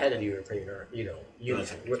 Germany's the head of the European Union.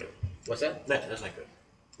 What's that? That's not good.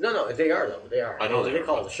 No, they are though. They are. I know they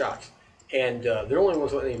call it the shots, and they're the only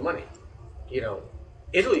ones with any money.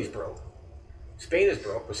 Italy's broke. Spain is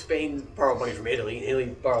broke, but Spain borrowed money from Italy, and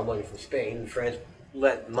Italy borrowed money from Spain, and France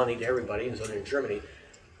lent money to everybody, and so did Germany.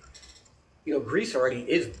 Greece already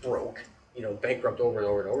is broke, bankrupt over and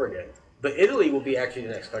over and over again. But Italy will be actually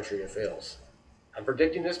the next country that fails. I'm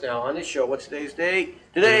predicting this now on this show. What's today's date?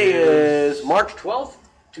 Today is March 12th,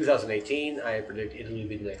 2018. I predict Italy will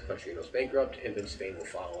be the next country that goes bankrupt, and then Spain will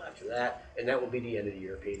follow after that, and that will be the end of the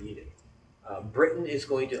European Union. Britain is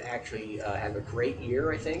going to actually have a great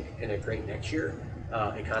year, I think, and a great next year.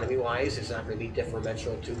 Economy-wise, it's not going to be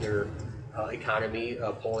detrimental to their economy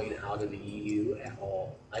pulling out of the EU at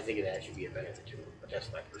all. I think it actually be a benefit to them, but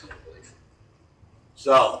that's my personal belief.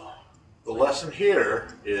 So, the lesson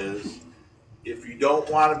here is, if you don't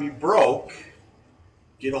want to be broke,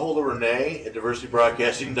 get a hold of Renee at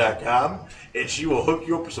diversitybroadcasting.com, and she will hook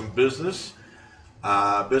you up with some business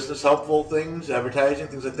helpful things, advertising,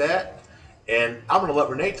 things like that. And I'm going to let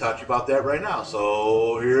Renee talk to you about that right now.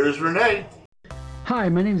 So here's Renee. Hi,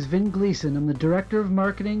 my name is Vin Gleason. I'm the Director of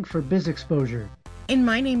Marketing for Biz Exposure. And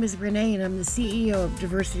my name is Renee, and I'm the CEO of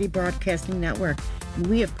Diversity Broadcasting Network. And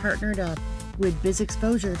we have partnered up with Biz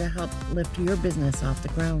Exposure to help lift your business off the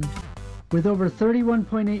ground. With over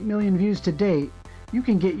 31.8 million views to date, you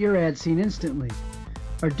can get your ad seen instantly.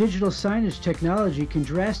 Our digital signage technology can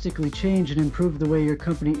drastically change and improve the way your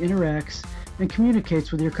company interacts and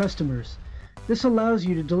communicates with your customers. This allows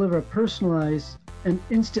you to deliver a personalized and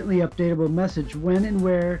instantly updatable message when and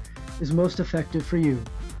where is most effective for you,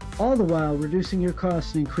 all the while reducing your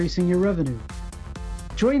costs and increasing your revenue.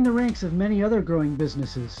 Join the ranks of many other growing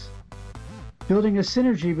businesses. Building a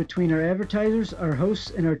synergy between our advertisers, our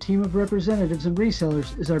hosts, and our team of representatives and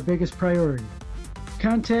resellers is our biggest priority.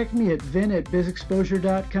 Contact me at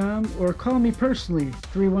vin@bizexposure.com or call me personally,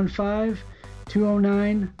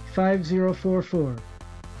 315-209-5044.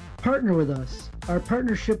 Partner with us. Our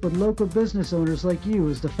partnership with local business owners like you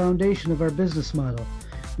is the foundation of our business model.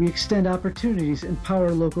 We extend opportunities and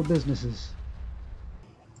power local businesses.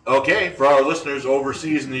 Okay, for our listeners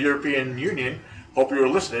overseas in the European Union, hope you're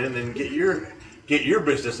listening and get your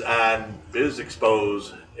business on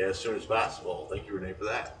BizExpose as soon as possible. Thank you, Renee, for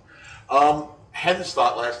that. Had this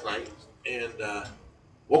thought last night and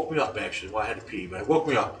woke me up actually. Well, I had to pee, but it woke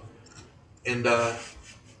me up. And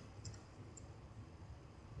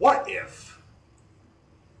what if?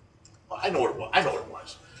 Well, I know what it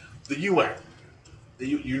was. The UN, the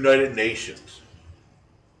United Nations.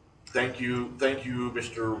 Thank you,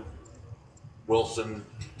 Mr. Wilson,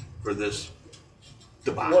 for this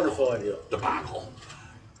debacle. Wonderful idea. Debacle.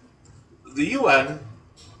 The UN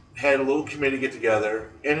had a little committee get together,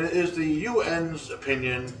 and it is the UN's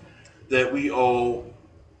opinion that we owe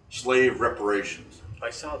slave reparations.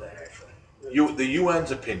 I saw that actually. The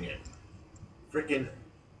UN's opinion. Freaking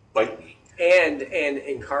bite me. And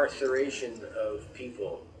incarceration of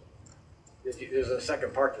people. There's a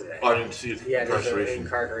second part to that. Oh, I didn't see it. Yeah, there's Incarceration.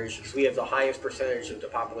 incarceration. So we have the highest percentage of the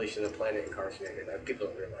population of the planet incarcerated. People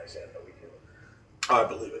don't realize that, but we do. Oh, I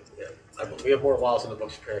believe it. Yeah. We have more laws in the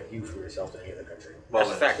books to protect you from yourself than any other country. Well,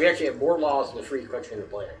 That's a fact. We actually have more laws than the free country on the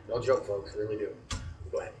planet. No joke, folks. We really do.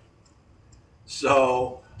 Go ahead.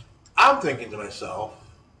 So, I'm thinking to myself,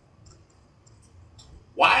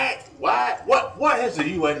 what has the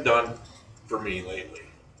UN done for me lately?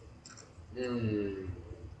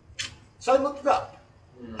 So I looked it up.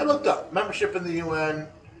 I looked up membership in the UN.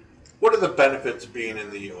 What are the benefits of being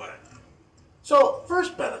in the UN? So,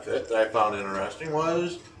 first benefit that I found interesting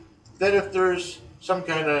was that if there's some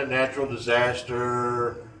kind of natural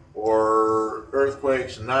disaster or earthquake,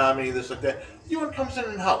 tsunami, this like that, the UN comes in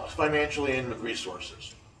and helps financially and with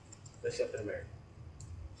resources. Except in America.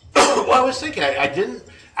 Well, I was thinking, I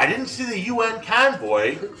didn't see the UN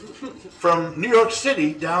convoy from New York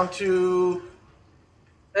City down to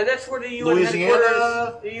And that's where the UN Louisiana.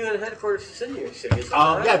 headquarters. The UN headquarters is in New York City. Isn't it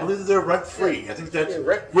not? Yeah, I believe they're rent free. I think that's Yeah,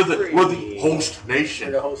 we're rent-free. the host nation.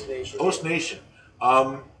 We're the host nation. Host nation.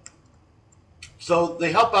 So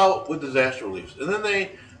they help out with disaster relief, and then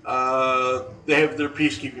they have their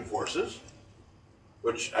peacekeeping forces,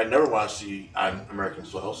 which I never want to see on American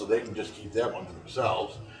soil, so they can just keep that one to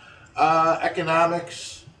themselves.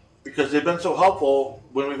 Economics, because they've been so helpful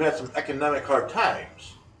when we've had some economic hard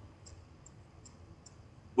times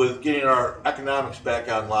with getting our economics back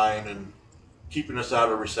online and keeping us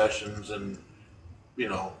out of recessions and,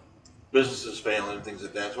 businesses failing and things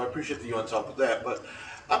like that. So I appreciate the UN's help with that, but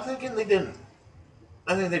I'm thinking they didn't.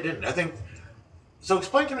 So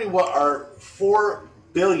explain to me what our $4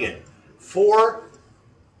 billion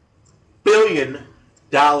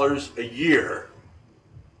a year,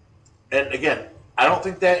 and again, I don't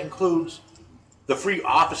think that includes the free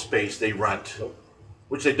office space they rent,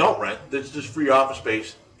 which they don't rent. It's just free office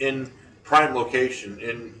space in prime location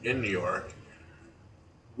in New York.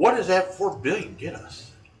 What does that $4 billion get us?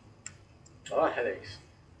 A lot of headaches.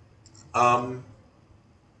 And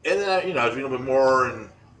then I was reading a little bit more, and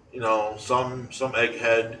some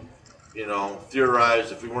egghead,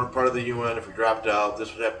 theorized if we weren't part of the UN, if we dropped out,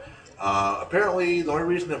 this would happen. Apparently, the only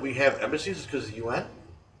reason that we have embassies is because of the UN.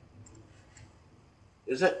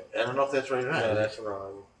 Is it? I don't know if that's right or not. No, that's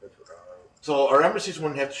wrong. That's wrong. So our embassies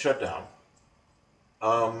wouldn't have to shut down.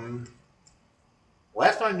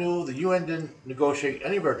 Last I knew, the UN didn't negotiate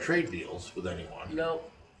any of our trade deals with anyone. No,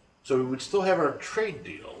 So we would still have our trade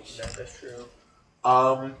deals. that's true.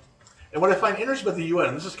 And what I find interesting about the UN,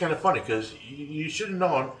 and this is kind of funny because you should have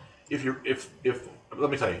known if let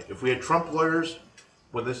me tell you, if we had Trump lawyers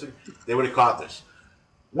when this, they would have caught this.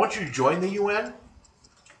 Once you join the UN,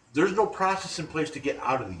 there's no process in place to get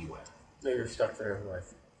out of the UN. No, you're stuck there in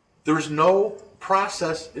life. There's no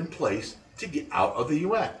process in place to get out of the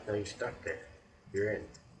UN. No, you're stuck there. You're in.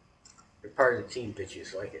 You're part of the team,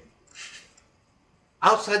 bitches. Like it.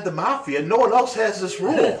 Outside the mafia, no one else has this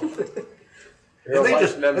rule. You're and a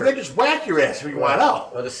life member. they just whack your ass if you want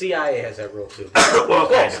out. Well, the CIA has that rule too. Well,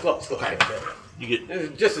 Close. You get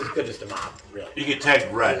It's just as good as the mob, really. you get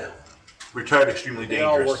tagged red. Yeah. Retired extremely They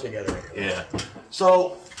all work dangerous. together. Yeah.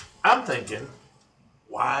 So I'm thinking,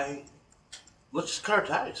 why? Let's just cut our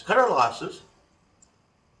ties, cut our losses,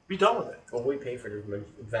 be done with it. Well, we pay for the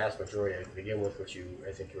vast majority to begin with, which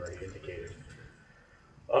I think you already indicated.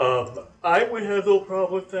 I would have no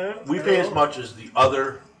problem with that. We pay as much as the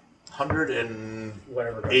other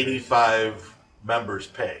 185 members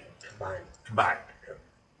pay combined.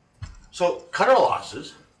 So cut our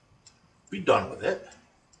losses, be done with it,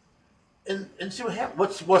 and see what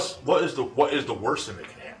happens. What is the worst thing that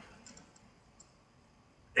can happen?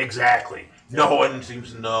 Exactly. No one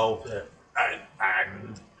seems to know. Yeah.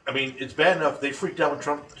 I mean, it's bad enough they freaked out when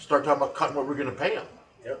Trump started talking about cutting what we're going to pay them.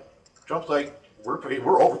 Yep. Trump's like,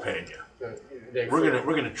 we're overpaying you. They- We're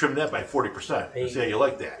gonna trim that by 40%. And see how you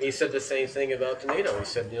like that. He said the same thing about the NATO. He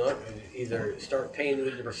said, you know what, either start paying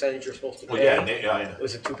the percentage you're supposed to pay. Well, yeah, I know.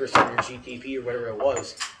 Was it 2% of your GDP or whatever it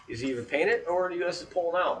was? Is either paying it or the U.S. is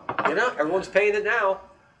pulling out. You know, everyone's paying it now.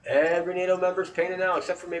 Every NATO member's paying it now,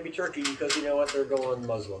 except for maybe Turkey, because you know what, they're going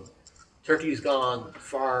Muslim. Turkey's gone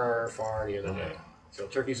far, far the other way. So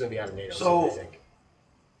Turkey's going to be out of NATO, So- I think.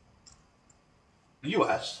 The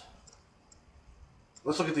U.S.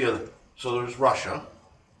 Let's look at the other. So there's Russia.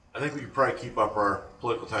 I think we could probably keep up our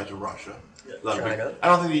political ties with Russia. Yeah, That'd be- China. I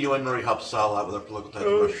don't think the UN really helps us out a lot with our political ties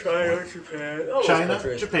with Russia. Japan. All those China,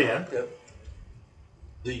 countries. Japan. Yep.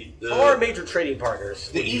 The All our major trading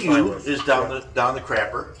partners. the would be fine EU with. is down Yeah. the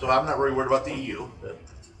crapper, so I'm not really worried about the EU. Yeah.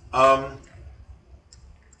 Um,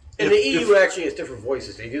 And if- the EU if- actually has different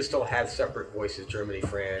voices. They do still have separate voices. Germany,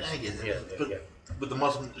 France. I get it. Yeah, but yeah. with the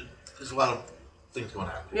Muslim, there's a lot of things going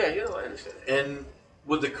on. Yeah, you know, I understand. And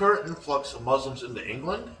with the current influx of Muslims into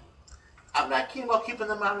England, I'm not keen about keeping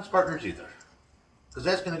them on as partners either. Because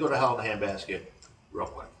that's going to go to hell in a handbasket real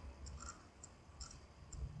quick.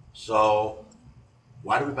 So,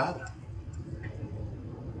 why do we bother?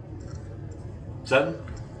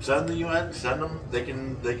 Send the UN, send them. They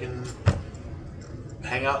can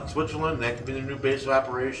hang out in Switzerland. That could be their new base of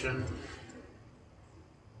operation.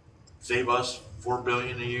 Save us $4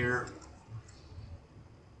 billion a year.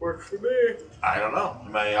 Works for me. I don't know.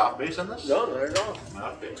 Am I off base on this? No, not at all. I'm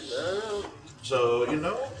off base. No. So,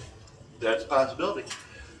 that's a possibility.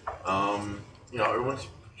 Everyone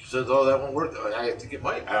says, oh, that won't work. I think it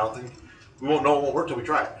might. I don't think, we won't know it won't work till we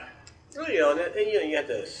try it. Well, and you have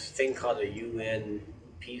this thing called the UN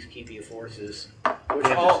peacekeeping forces, which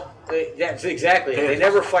Kansas. that's exactly it. They Kansas.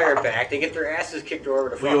 never fire back. They get their asses kicked wherever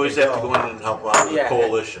the fuck We always they have to go in and help out with Yeah. the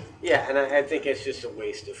coalition. Yeah, and I think it's just a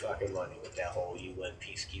waste of fucking money with that whole UN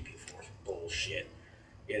peacekeeping force bullshit.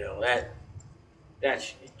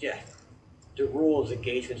 That's the rules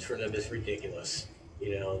engagements for them is ridiculous.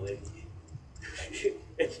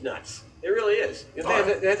 It's nuts. It really is. They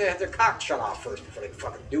have to have their cock shut off first before they can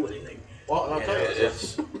fucking do anything. Well, and I'll tell you, Yeah.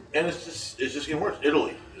 it's just getting worse.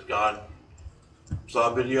 Italy is gone.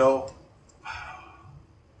 Saw a video.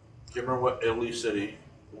 Can't remember what Italy city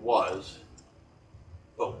was,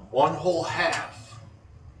 but one whole half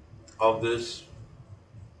of this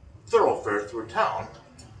thoroughfare through town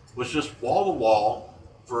was just wall to wall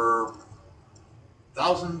for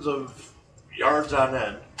thousands of yards on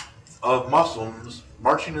end of Muslims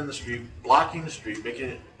marching in the street, blocking the street, making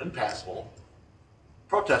it impassable,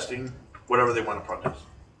 protesting whatever they want to protest.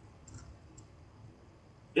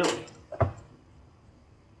 Italy.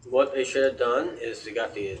 What they should have done is they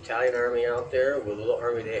got the Italian army out there with the little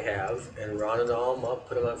army they have and rounded all them up,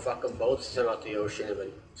 put them on fucking boats, sent them out the ocean, and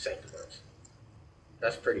then sank the boats.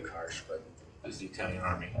 That's pretty harsh, but Is the Italian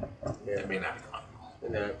army. Yeah. It may not be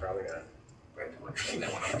coming. no, probably not. That one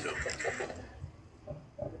up too.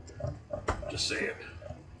 Just saying.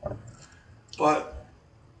 But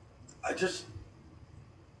I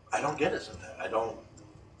don't get it sometimes. I don't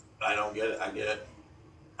get it. I get it.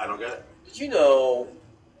 I don't get it. Did you know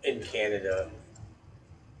in Canada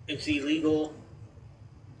it's illegal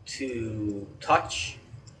to touch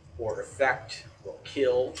or affect or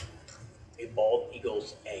kill a bald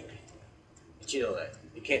eagle's egg? Did you know that?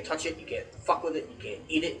 You can't touch it, you can't fuck with it, you can't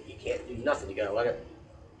eat it, you can't do nothing. You gotta let it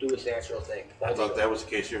do its natural thing. I thought that was the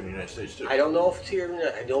case here in the United States too. I don't know if it's here or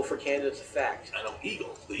not. I know for Canada it's a fact. I know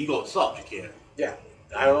eagles. The eagle itself, you can't. Yeah.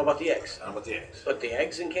 I don't know about the eggs. I don't know about the eggs. But the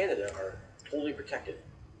eggs in Canada are totally protected.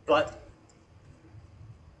 But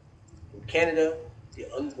in Canada, the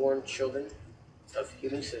unborn children of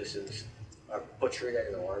human citizens are butchered at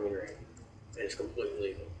an alarming rate. And it's completely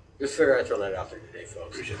legal. Just figure I'd throw that out there today,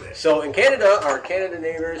 folks. Appreciate that. So in Canada, our Canada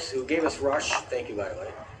neighbors who gave us Rush, thank you by the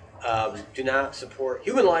way, do not support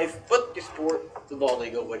human life, but they support the bald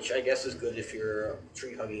eagle, which I guess is good if you're a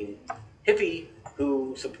tree-hugging hippie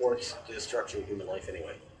who supports the destruction of human life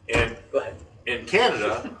anyway. And Go ahead. in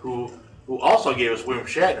Canada, who also gave us William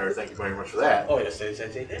Shatner, thank you very much for that. Oh, yes, they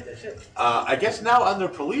did. That's it. I guess now on their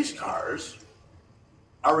police cars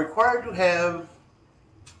are required to have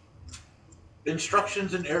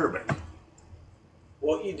instructions in Arabic.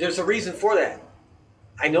 Well, there's a reason for that.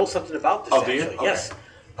 I know something about this, Oh, do you? actually. Okay. Yes.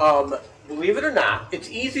 Believe it or not, it's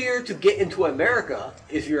easier to get into America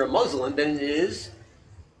if you're a Muslim than it is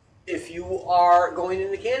if you are going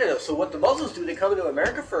into Canada. So what the Muslims do, they come into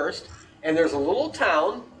America first, and there's a little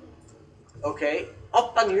town, okay,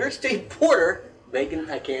 up on the interstate border.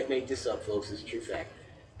 I can't make this up, folks. It's a true fact.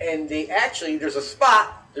 And they actually, there's a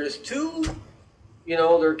spot. There's two You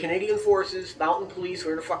know, there are Canadian forces, mountain police,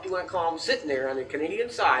 whatever the fuck you want to call them, sitting there on the Canadian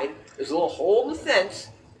side. There's a little hole in the fence,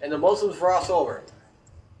 and the Muslims cross over.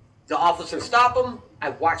 The officers stop them.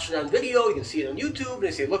 I've watched it on video. You can see it on YouTube. And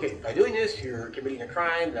they say, look, by doing this, you're committing a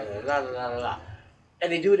crime, blah, blah, blah, blah, blah, blah.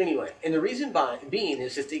 And they do it anyway. And the reason being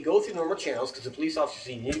is if they go through normal channels, because the police officers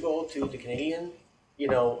say you need to go to the Canadian,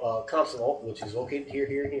 consulate, which is located here,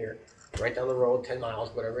 here, and here, right down the road, 10 miles,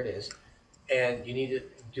 whatever it is, and you need to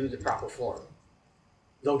do the proper form.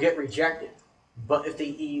 They'll get rejected. But if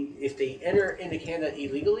they enter into Canada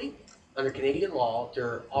illegally, under Canadian law,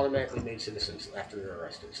 they're automatically made citizens after they're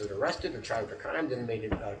arrested. So they're arrested, they're tried for crime, then made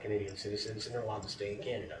Canadian citizens, and they're allowed to stay in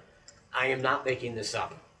Canada. I am not making this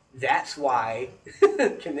up. That's why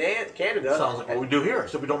Canada... Sounds like what we do here.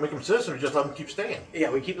 So we don't make them citizens, we just let them keep staying.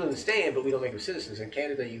 Yeah, we keep them staying, but we don't make them citizens. In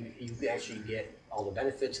Canada, you actually get all the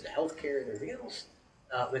benefits of the health care and everything else.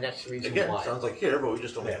 And that's the reason Again, why. sounds like here, but we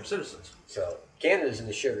just don't make them citizens. So Canada's in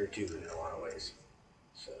the sugar, too, in a lot of ways.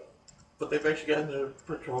 So, But they've actually gotten their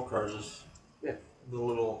patrol cars as the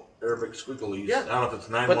little Arabic squiggles. Yeah. I don't know if it's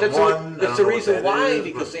 911. but that's the reason why,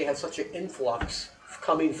 because but... they have such an influx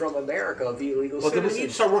coming from America of illegal Well, then citizens. we need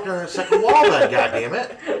to start working on a second wall then,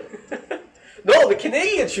 goddammit. No, the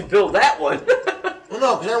Canadians should build that one. Well,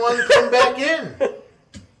 no, because I want them to come back in.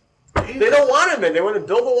 They don't want them in. They want to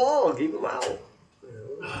build a wall and keep them out.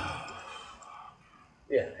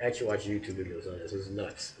 Yeah, I actually watch YouTube videos on this. It's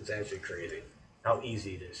nuts. It's actually crazy how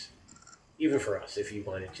easy it is. Even for us, if you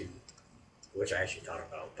wanted to. Which I actually thought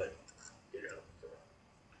about, but,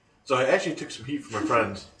 So I actually took some heat from my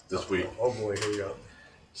friends this week. Oh boy, here we go.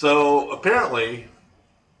 So apparently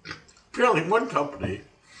one company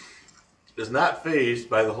is not fazed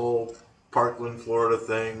by the whole Parkland, Florida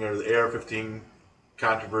thing or the AR-15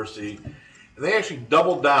 controversy, and they actually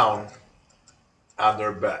doubled down on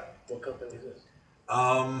their bet. What company is this?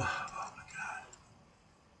 Oh my God.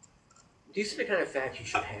 These are the kind of facts you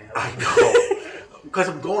should have. I know. Because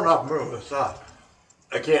I'm going off memory this up.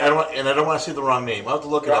 I don't want to say the wrong name. I'll have to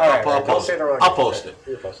look it up. I'll post it. I'll post it.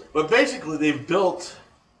 But basically, they've built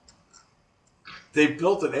an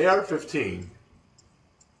AR-15,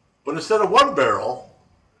 but instead of one barrel,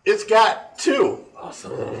 it's got two.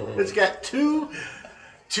 Awesome. It's got two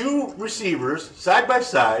receivers side by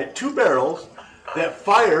side, two barrels that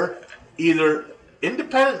fire either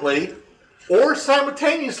independently or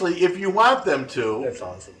simultaneously if you want them to. That's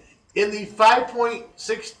awesome. In the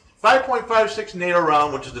 5.56 NATO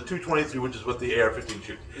round, which is the 223, which is what the AR-15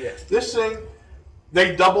 shoots. Yeah. This thing,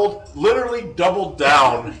 they literally doubled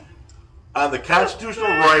down on the constitutional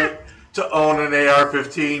right to own an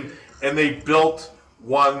AR-15, and they built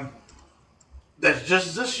one that's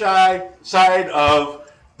just this side of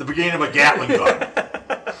the beginning of a Gatling gun.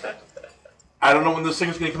 I don't know when this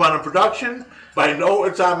thing's going to come out in production, but I know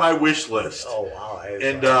it's on my wish list. Oh wow!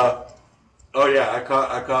 And I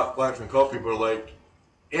caught flack from co people like,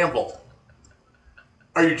 Amble,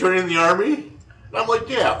 are you joining the army? And I'm like,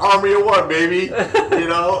 yeah, Army of One, baby.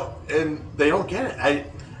 And they don't get it.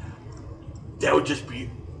 That would just be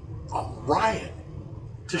a riot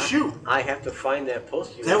to shoot. I have to find that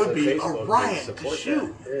post. That would be Facebook a riot to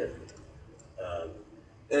shoot. Yeah.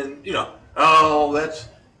 And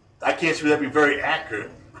I can't see that'd be very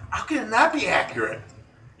accurate. How can it not be accurate?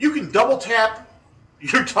 You can double tap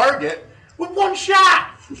your target with one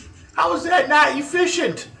shot. How is that not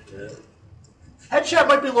efficient? Yeah. Headshot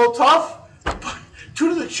might be a little tough, but two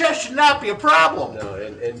to the chest should not be a problem. No,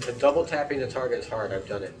 and double tapping the target is hard. I've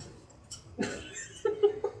done it.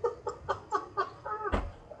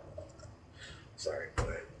 Sorry, go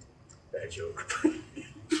ahead. Bad joke.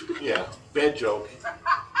 Yeah, bad joke.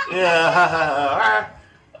 Yeah,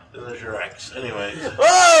 and there's your X. Anyways.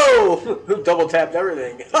 Oh! Double tapped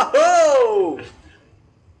everything. Oh!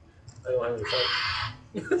 I don't have any fun.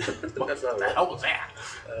 That's not What the right. hell was that?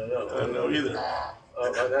 I don't know. I don't know either.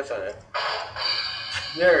 Oh, that's not it.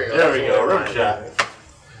 There we go. There we go, rim shot.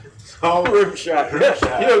 So, Rim shot. Rim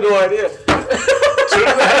shot. You have no idea. to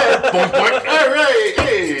the head. Boom, boom. All right,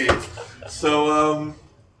 hey.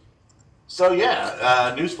 So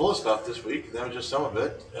yeah, news full of stuff this week. That was just some of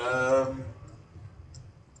it.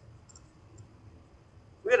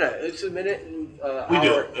 It's a minute and We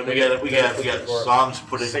do, hour. and we got songs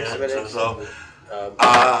put in 6 there. minutes. So,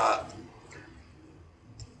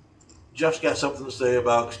 Jeff's got something to say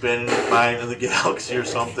about expanding his mind in the galaxy or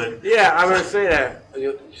something. Yeah, I'm going to say that.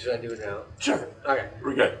 Should I do it now? Sure, Okay.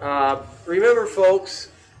 we're good. Remember, folks,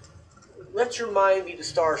 let your mind be the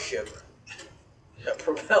starship that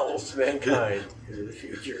propels mankind into the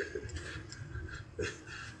future. The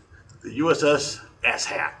USS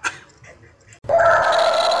Asshat.